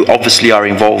 although you obviously are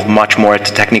involved much more at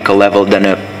the technical level than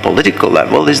a political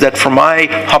level, is that from my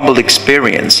humble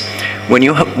experience, when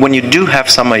you do have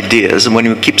some ideas and when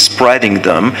you keep spreading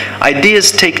them,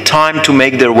 ideas take time to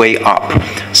make their way up.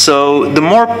 So the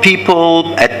more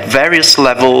people at various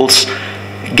levels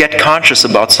get conscious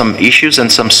about some issues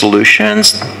and some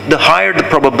solutions, the higher the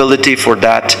probability for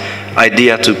that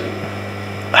idea to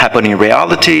happen in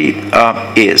reality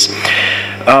is.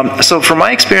 So from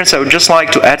my experience, I would just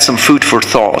like to add some food for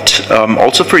thought,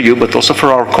 also for you, but also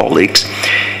for our colleagues,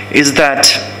 is that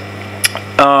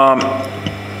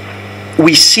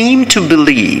we seem to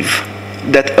believe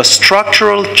that a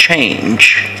structural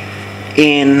change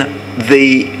in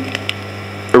the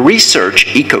research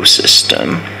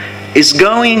ecosystem is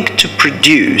going to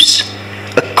produce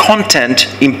a content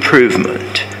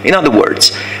improvement. In other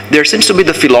words, there seems to be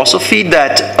the philosophy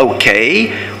that,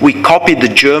 okay, we copied the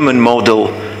German model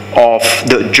of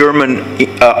the German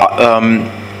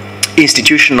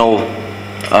institutional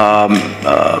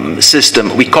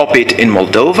system. We copy it in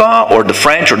Moldova or the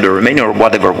French or the Romanian or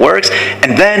whatever works,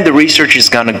 and then the research is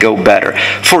going to go better.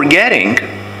 Forgetting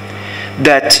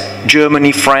that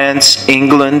Germany, France,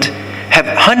 England have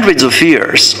hundreds of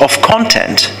years of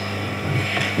content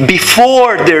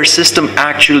before their system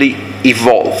actually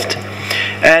evolved.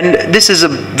 And this is a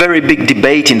very big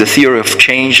debate in the theory of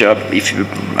change,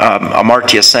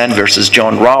 Amartya Sen versus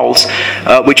John Rawls,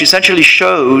 which essentially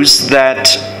shows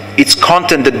that it's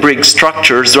content that brings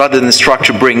structures rather than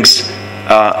structure brings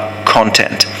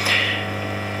content.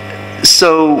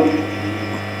 So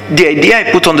the idea I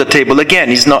put on the table, again,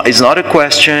 is not a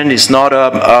question, it's not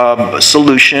a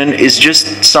solution, it's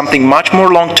just something much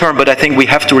more long-term, but I think we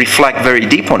have to reflect very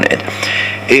deep on it,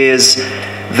 is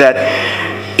that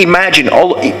imagine,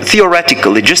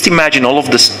 theoretically, just imagine all of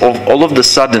the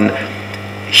sudden,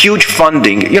 huge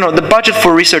funding. You know, the budget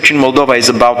for research in Moldova is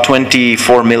about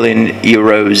 24 million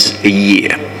euros a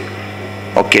year,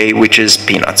 okay, which is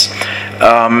peanuts.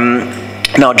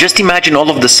 Now, just imagine all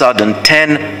of the sudden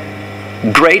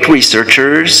 10 great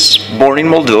researchers born in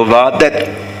Moldova that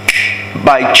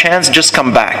by chance just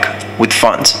come back with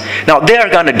funds. Now, they are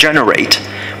going to generate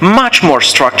much more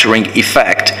structuring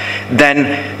effect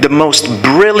than the most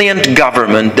brilliant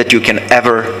government that you can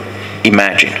ever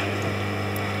imagine.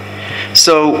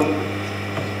 So,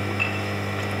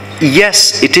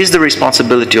 yes, it is the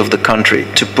responsibility of the country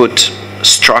to put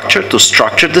structure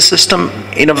the system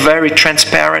in a very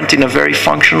transparent, in a very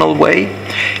functional way.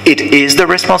 It is the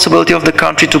responsibility of the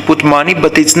country to put money,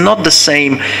 but it's not the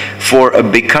same for a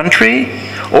big country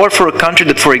or for a country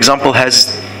that, for example,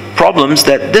 has problems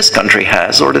that this country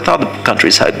has or that other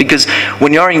countries have. Because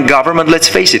when you're in government, let's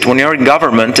face it, when you're in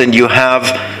government and you have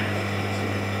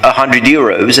 100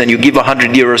 euros and you give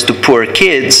 100 euros to poor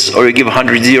kids, or you give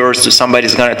 100 euros to somebody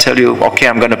who's going to tell you, okay,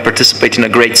 I'm going to participate in a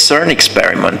great CERN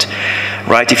experiment,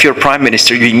 right? If you're prime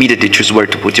minister, you immediately choose where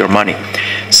to put your money.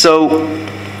 So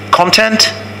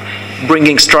content,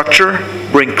 bringing structure,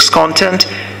 brings content.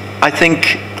 I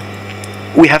think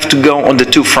we have to go on the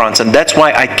two fronts, and that's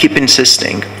why I keep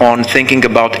insisting on thinking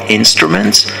about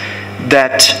instruments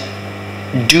that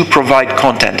do provide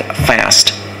content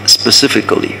fast,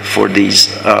 specifically for these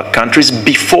countries,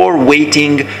 before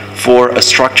waiting for a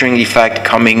structuring effect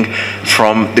coming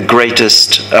from the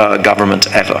greatest government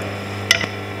ever.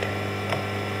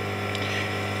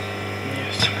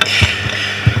 Yes.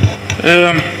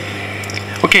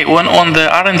 Okay, on the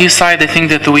R&D side, I think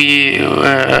that we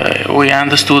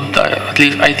understood, at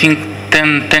least I think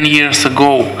 10 years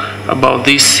ago, about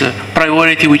this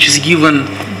priority which is given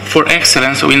for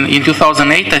excellence. So in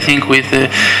 2008, I think, with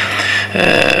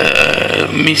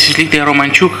Mrs. Lidia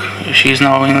Romanchuk, she is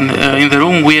now in the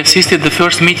room, we assisted the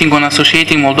first meeting on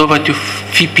associating Moldova to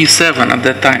FP7 at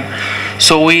that time.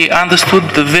 So we understood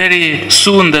very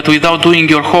soon that without doing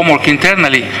your homework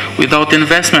internally, without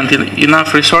investment in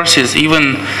enough resources,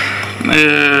 even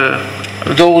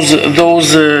those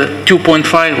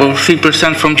 2.5 or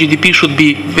 3% from GDP should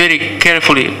be very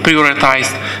carefully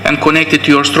prioritized and connected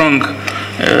to your strong,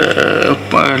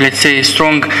 let's say,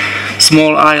 strong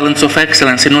small islands of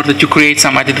excellence in order to create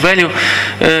some added value.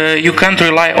 You can't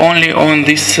rely only on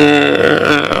this,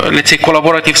 let's say,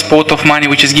 collaborative spot of money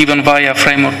which is given via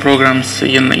framework programs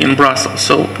in Brussels.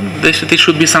 So this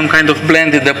should be some kind of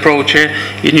blended approach.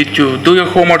 You need to do your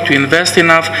homework, to invest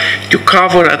enough, to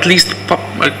cover at least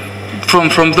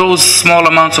from those small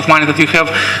amounts of money that you have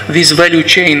this value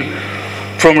chain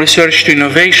from research to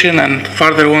innovation and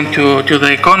further on to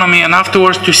the economy, and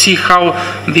afterwards to see how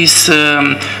these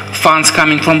funds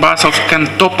coming from Brussels can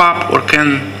top up or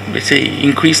can, let's say,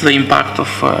 increase the impact of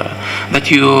that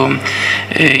you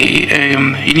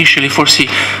initially foresee.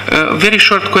 Very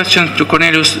short question to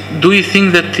Cornelius. Do you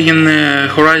think that in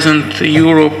Horizon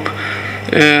Europe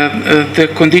the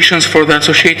conditions for the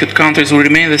associated countries will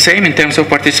remain the same in terms of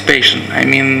participation? I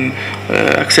mean,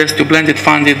 access to blended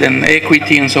funded and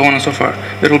equity and so on and so forth.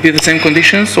 There will be the same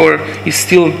conditions, or is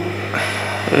still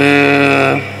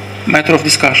matter of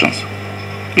discussions?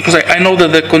 Because I know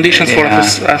that the conditions for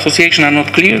this association are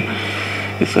not clear.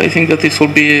 I think that this will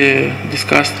be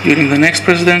discussed during the next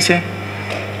presidency.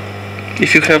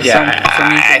 If you have some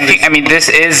I mean, this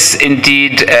is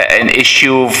indeed an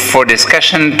issue for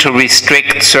discussion, to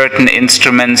restrict certain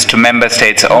instruments to member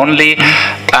states only.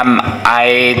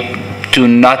 I do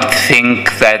not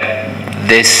think that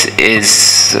this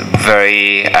is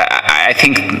very, I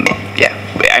think, yeah,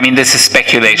 I mean, this is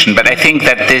speculation, but I think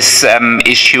that this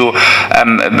issue,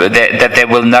 that there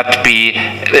will not be,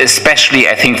 especially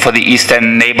I think for the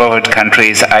Eastern neighborhood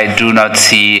countries, I do not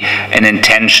see an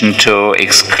intention to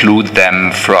exclude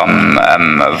them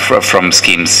from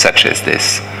schemes such as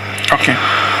this. Okay.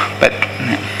 But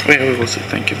we will see.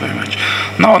 Thank you very much.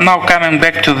 Now coming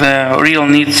back to the real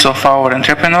needs of our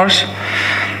entrepreneurs,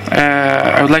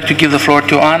 I would like to give the floor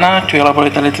to Anna to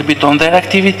elaborate a little bit on their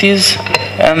activities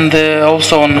and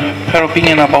also on her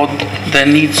opinion about the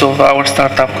needs of our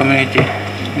startup community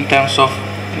in terms of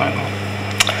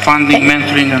funding,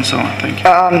 mentoring, and so on. Thank you.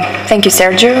 Thank you,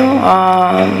 Sergio.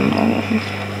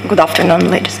 Good afternoon,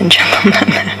 ladies and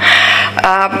gentlemen.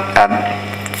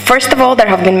 First of all, there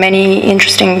have been many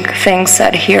interesting things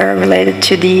said here related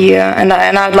to the, and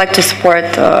I would like to support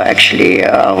actually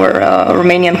our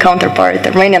Romanian counterpart,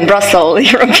 the Romanian Brussels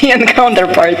European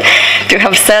counterpart, to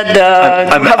have said,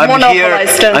 I'm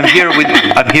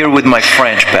here with my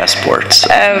French passports.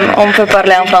 On peut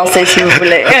parler en français si vous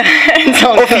voulez.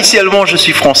 Officiellement, je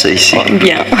suis français ici.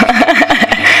 Bien.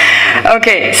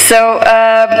 Okay, so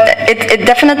it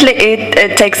definitely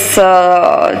takes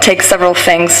several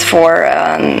things for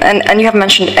and you have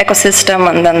mentioned ecosystem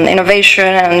and then innovation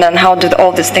and then how do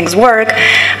all these things work.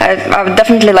 I would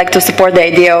definitely like to support the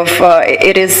idea of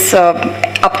it is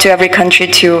up to every country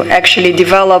to actually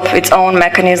develop its own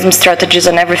mechanisms, strategies,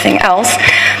 and everything else.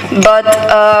 But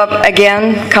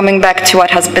again, coming back to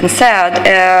what has been said,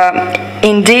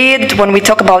 indeed, when we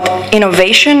talk about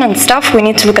innovation and stuff, we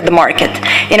need to look at the market.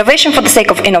 Innovation for the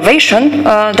sake of innovation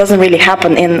doesn't really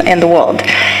happen in the world.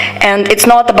 And it's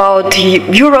not about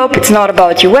Europe, it's not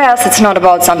about US, it's not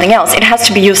about something else. It has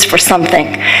to be used for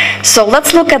something. So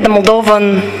let's look at the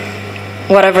Moldovan,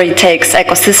 whatever it takes,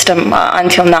 ecosystem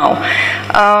until now.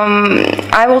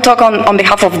 I will talk on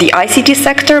behalf of the ICT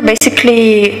sector.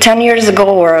 Basically, 10 years ago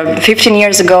or 15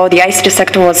 years ago, the ICT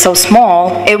sector was so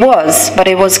small. It was, but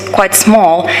it was quite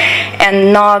small,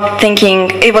 and not thinking,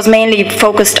 it was mainly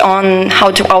focused on how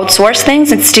to outsource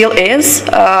things. It still is,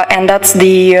 and that's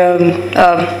the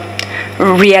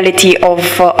reality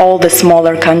of all the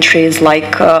smaller countries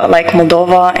like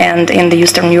Moldova and in the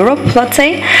Eastern Europe, let's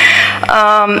say.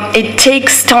 It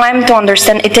takes time to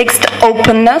understand, it takes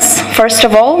openness, first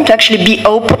of all, to actually be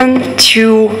open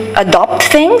to adopt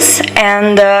things,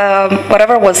 and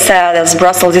whatever was said as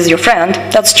Brussels is your friend,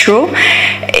 that's true.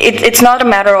 It's not a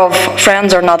matter of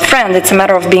friends or not friends, it's a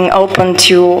matter of being open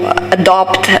to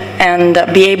adopt and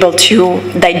be able to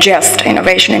digest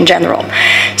innovation in general.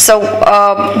 So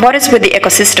what is with the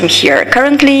ecosystem here?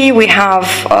 Currently we have,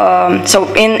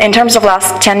 so in terms of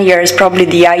last 10 years, probably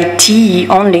the IT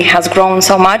only has grown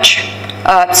so much,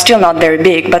 still not very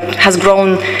big, but has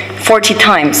grown 40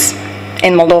 times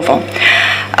in Moldova.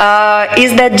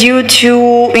 Is that due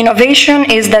to innovation?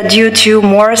 Is that due to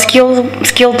more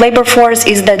skilled labor force?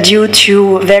 Is that due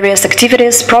to various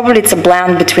activities? Probably it's a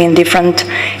blend between different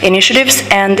initiatives,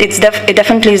 and it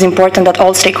definitely is important that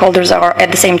all stakeholders are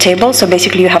at the same table. So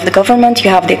basically you have the government,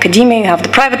 you have the academia, you have the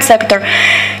private sector,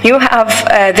 you have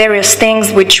various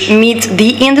things which meet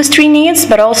the industry needs,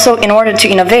 but also in order to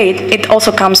innovate, it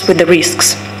also comes with the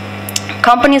risks.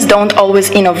 Companies don't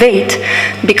always innovate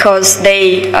because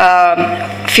they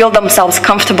feel themselves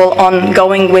comfortable on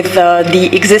going with the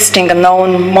existing and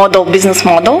known business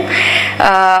model.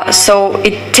 So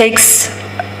it takes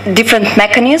different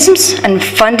mechanisms and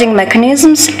funding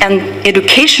mechanisms and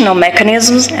educational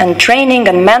mechanisms and training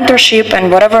and mentorship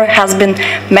and whatever has been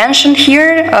mentioned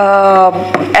here,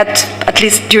 at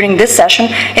least during this session,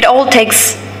 it all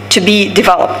takes to be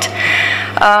developed.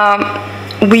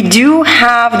 We do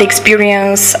have the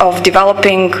experience of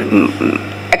developing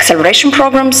acceleration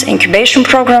programs, incubation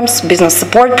programs, business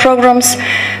support programs,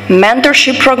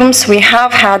 mentorship programs. We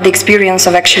have had the experience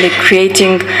of actually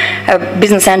creating a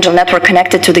business angel network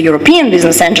connected to the European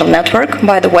Business Angel Network,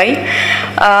 by the way.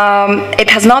 It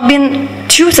has not been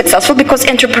too successful because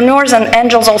entrepreneurs and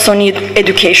angels also need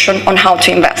education on how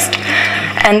to invest.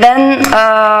 And then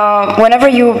whenever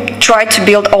you try to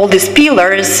build all these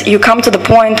pillars, you come to the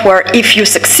point where if you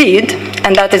succeed,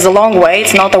 and that is a long way,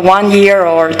 it's not a 1 year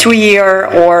or 2 year,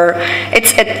 or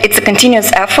it's a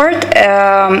continuous effort,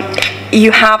 you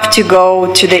have to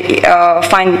go to the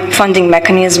find funding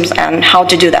mechanisms and how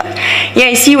to do that.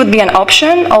 EIC would be an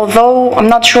option, although I'm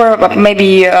not sure, but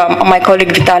maybe my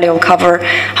colleague Vitaly will cover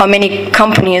how many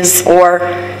companies or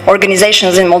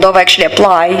organizations in Moldova actually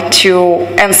apply to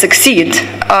and succeed.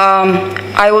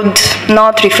 I would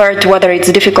not refer to whether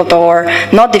it's difficult or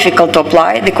not difficult to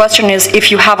apply. The question is, if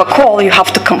you have a call, you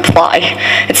have to comply.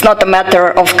 It's not a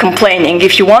matter of complaining.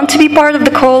 If you want to be part of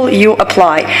the call, you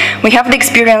apply. We have the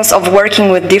experience of working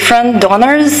with different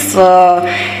donors.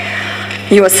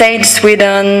 USA,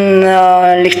 Sweden,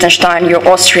 Liechtenstein, you're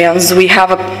Austrians. We have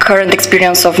a current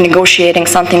experience of negotiating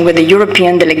something with the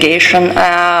European delegation.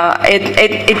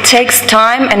 It takes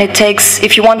time, and it takes,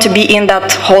 if you want to be in that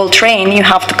whole train, you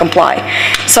have to comply.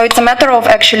 So it's a matter of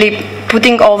actually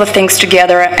putting all the things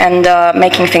together and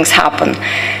making things happen.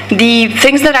 The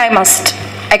things that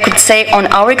I could say on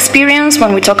our experience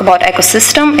when we talk about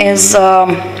ecosystem is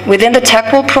within the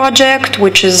TechWall project,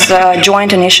 which is a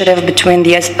joint initiative between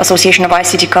the Association of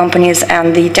ICT Companies and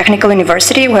the Technical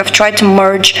University. We have tried to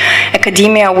merge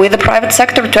academia with the private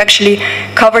sector to actually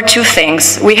cover two things.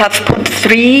 We have put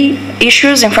 3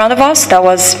 issues in front of us. That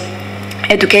was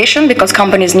education, because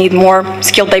companies need more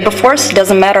skilled labor force. It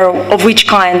doesn't matter of which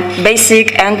kind, basic,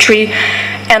 entry,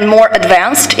 and more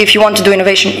advanced. If you want to do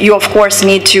innovation, you of course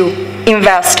need to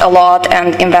invest a lot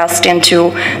and invest into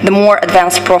the more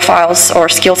advanced profiles or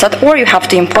skill set, or you have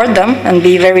to import them and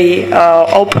be very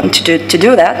open to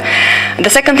do that. The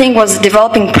second thing was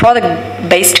developing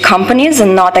product-based companies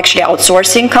and not actually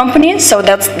outsourcing companies. So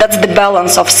that's the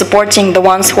balance of supporting the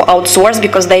ones who outsource,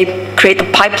 because they create a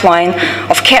pipeline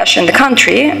of cash in the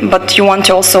country, but you want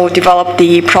to also develop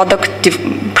the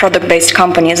product-based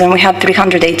companies. And we had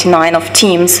 389 of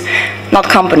teams, not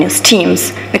companies,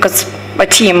 teams, because a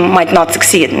team might not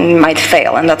succeed and might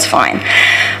fail, and that's fine.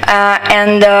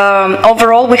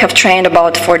 Overall, we have trained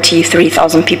about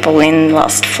 43,000 people in the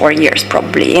last 4 years,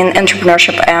 probably, in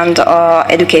entrepreneurship and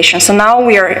education. So now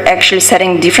we are actually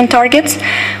setting different targets.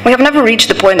 We have never reached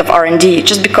the point of R&D,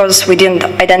 just because we didn't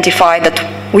identify that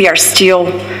we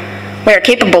are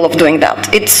capable of doing that.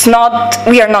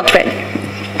 We are not ready.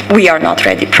 We are not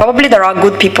ready. Probably there are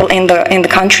good people in the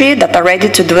country that are ready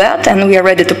to do that, and we are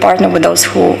ready to partner with those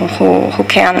who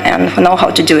can and who know how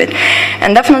to do it.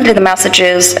 And definitely the message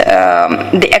is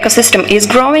the ecosystem is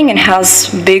growing and has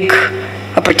big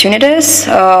opportunities.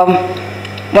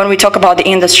 When we talk about the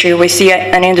industry, we see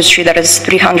an industry that is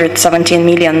 $317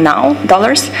 million now.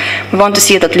 We want to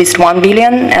see it at least $1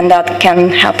 billion, and that can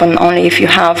happen only if you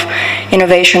have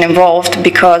innovation involved,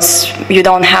 because you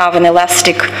don't have an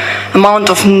elastic amount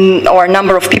of or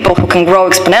number of people who can grow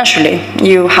exponentially.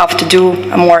 You have to do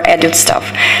more added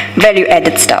stuff,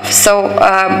 value-added stuff. So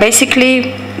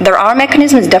basically, there are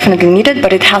mechanisms definitely needed,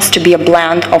 but it has to be a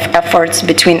blend of efforts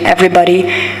between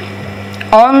everybody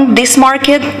on this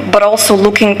market, but also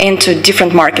looking into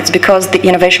different markets, because the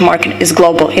innovation market is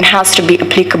global. It has to be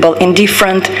applicable in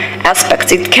different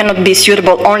aspects. It cannot be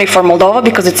suitable only for Moldova,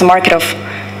 because it's a market of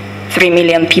 3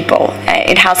 million people.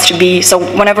 It has to be, so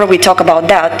whenever we talk about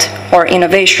that, or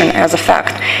innovation as a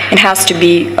fact, it has to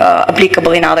be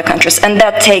applicable in other countries. And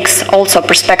that takes also a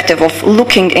perspective of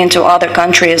looking into other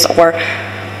countries, or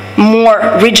more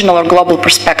regional or global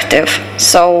perspective.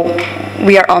 So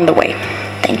we are on the way.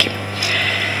 Thank you.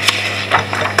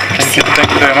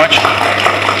 Thank you very much.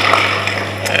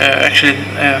 Actually,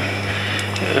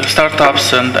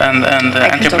 startups and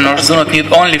entrepreneurs do not need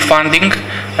only funding,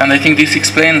 and I think this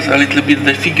explains a little bit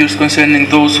the figures concerning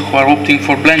those who are opting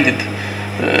for blended,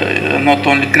 not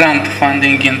only grant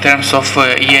funding in terms of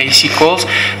EIC calls.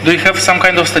 Do you have some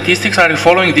kind of statistics? Are you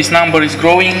following? This number is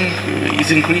growing,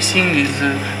 is increasing, is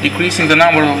decreasing, the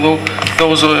number of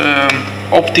those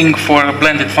opting for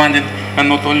blended funding and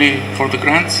not only for the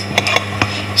grants?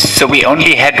 So we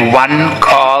only had 1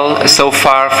 call so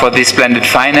far for this blended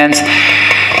finance.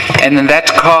 And in that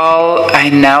call,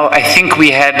 I think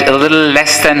we had a little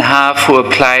less than half who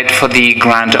applied for the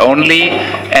grant only,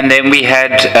 and then we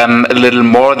had a little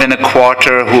more than a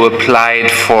quarter who applied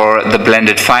for the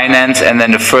blended finance, and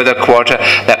then a further quarter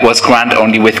that was grant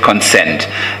only with consent.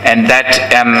 And that,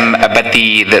 but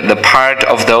the part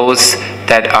of those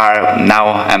that are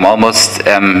now, I'm almost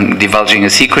divulging a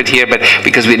secret here, but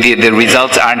because the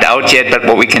results aren't out yet, but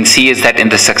what we can see is that in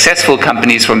the successful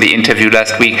companies from the interview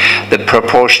last week, the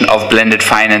proportion of blended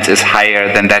finance is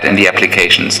higher than that in the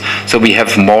applications. So we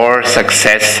have more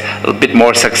success, a bit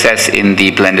more success in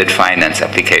the blended finance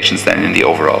applications than in the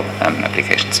overall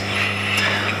applications.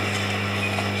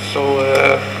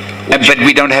 So. But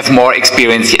we don't have more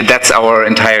experience. That's our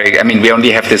entire, I mean, we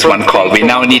only have this 1 call. We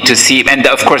now need to see, and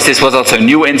of course this was also a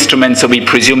new instrument, so we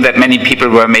presume that many people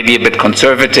were maybe a bit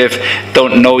conservative,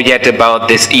 don't know yet about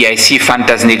this EIC fund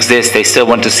doesn't exist, they still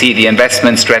want to see the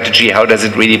investment strategy, how does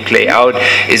it really play out,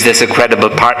 is this a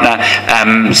credible partner?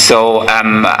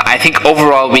 I think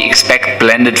overall we expect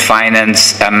blended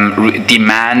finance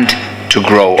demand to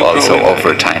grow also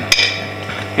over time.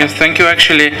 Yes, thank you.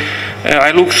 Actually,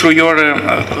 I looked through your,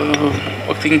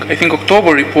 I think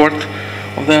October report,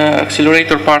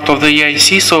 accelerator part of the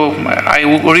EIC. So I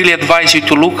would really advise you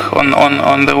to look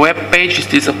on the web page.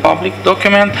 It is a public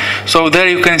document. So there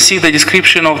you can see the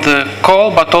description of the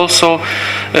call, but also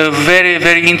very,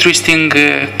 very interesting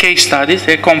case studies,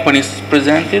 companies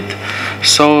presented.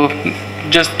 So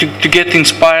just to get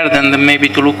inspired and maybe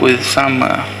to look with some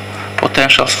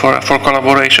potentials for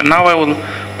collaboration. Now I will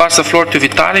pass the floor to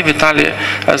Vitaly. Vitaly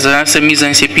has SMEs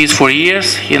and CPs for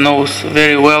years. He knows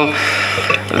very well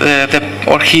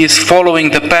or he is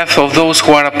following the path of those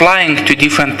who are applying to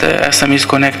different SMEs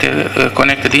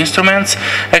connected instruments.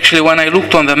 Actually, when I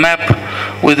looked on the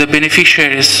map with the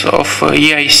beneficiaries of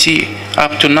EIC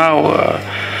up to now,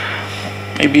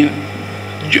 maybe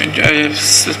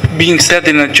being said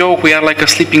in a joke, we are like a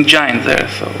sleeping giant there.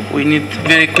 So we need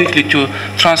very quickly to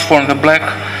transform the black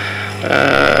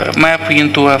map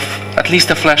into at least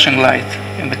a flashing light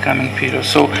in the coming period.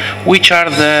 So which are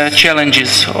the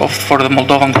challenges for the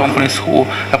Moldovan companies who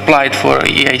applied for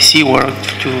EIC work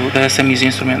to the SMEs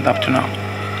instrument up to now?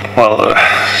 Well,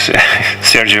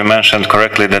 Sergio mentioned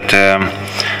correctly that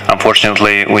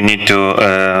unfortunately we need to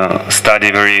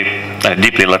study very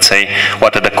deeply, let's say,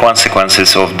 what are the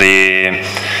consequences of the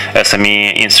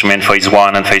SME instrument phase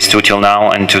 1 and phase 2 till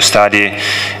now, and to study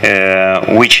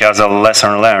which are the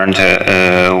lesson learned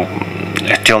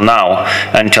till now.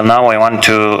 Until now, I want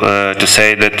to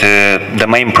say that the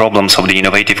main problems of the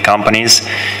innovative companies,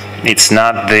 it's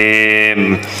not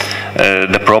the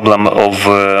problem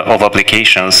of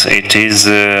applications. It is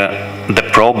the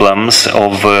problems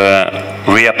of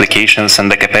reapplications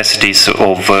and the capacities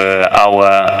of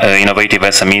our innovative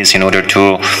SMEs in order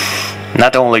to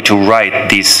not only to write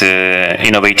these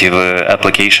innovative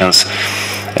applications,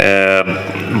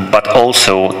 but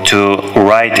also to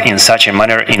write in such a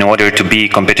manner in order to be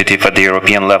competitive at the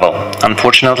European level.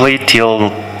 Unfortunately,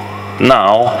 till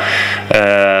now,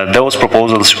 those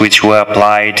proposals which were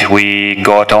applied, we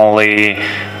got only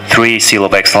 3 Seal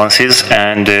of Excellences,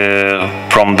 and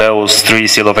from those 3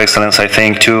 Seal of Excellence, I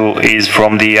think 2 is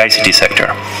from the ICT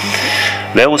sector.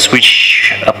 Those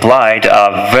which applied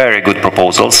are very good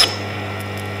proposals.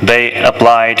 They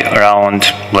applied around,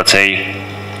 let's say,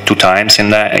 2 times,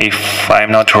 if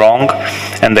I'm not wrong,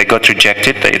 and they got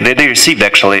rejected. They received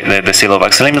actually the Seal of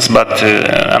Excellence, but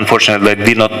unfortunately they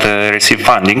did not receive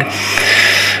funding,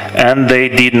 and they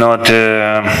did not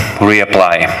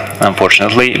reapply,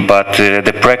 unfortunately. But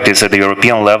the practice at the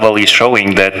European level is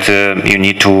showing that you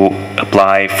need to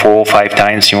apply 4 or 5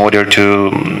 times in order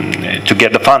to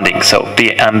get the funding. So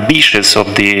the ambitions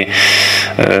of the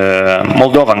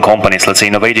Moldovan companies, let's say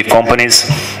innovative companies,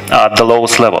 are at the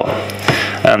lowest level.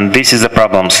 And this is the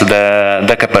problems,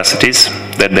 the capacities,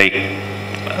 that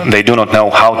they do not know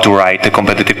how to write the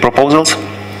competitive proposals.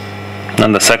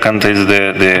 And the second is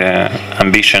the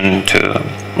ambition to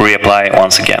reapply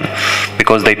once again,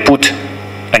 because they put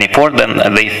an effort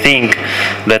and they think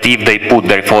that if they put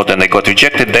their effort and they got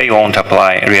rejected, they won't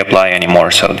reapply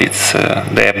anymore. So it's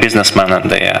they are businessmen and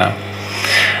they are.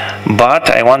 But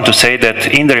I want to say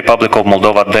that in the Republic of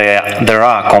Moldova there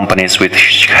are companies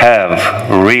which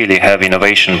really have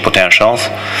innovation potentials,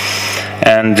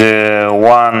 and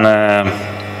one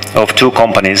of 2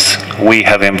 companies we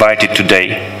have invited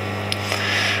today.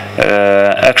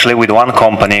 Actually, with one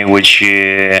company which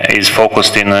is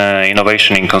focused in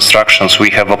innovation in constructions, we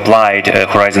have applied a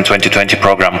Horizon 2020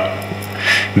 program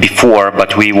before,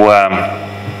 but we were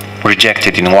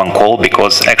rejected in one call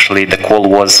because actually the call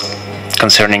was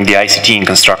concerning the ICT in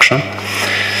construction.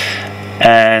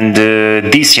 And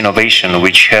this innovation,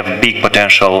 which have big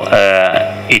potential,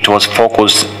 it was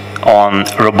focused on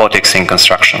robotics in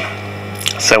construction.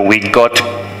 So we got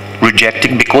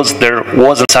rejected because there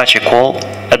wasn't such a call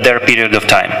at their period of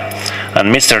time.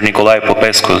 And Mr. Nicolae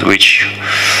Popescu, which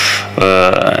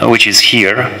is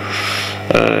here,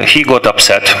 he got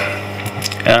upset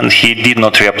and he did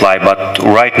not reapply. But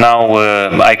right now,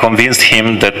 I convinced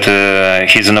him that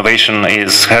his innovation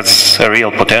has a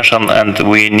real potential, and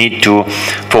we need to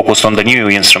focus on the new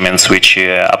instruments which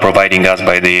are providing us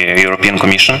by the European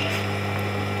Commission.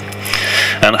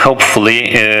 And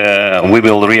hopefully we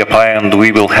will reapply and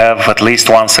we will have at least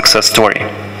one success story.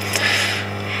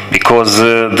 Because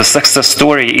the success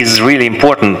story is really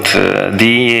important.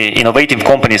 The innovative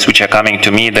companies which are coming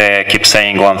to me, they keep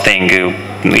saying one thing: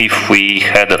 if we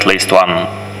had at least one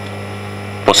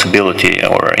possibility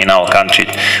or in our country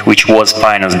which was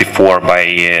financed before by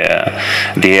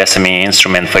the SME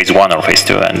instrument phase 1 or phase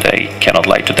 2, and I cannot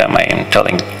lie to them, I am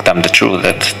telling them the truth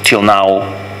that till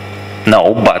now,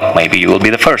 no, but maybe you will be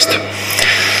the first.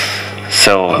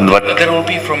 So, but there will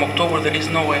be from October. There is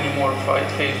no anymore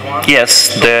phase 1.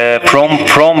 Yes, the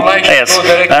from yes,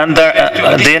 and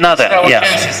the another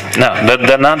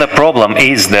the another problem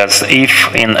is that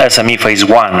if in SME phase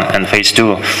 1 and phase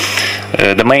 2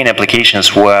 the main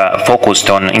applications were focused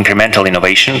on incremental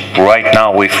innovation, right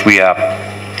now if we are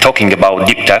talking about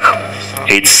deep tech,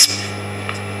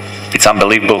 it's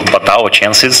unbelievable, but our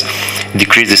chances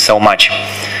decreases so much,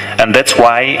 and that's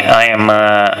why I am.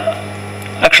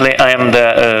 Actually, I am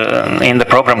in the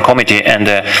program committee, and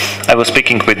I was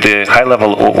speaking with the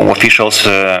high-level officials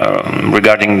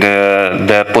regarding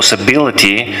the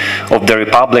possibility of the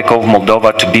Republic of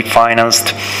Moldova to be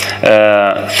financed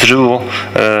through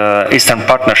Eastern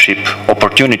Partnership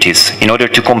opportunities in order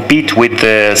to compete with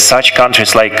such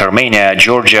countries like Armenia,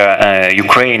 Georgia,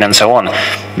 Ukraine, and so on.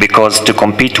 Because to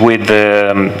compete with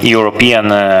European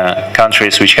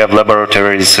countries which have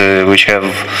laboratories, which have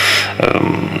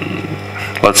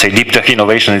let's say deep tech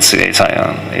innovation,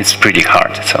 it's pretty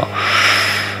hard.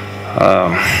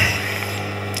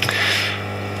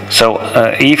 So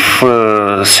if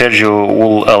Sergio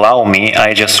will allow me,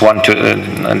 I just want to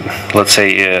let's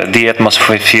say the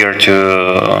atmosphere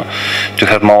to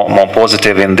have more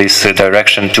positive in this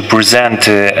direction, to present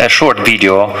a short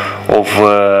video of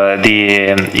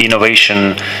the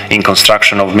innovation in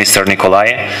construction of Mr.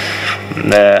 Nicolae.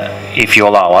 If you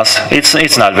allow us,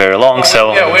 it's not very long,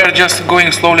 so yeah, we are just going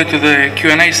slowly to the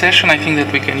Q&A session. I think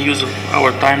that we can use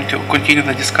our time to continue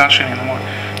the discussion in a more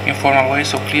informal way.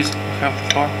 So please, you have the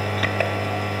floor.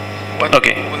 What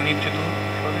okay. we'll need to do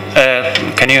for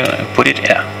this? Can you put it?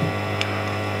 Yeah.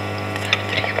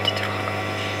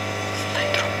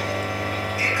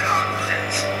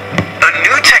 A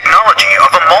new technology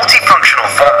of a multifunctional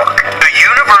formwork, a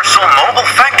universal mobile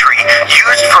factory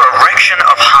used for erection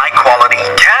of high-quality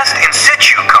cast in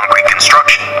situ concrete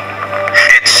construction.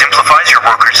 It simplifies your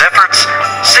workers' efforts,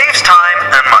 saves time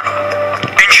and money,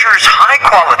 ensures high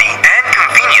quality and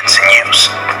convenience in use.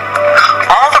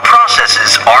 All the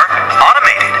processes are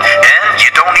automated and you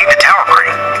don't need a tower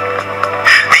crane.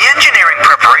 The engineering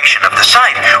preparation of the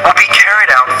site will be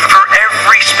carried out for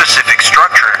every specific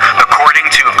structure according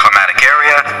to climatic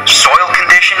area, soil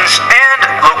conditions, and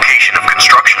location of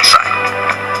construction site.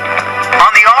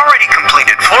 On the already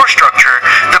completed floor structure,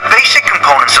 the basic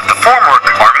components of the formwork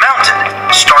are mounted,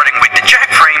 starting with the jack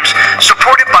frames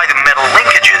supported by the metal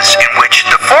linkages in which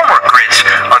the formwork grids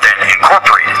are then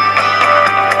incorporated.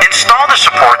 Install the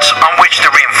supports on which the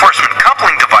reinforcement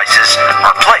coupling devices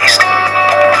are placed.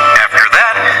 After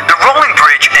that, the rolling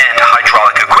bridge and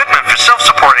hydraulic equipment for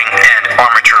self-supporting and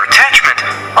armature attachment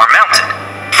are mounted,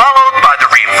 followed by the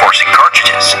reinforcing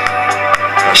cartridges.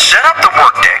 Set up the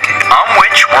work deck on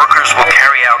which workers will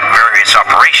carry out various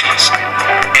operations.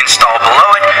 Install below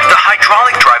it the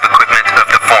hydraulic drive equipment of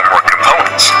the formwork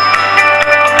components.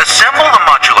 Assemble the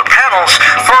modular panels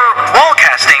for wall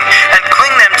casting and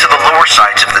cling them to the lower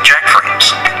sides of the jack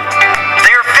frames.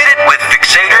 They are fitted with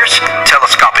fixators,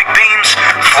 telescopic beams,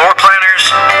 floor planners,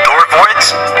 door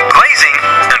voids, glazing,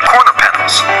 and corner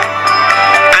panels.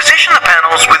 Position the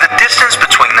panels with a distance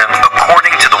between them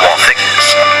according to the wall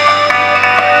thickness.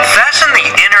 Fasten the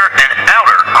inner and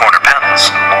outer corner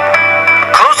panels.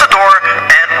 Close the door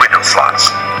and window slots.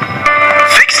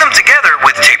 Fix them together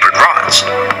with tapered rods.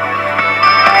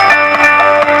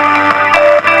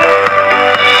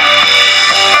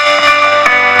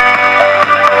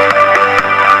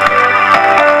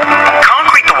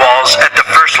 Concrete the walls at the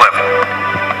first level.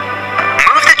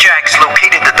 Move the jacks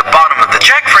located at the bottom of the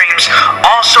jack frames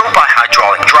also by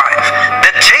hydraulic drive, then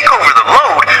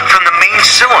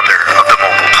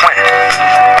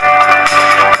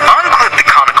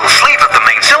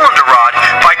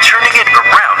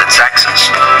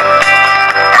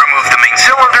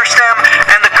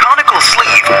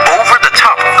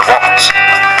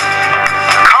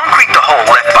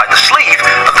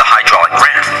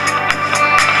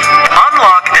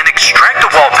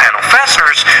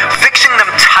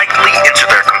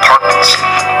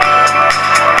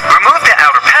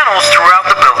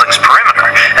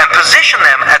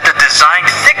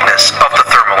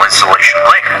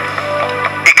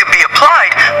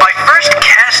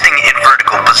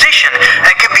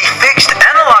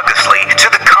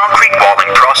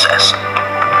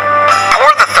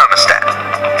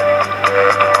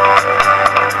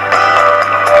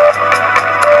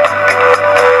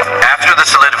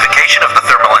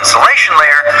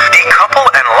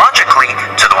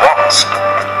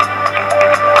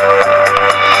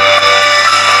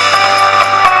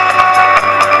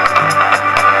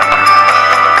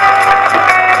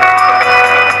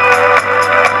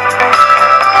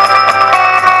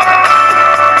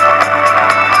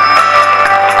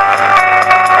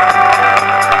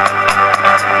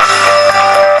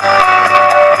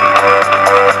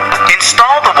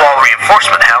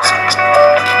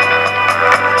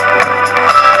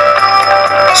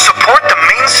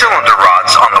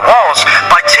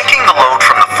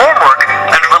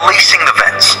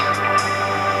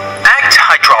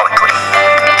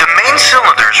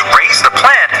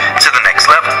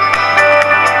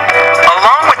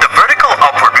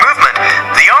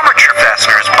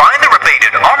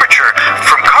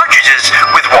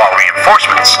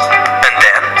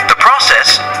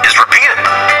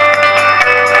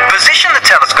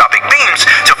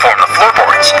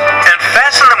boards and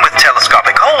fasten them with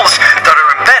telescopic holes that are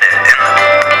embedded in them.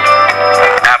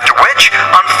 After which,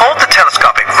 unfold the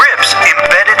telescopic ribs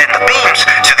embedded in the beams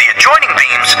to the adjoining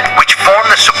beams which form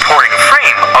the supporting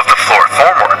frame of the floor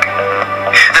formwork.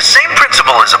 The same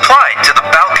principle is applied to the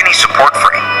balcony support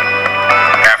frame.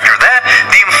 After that,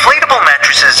 the inflatable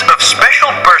mattresses of special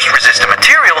burst-resistant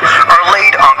material are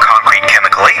laid on concrete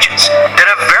chemical agents that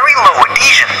have very low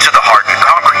adhesion to the hardened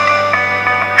concrete.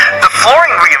 The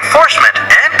flooring reinforcement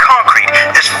and concrete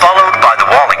is followed by the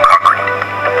walling concrete.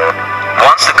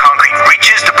 Once the concrete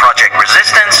reaches the project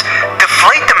resistance,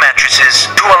 deflate the mattresses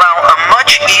to allow a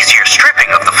much easier stripping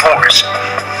of the floors,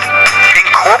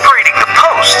 incorporating the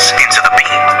posts into the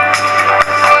beam.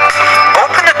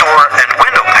 Open the door and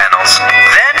window panels,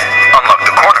 then unlock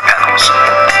the corner panels.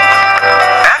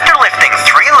 After lifting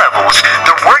 3 levels,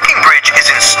 the working bridge is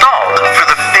installed for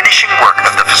the finishing work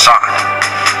of the facade.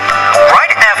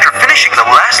 Right after finishing the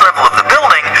last level of the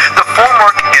building, the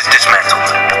formwork is dismantled,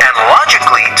 and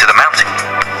logically to the mounting.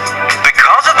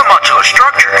 Because of the modular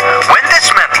structure, when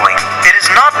dismantling, it is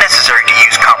not necessary to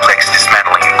use complex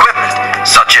dismantling equipment,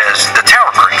 such as the tower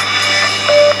crane.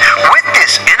 With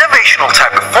this innovational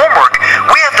type of formwork,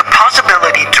 we have the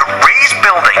possibility to raise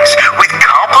buildings with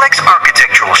complex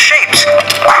architectural shapes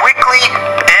quickly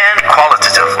and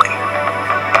qualitatively.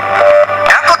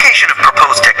 Application of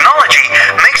proposed technology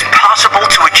makes possible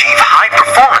to achieve high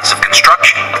performance of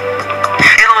construction.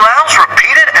 It allows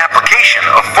repeated application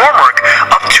of formwork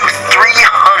up to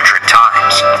 300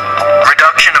 times.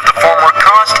 Reduction of the formwork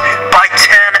cost by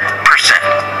 10%.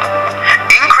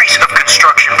 Increase of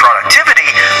construction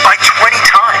productivity by 20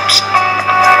 times.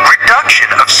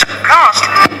 Reduction of cost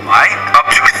by up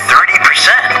to 30%.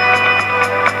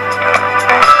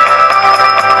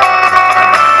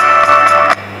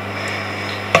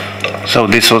 So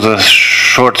this was a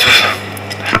short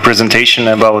presentation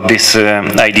about this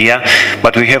idea,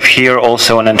 but we have here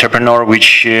also an entrepreneur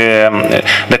which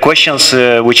the questions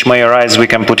which may arise, we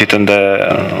can put it in the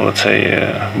let's say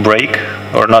break,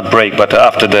 or not break, but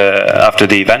after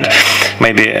the event,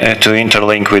 maybe to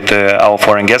interlink with our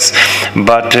foreign guests.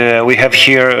 But we have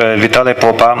here Vitaly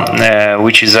Popa,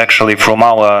 which is actually from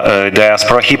our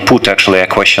diaspora. He put actually a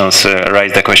questions,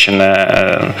 raised the question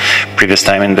previous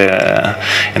time in the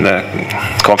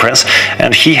conference,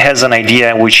 and he has an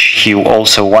idea which he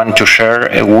also want to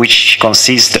share, which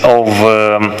consists of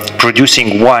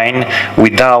producing wine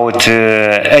without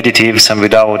additives and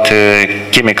without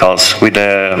chemicals, with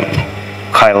a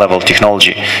high-level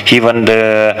technology. He even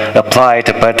applied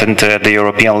a patent at the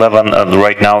European level, and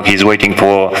right now he's waiting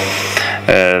for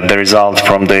the result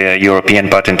from the European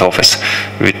Patent Office.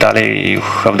 Vitaly, you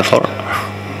have the floor.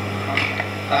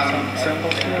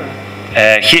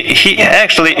 He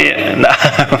actually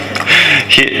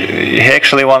he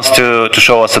actually wants to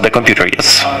show us the computer.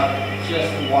 Yes.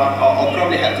 Just one. I'll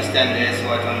probably have to stand there so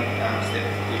I don't step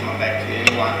with my back to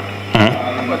anyone.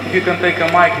 But if you can take a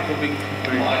mic, it will be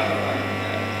great.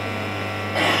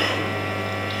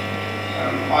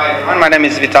 Hi, my name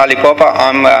is Vitaly Popa.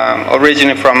 I'm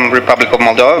originally from Republic of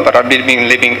Moldova, but I've been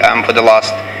living for the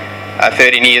last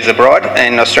 13 years abroad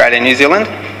in Australia and New Zealand.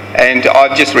 And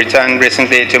I've just returned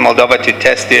recently to Moldova to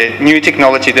test the new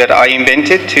technology that I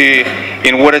invented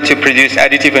in order to produce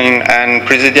additive and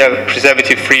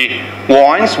preservative-free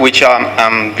wines, which are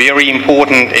very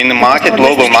important in the market,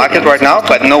 global market right now,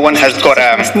 but no one has got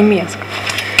a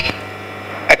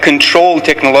controlled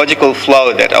technological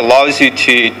flow that allows you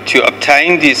to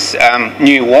obtain these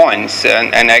new wines,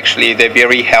 and actually they're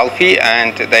very healthy,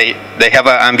 and they have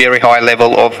a very high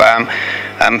level of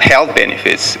health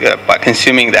benefits by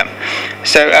consuming them.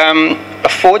 So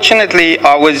fortunately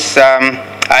I was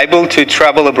able to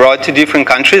travel abroad to different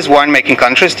countries, winemaking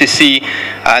countries, to see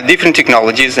different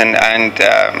technologies and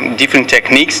different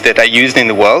techniques that are used in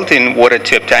the world in order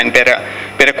to obtain better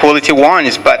quality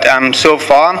wines. But so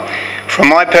far, from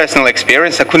my personal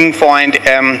experience, I couldn't find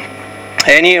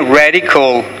any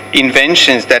radical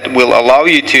inventions that will allow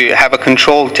you to have a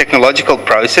controlled technological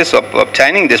process of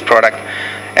obtaining this product.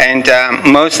 And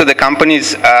most of the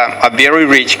companies are very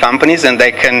rich companies, and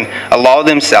they can allow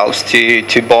themselves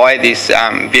to buy this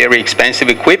very expensive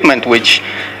equipment, which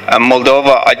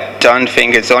Moldova, I don't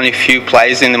think it's only a few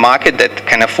players in the market that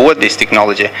can afford this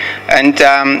technology. And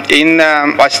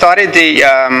I started the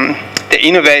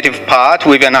innovative part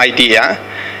with an idea,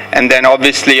 and then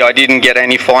obviously I didn't get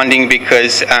any funding,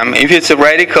 because if it's a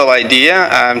radical idea,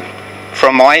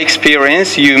 from my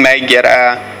experience, you may get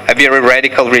a very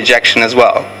radical rejection as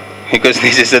well, because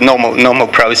this is a normal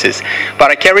process.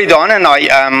 But I carried on, and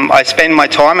I spent my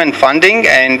time and funding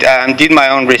and did my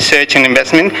own research and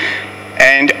investment,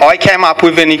 and I came up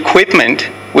with an equipment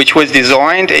which was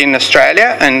designed in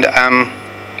Australia and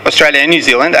New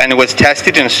Zealand, and it was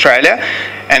tested in Australia.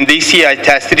 And this year I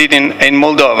tested it in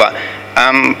Moldova.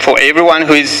 For everyone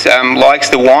who likes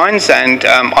the wines, and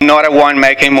I'm not a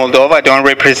winemaker in Moldova, I don't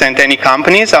represent any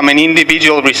companies. I'm an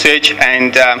individual research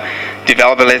and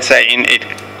developer, let's say, in it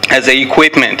as a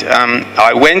equipment.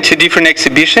 I went to different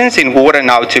exhibitions in water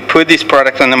now to put this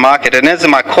product on the market. And as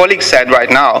my colleague said right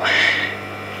now,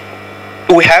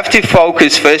 we have to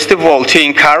focus, first of all, to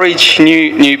encourage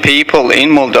new people in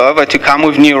Moldova to come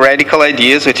with new radical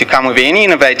ideas or to come with any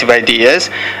innovative ideas,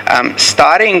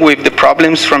 starting with the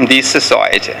problems from this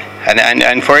society.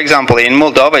 And for example, in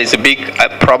Moldova is a big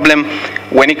problem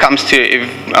when it comes to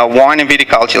wine and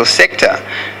viticultural sector.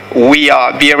 We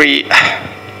are very,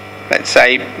 let's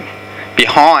say,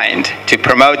 behind to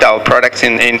promote our products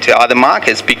into other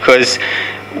markets, because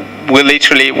we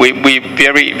literally,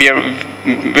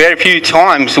 very few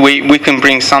times we can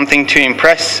bring something to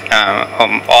impress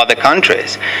other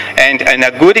countries. And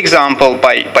a good example,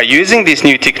 by using this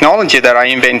new technology that I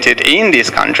invented in this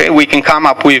country, we can come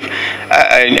up with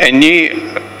a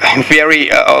new,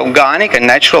 very organic and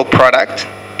natural product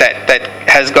that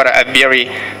has got a very,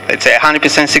 let's say,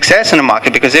 100% success in the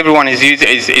market, because everyone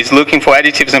is looking for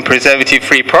additives and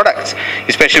preservative-free products,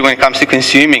 especially when it comes to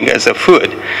consuming as a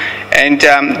food. And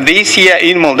this year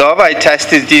in Moldova, I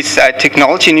tested this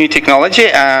new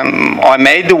technology. I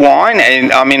made the wine,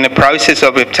 and I'm in the process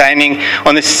of obtaining,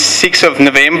 on the 6th of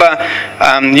November,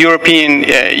 European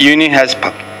Union has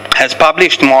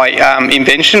published my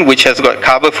invention, which has got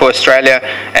cover for Australia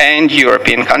and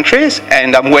European countries,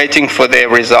 and I'm waiting for their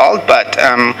result. But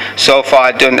so far,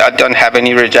 I don't have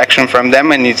any rejection from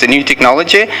them, and it's a new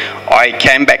technology. I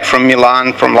came back from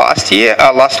Milan from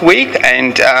last week,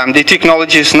 and the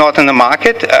technology is not on the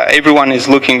market. Everyone is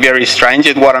looking very strange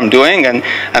at what I'm doing,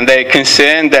 and they're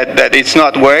concerned that it's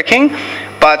not working.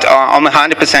 But I'm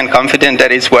 100% confident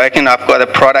that it's working. I've got a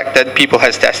product that people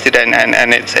has tested, and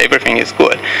everything is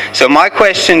good. So my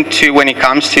question when it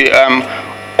comes to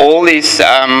all these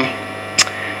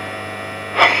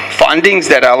fundings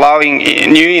that are allowing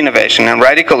new innovation and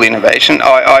radical innovation,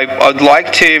 I'd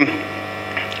like to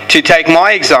take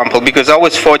my example, because I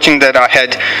was fortunate that I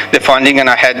had the funding and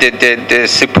I had the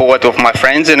support of my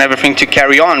friends and everything to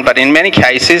carry on. But in many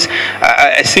cases,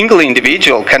 a single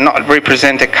individual cannot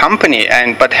represent a company,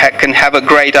 but can have a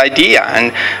great idea.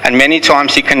 And many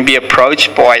times he can be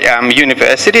approached by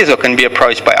universities, or can be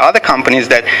approached by other companies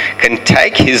that can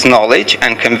take his knowledge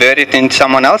and convert it into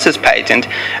someone else's patent.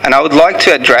 And I would like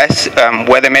to address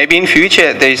whether maybe in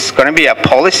future there's going to be a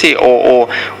policy or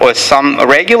some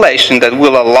regulation that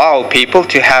will allow people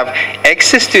to have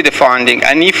access to the funding.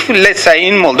 And if, let's say,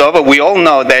 in Moldova, we all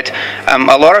know that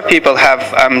a lot of people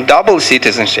have double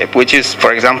citizenship, which is,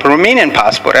 for example, Romanian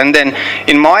passport. And then,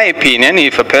 in my opinion,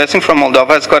 if a person from Moldova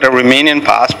has got a Romanian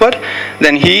passport,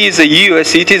 then he is a US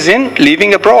citizen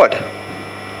living abroad.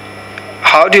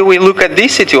 How do we look at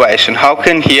this situation? How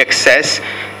can he access,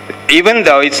 even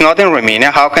though it's not in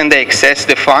Romania, how can they access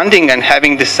the funding and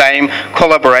having the same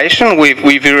collaboration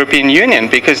with European Union?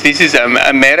 Because this is a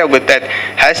matter that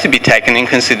has to be taken in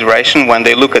consideration when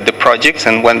they look at the projects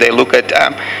and when they look at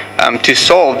to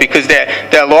solve. Because there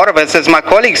are a lot of us, as my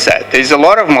colleague said, there's a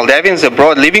lot of Moldavians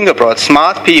abroad, living abroad,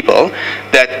 smart people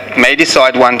that may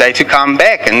decide one day to come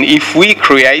back. And if we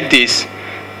create these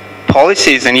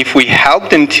policies, and if we help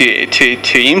them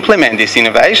to implement these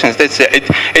innovations, it's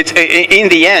in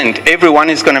the end, everyone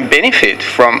is going to benefit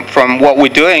from what we're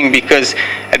doing, because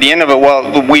at the end of it,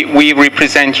 well, we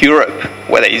represent Europe,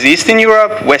 whether it's Eastern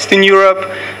Europe, Western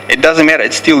Europe, it doesn't matter,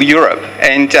 it's still Europe.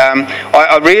 And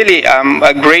I really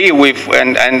agree with,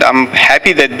 and I'm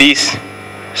happy that these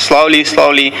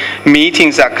slowly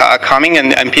meetings are coming,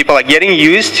 and people are getting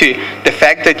used to the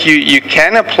fact that you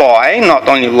can apply not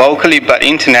only locally but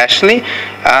internationally,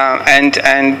 and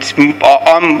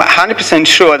I'm 100%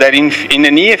 sure that in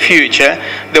the near future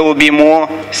there will be more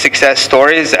success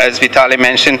stories, as Vitaly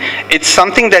mentioned. It's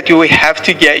something that you will have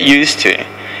to get used to.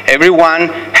 Everyone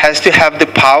has to have the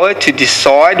power to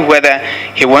decide whether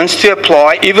he wants to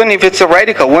apply, even if it's a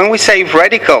radical. When we say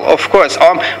radical, of course,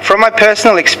 from my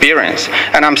personal experience,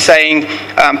 and I'm saying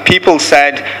people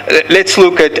said, let's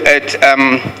look at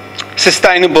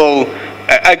sustainable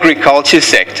agriculture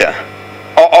sector.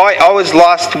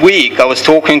 Last week, I was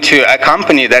talking to a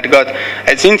company that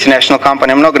it's an international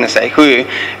company, I'm not going to say who,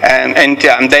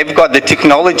 and they've got the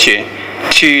technology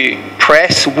to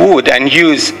press wood and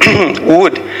use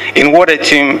wood in order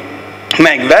to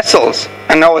make vessels.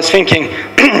 And I was thinking,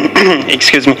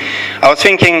 excuse me, I was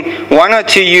thinking, why not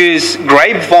to use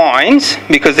grapevines,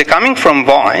 because they're coming from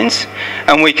vines,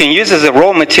 and we can use as a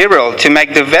raw material to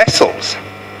make the vessels.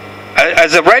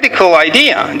 as a radical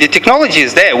idea. The technology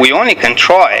is there. We only can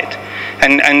try it.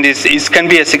 And this can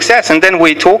be a success. And then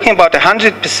we're talking about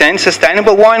 100%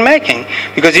 sustainable winemaking.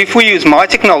 Because if we use my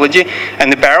technology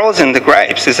and the barrels and the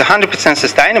grapes, it's 100%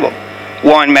 sustainable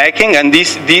winemaking. And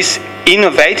this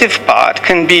innovative part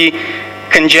can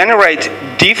generate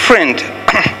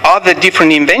other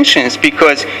different inventions,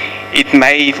 because it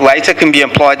may later can be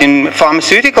applied in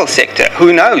pharmaceutical sector.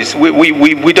 Who knows?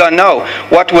 We don't know.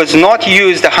 What was not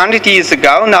used 100 years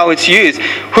ago, now it's used.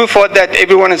 Who thought that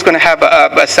everyone is going to have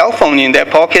a cell phone in their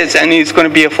pockets and it's going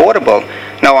to be affordable?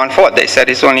 No one thought. They said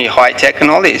it's only high-tech and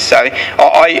all this. So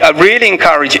I really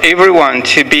encourage everyone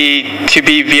to be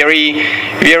very,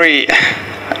 very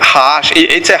harsh.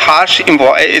 It's a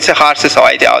harsh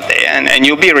society out there, and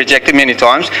you'll be rejected many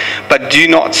times, but do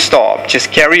not stop.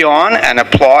 Just carry on and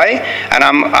apply. And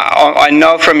I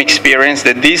know from experience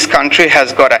that this country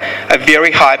has got a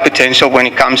very high potential when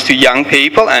it comes to young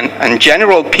people and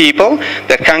general people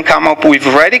that can come up with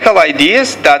radical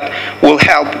ideas that will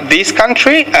help this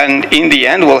country, and in the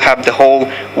end will help the whole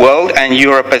world and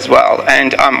Europe as well.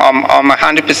 And I'm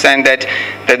 100% that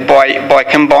by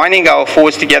combining our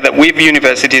force together with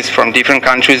universities from different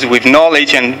countries with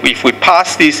knowledge, and if we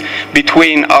pass this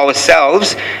between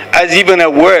ourselves as even a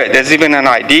word, as even an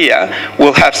idea,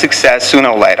 we'll have success sooner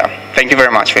or later. Thank you very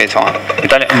much for your time.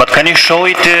 But can you show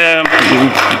it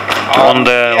on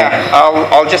the... Yeah,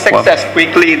 I'll just access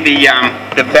quickly the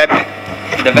web.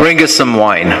 Bring us some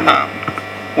wine.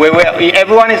 Where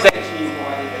everyone is actually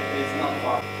invited. It's not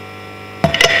far.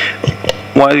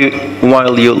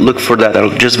 While you look for that,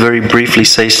 I'll just very briefly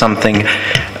say something.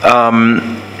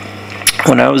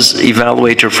 When I was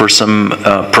evaluator for some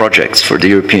projects for the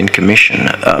European Commission,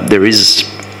 there is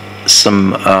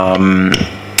some,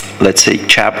 let's say,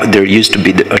 there used to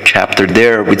be a chapter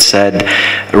there which said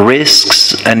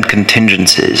risks and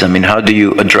contingencies. I mean, how do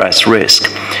you address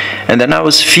risk? And then I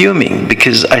was fuming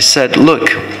because I said, look,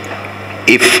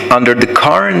 if under the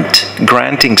current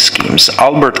granting schemes,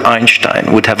 Albert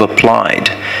Einstein would have applied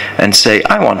and say,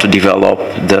 I want to develop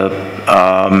the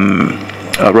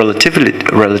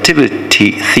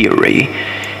relativity theory,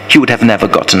 he would have never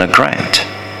gotten a grant.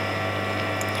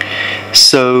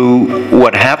 So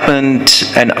what happened,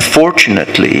 and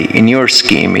fortunately in your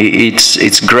scheme,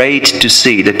 it's great to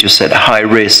see that you said high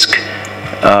risk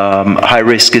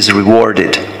is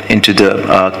rewarded into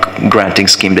the granting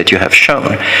scheme that you have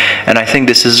shown. And I think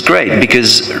this is great,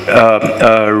 because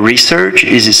research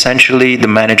is essentially the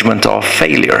management of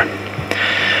failure.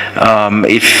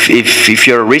 If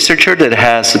you're a researcher that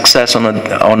has success on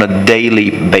a daily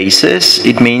basis,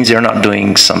 it means you're not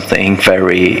doing something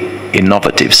very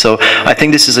innovative. So I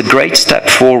think this is a great step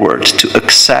forward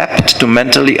to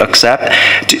mentally accept,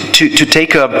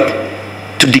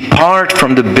 to depart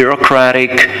from the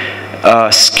bureaucratic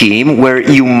scheme where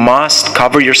you must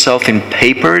cover yourself in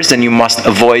papers and you must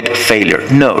avoid failure.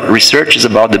 No, research is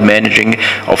about the managing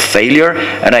of failure.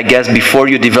 And I guess before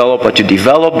you develop what you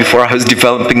develop, before I was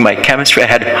developing my chemistry, I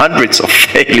had hundreds of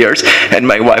failures, and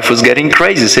my wife was getting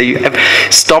crazy. So you have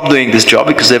stopped doing this job,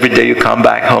 because every day you come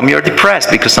back home, you're depressed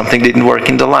because something didn't work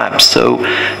in the lab. So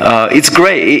it's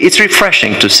great. It's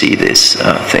refreshing to see these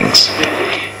things.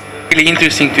 Really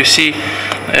interesting to see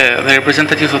the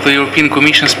representatives of the European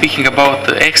Commission speaking about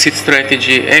the exit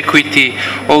strategy, equity,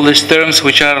 all these terms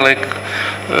which are like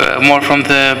more from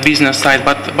the business side.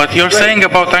 But you're saying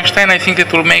about Einstein, I think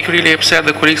it will make really upset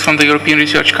the colleagues from the European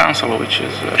Research Council,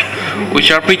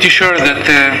 which are pretty sure that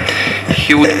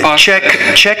he would pass.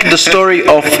 Check the story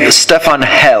of Stefan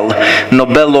Hell,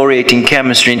 Nobel laureate in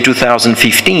chemistry in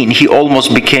 2015. He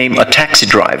almost became a taxi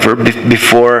driver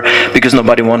because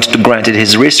nobody wanted to grant it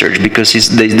his research, because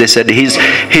they said he's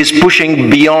pushing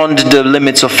beyond the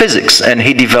limits of physics, and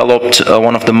he developed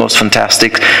one of the most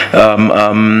fantastic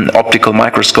optical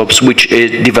microscopes, which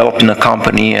is developed in a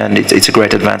company, and it's a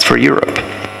great advance for Europe.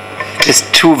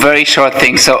 Just two very short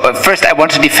things. So first, I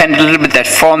want to defend a little bit that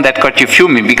form that got you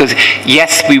fuming, because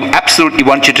yes, we absolutely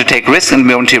want you to take risks and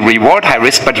we want to reward high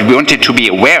risk, but we want you to be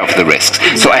aware of the risks.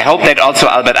 So I hope that also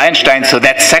Albert Einstein, so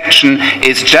that section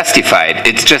is justified.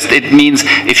 It means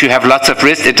if you have lots of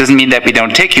risk, it doesn't mean that we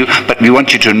don't take you, but we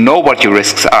want you to know what your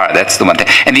risks are. That's the one thing.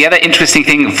 And the other interesting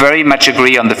thing, very much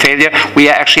agree on the failure. We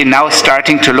are actually now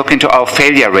starting to look into our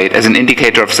failure rate as an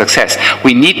indicator of success.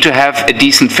 We need to have a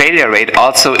decent failure rate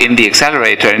also in the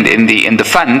accelerator and in the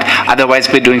fund,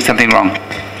 otherwise we're doing something wrong.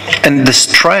 And the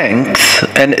strength,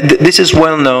 and this is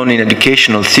well known in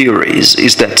educational theories,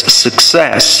 is that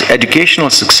educational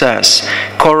success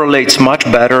correlates much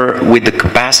better with the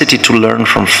capacity to learn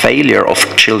from failure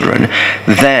of children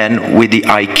than with the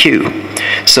IQ.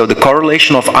 So the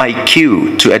correlation of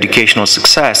IQ to educational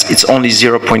success, it's only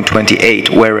 0.28,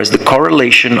 whereas the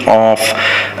correlation of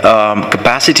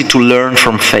capacity to learn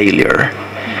from failure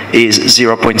is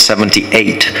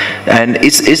 0.78, and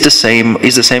it's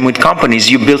the same with companies.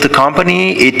 You built a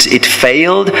company, it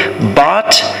failed,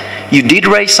 but you did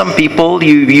raise some people.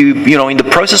 You know, in the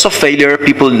process of failure,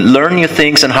 people learn new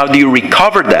things, and how do you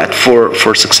recover that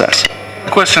for success?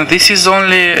 Question. This is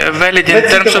only valid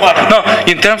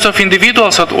in terms of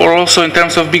individuals, or also in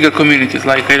terms of bigger communities,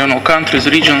 like, I don't know, countries,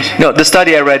 regions? No, the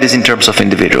study I read is in terms of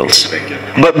individuals,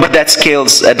 but that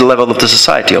scales at the level of the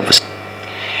society, obviously.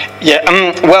 Yeah,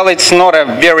 well, it's not a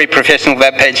very professional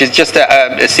web page. It's just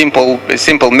a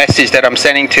simple message that I'm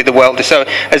sending to the world. So,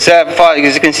 as far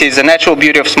as you can see, it's the natural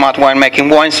beauty of smart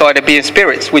winemaking, wine, cider, beer, and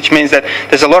spirits, which means that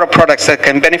there's a lot of products that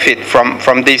can benefit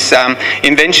from this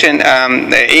invention.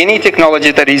 Any technology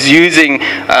that is using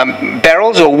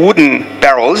barrels or wooden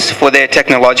barrels for their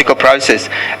technological process.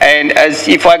 And as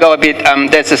if I go a bit,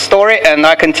 there's a story, and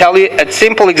I can tell you a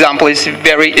simple example is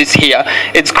here.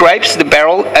 It's grapes, the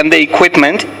barrel, and the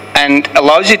equipment, and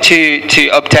allows you to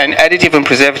obtain additive and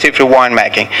preservative for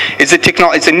winemaking. It's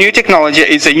a new technology.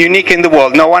 It's a unique in the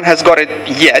world. No one has got it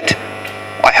yet.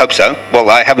 I hope so. Well,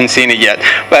 I haven't seen it yet.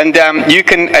 And you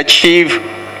can achieve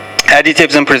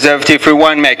additives and preservative through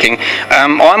winemaking.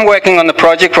 I'm working on the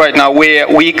project right now where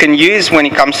we can use, when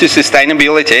it comes to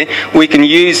sustainability, we can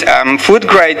use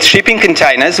food-grade shipping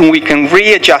containers, and we can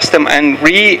readjust them and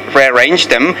rearrange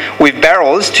them with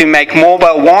barrels to make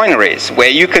mobile wineries, where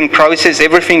you can process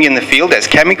everything in the field as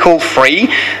chemical-free,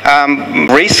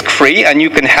 risk-free, and you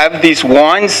can have these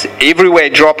wines everywhere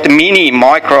dropped, mini,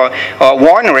 micro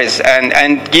wineries,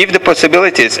 and give the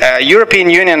possibilities. European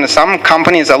Union and some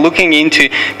companies are looking into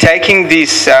taking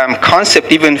this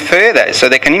concept even further, so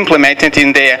they can implement it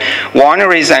in their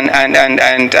wineries and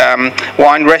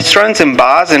wine restaurants and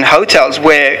bars and hotels,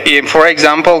 where, for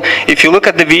example, if you look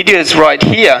at the videos right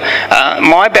here,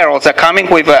 my barrels are coming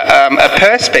with a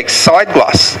perspex side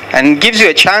glass, and gives you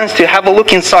a chance to have a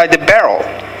look inside the barrel.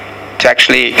 To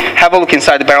actually have a look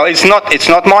inside the barrel. It's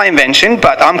not my invention,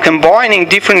 but I'm combining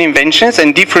different inventions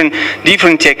and different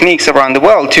techniques around the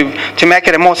world to make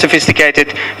it a more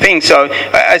sophisticated thing. So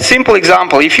a simple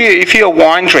example, if you're a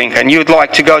wine drinker and you'd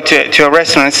like to go to a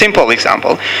restaurant, a simple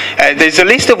example, there's a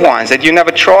list of wines that you never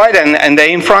tried, and they're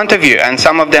in front of you, and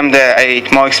some of them they're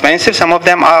more expensive, some of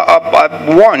them are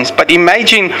wines. But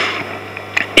imagine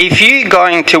if you're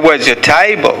going towards your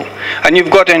table and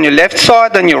you've got on your left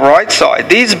side and your right side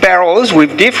these barrels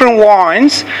with different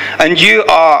wines, and you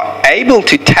are able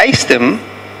to taste them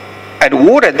and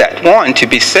order that wine to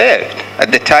be served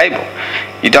at the table.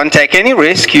 You don't take any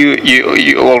risk.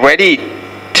 You already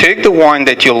took the wine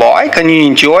that you like and you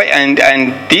enjoy, and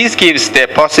this gives the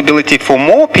possibility for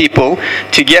more people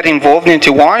to get involved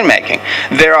into winemaking.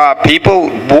 There are people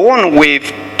born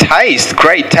with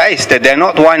great taste, that they're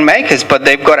not winemakers, but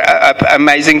they've got an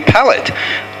amazing palate.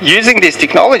 Using this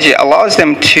technology allows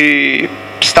them to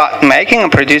start making and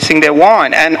producing their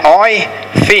wine. And I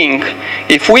think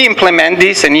if we implement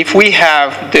this, and if we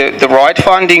have the right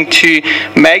funding to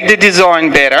make the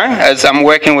design better, as I'm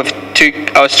working with 2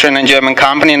 Austrian and German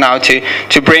companies now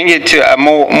to bring it to a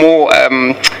more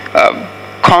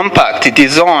compact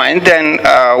design, then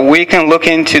we can look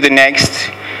into the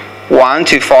next 1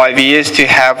 to 5 years to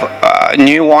have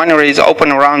new wineries open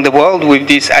around the world with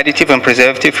this additive and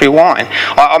preservative-free wine.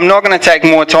 I'm not going to take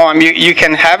more time. You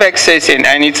can have access,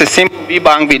 and it's a simple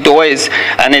Bank Vidois,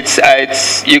 and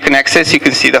it's you can access. You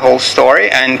can see the whole story,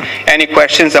 and any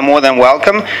questions are more than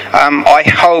welcome.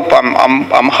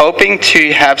 I'm hoping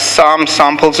to have some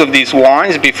samples of these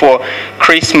wines before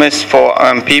Christmas for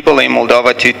people in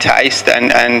Moldova to taste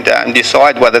and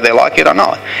decide whether they like it or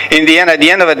not. At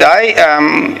the end of the day,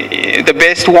 the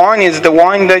best wine is the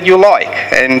wine that you like,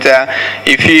 and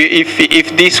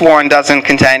if this wine doesn't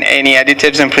contain any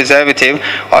additives and preservative,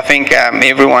 I think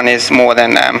everyone is more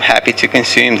than happy to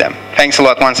consume them. Thanks a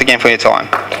lot once again for your time.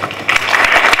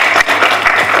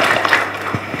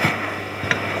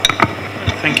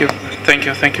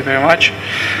 Thank you very much.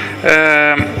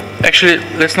 Actually,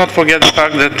 let's not forget the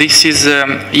fact that this is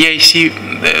EIC,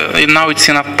 now it's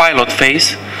in a pilot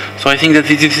phase, so I think that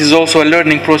this is also a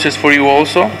learning process for you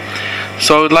also.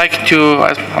 So I would like to,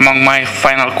 among my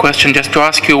final question, just to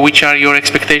ask you, which are your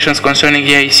expectations concerning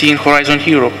EIC in Horizon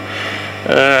Europe?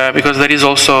 Because there is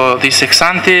also this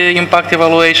ex-ante impact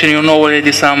evaluation, you know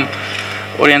already some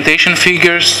orientation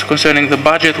figures concerning the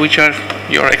budget. Which are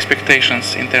your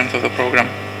expectations in terms of the program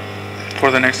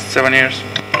for the next 7 years?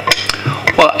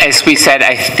 Well, as we said,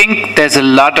 I think there's a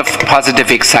lot of positive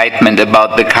excitement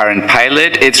about the current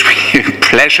pilot. It's really a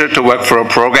pleasure to work for a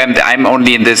program that I'm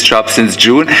only in this job since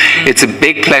June. It's a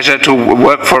big pleasure to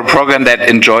work for a program that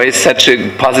enjoys such a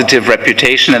positive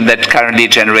reputation and that currently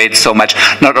generates so much,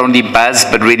 not only buzz,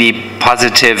 but really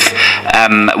positive,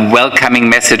 welcoming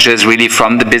messages really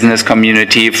from the business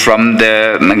community, from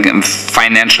the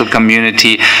financial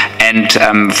community, and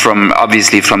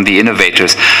obviously from the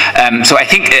innovators. So I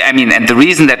think, and the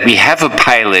reason that we have a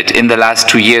pilot in the last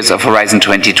 2 years of Horizon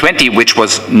 2020, which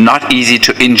was not easy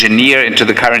to engineer into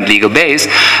the current legal base,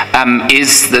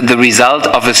 is the result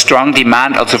of a strong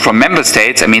demand also from member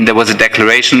states. I mean, there was a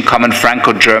declaration, common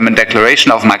Franco-German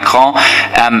declaration of Macron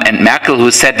and Merkel,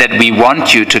 who said that we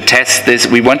want you to test this,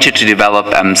 we want you to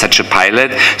develop such a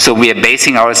pilot. So we are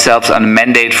basing ourselves on a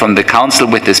mandate from the Council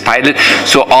with this pilot.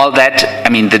 So all that,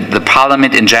 the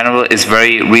Parliament in general is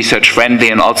very research friendly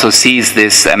and also sees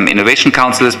this Innovation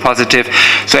Council as positive.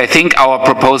 So I think our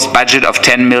proposed budget of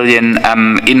 10 million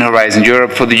in Horizon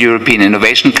Europe for the European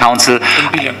Innovation Council,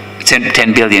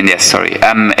 10 billion, yes, sorry,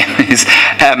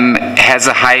 has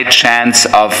a high chance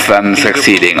of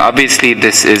succeeding. Obviously,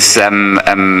 this is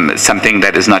something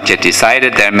that is not yet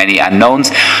decided. There are many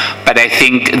unknowns, but I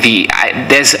think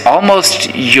there's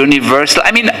almost universal.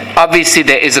 Obviously,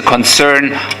 there is a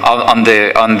concern on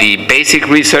the basic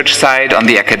research side, on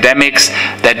the academics,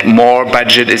 that more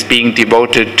budget is being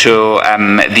devoted to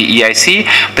the EIC.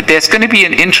 But there's going to be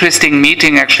an interesting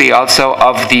meeting, actually, also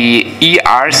of the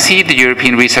ERC, the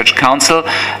European Research Council,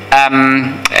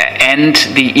 and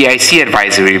the EIC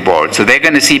Advisory Board. So they're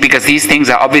going to see, because these things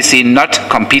are obviously not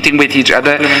competing with each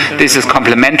other, this is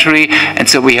complementary, and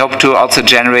so we hope to also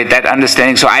generate that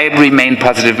understanding. So I remain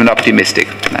positive and optimistic.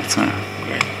 That's great.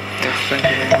 Yes, thank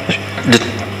you very much. The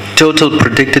total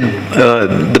predicted,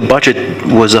 the budget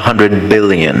was 100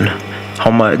 billion.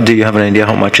 How much? Do you have an idea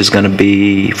how much is going to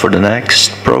be for the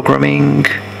next programming?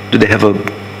 Do they have a?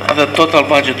 The total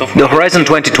budget of the Horizon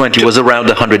 2020 was around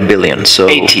 100 billion. So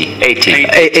 80.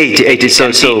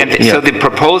 So the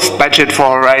proposed budget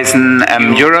for Horizon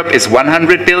Europe is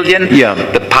 100 billion. Yeah.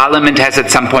 The Parliament has at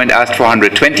some point asked for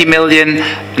 120 million.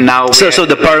 Now. So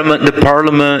the Parliament,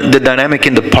 the dynamic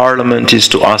in the Parliament is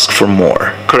to ask for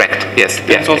more. Correct. Yes.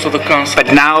 That's also the Council.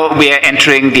 But now we are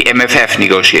entering the MFF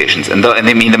negotiations, and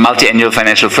I mean the multi-annual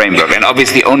financial framework, and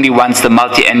obviously only once the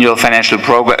multi-annual financial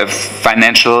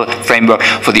framework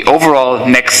for the overall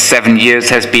next 7 years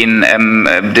has been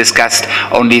discussed,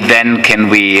 only then can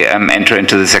we enter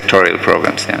into the sectorial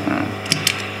programs. Yeah.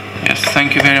 Yes,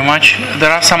 thank you very much. There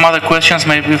are some other questions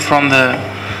maybe from the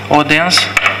audience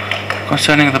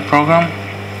concerning the program.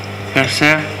 Yes,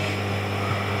 sir.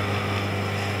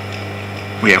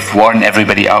 We have worn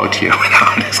everybody out here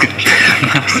without discussion.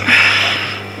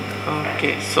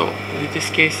 Okay, so in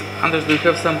this case, Andrés, do you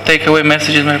have some takeaway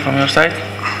messages maybe from your side?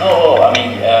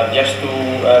 Just to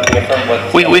reaffirm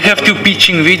what... We have two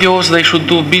pitching videos. They should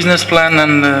do business plan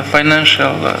and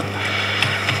financial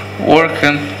work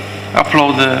and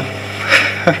upload the...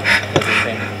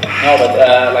 No, but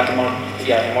like a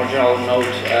more general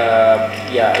note,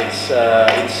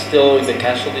 it's still in the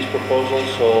council, this proposal,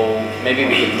 so maybe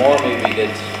we get more, maybe we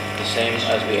get the same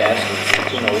as we asked,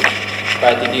 who knows.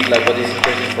 But indeed, like what is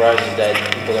interesting for us is that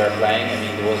people are applying. I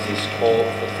mean, there was this call,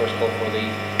 the first call for the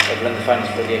blended finance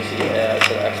for the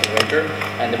accelerator,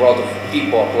 and there were a lot of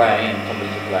people applying and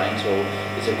companies applying. So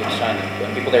it's a good sign.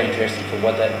 When people are interested for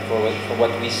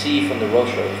what we see from the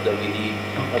roadshows that we did,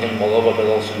 not only Moldova but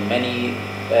also many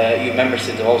EU member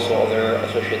states, also other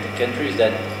associated countries,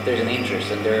 that there's an interest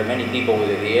and there are many people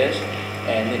with ideas.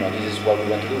 And this is what we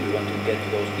want to do. We want to get to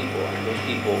those people, and those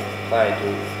people apply to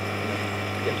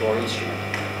get to our instrument.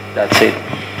 That's it.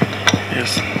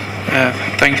 Yes.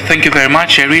 Thank you very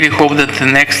much. I really hope that the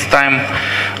next time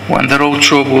when the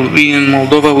roadshow will be in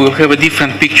Moldova, we will have a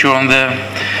different picture on the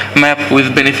map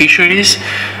with beneficiaries.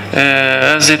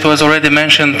 As it was already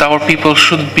mentioned, our people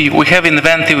should be, we have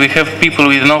inventive, we have people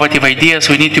with innovative ideas,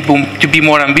 we need to be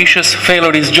more ambitious.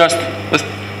 Failure is just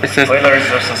failure is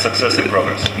just a success in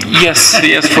progress.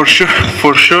 Yes, for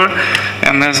sure.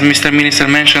 And as Mr. Minister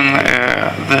mentioned,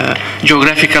 the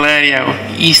geographical area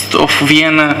east of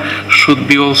Vienna should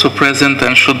be also present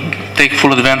and should take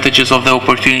full advantages of the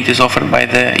opportunities offered by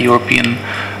the European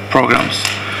programs.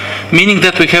 Meaning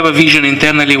that we have a vision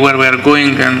internally where we are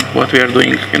going and what we are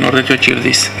doing in order to achieve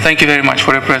this. Thank you very much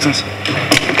for your presence.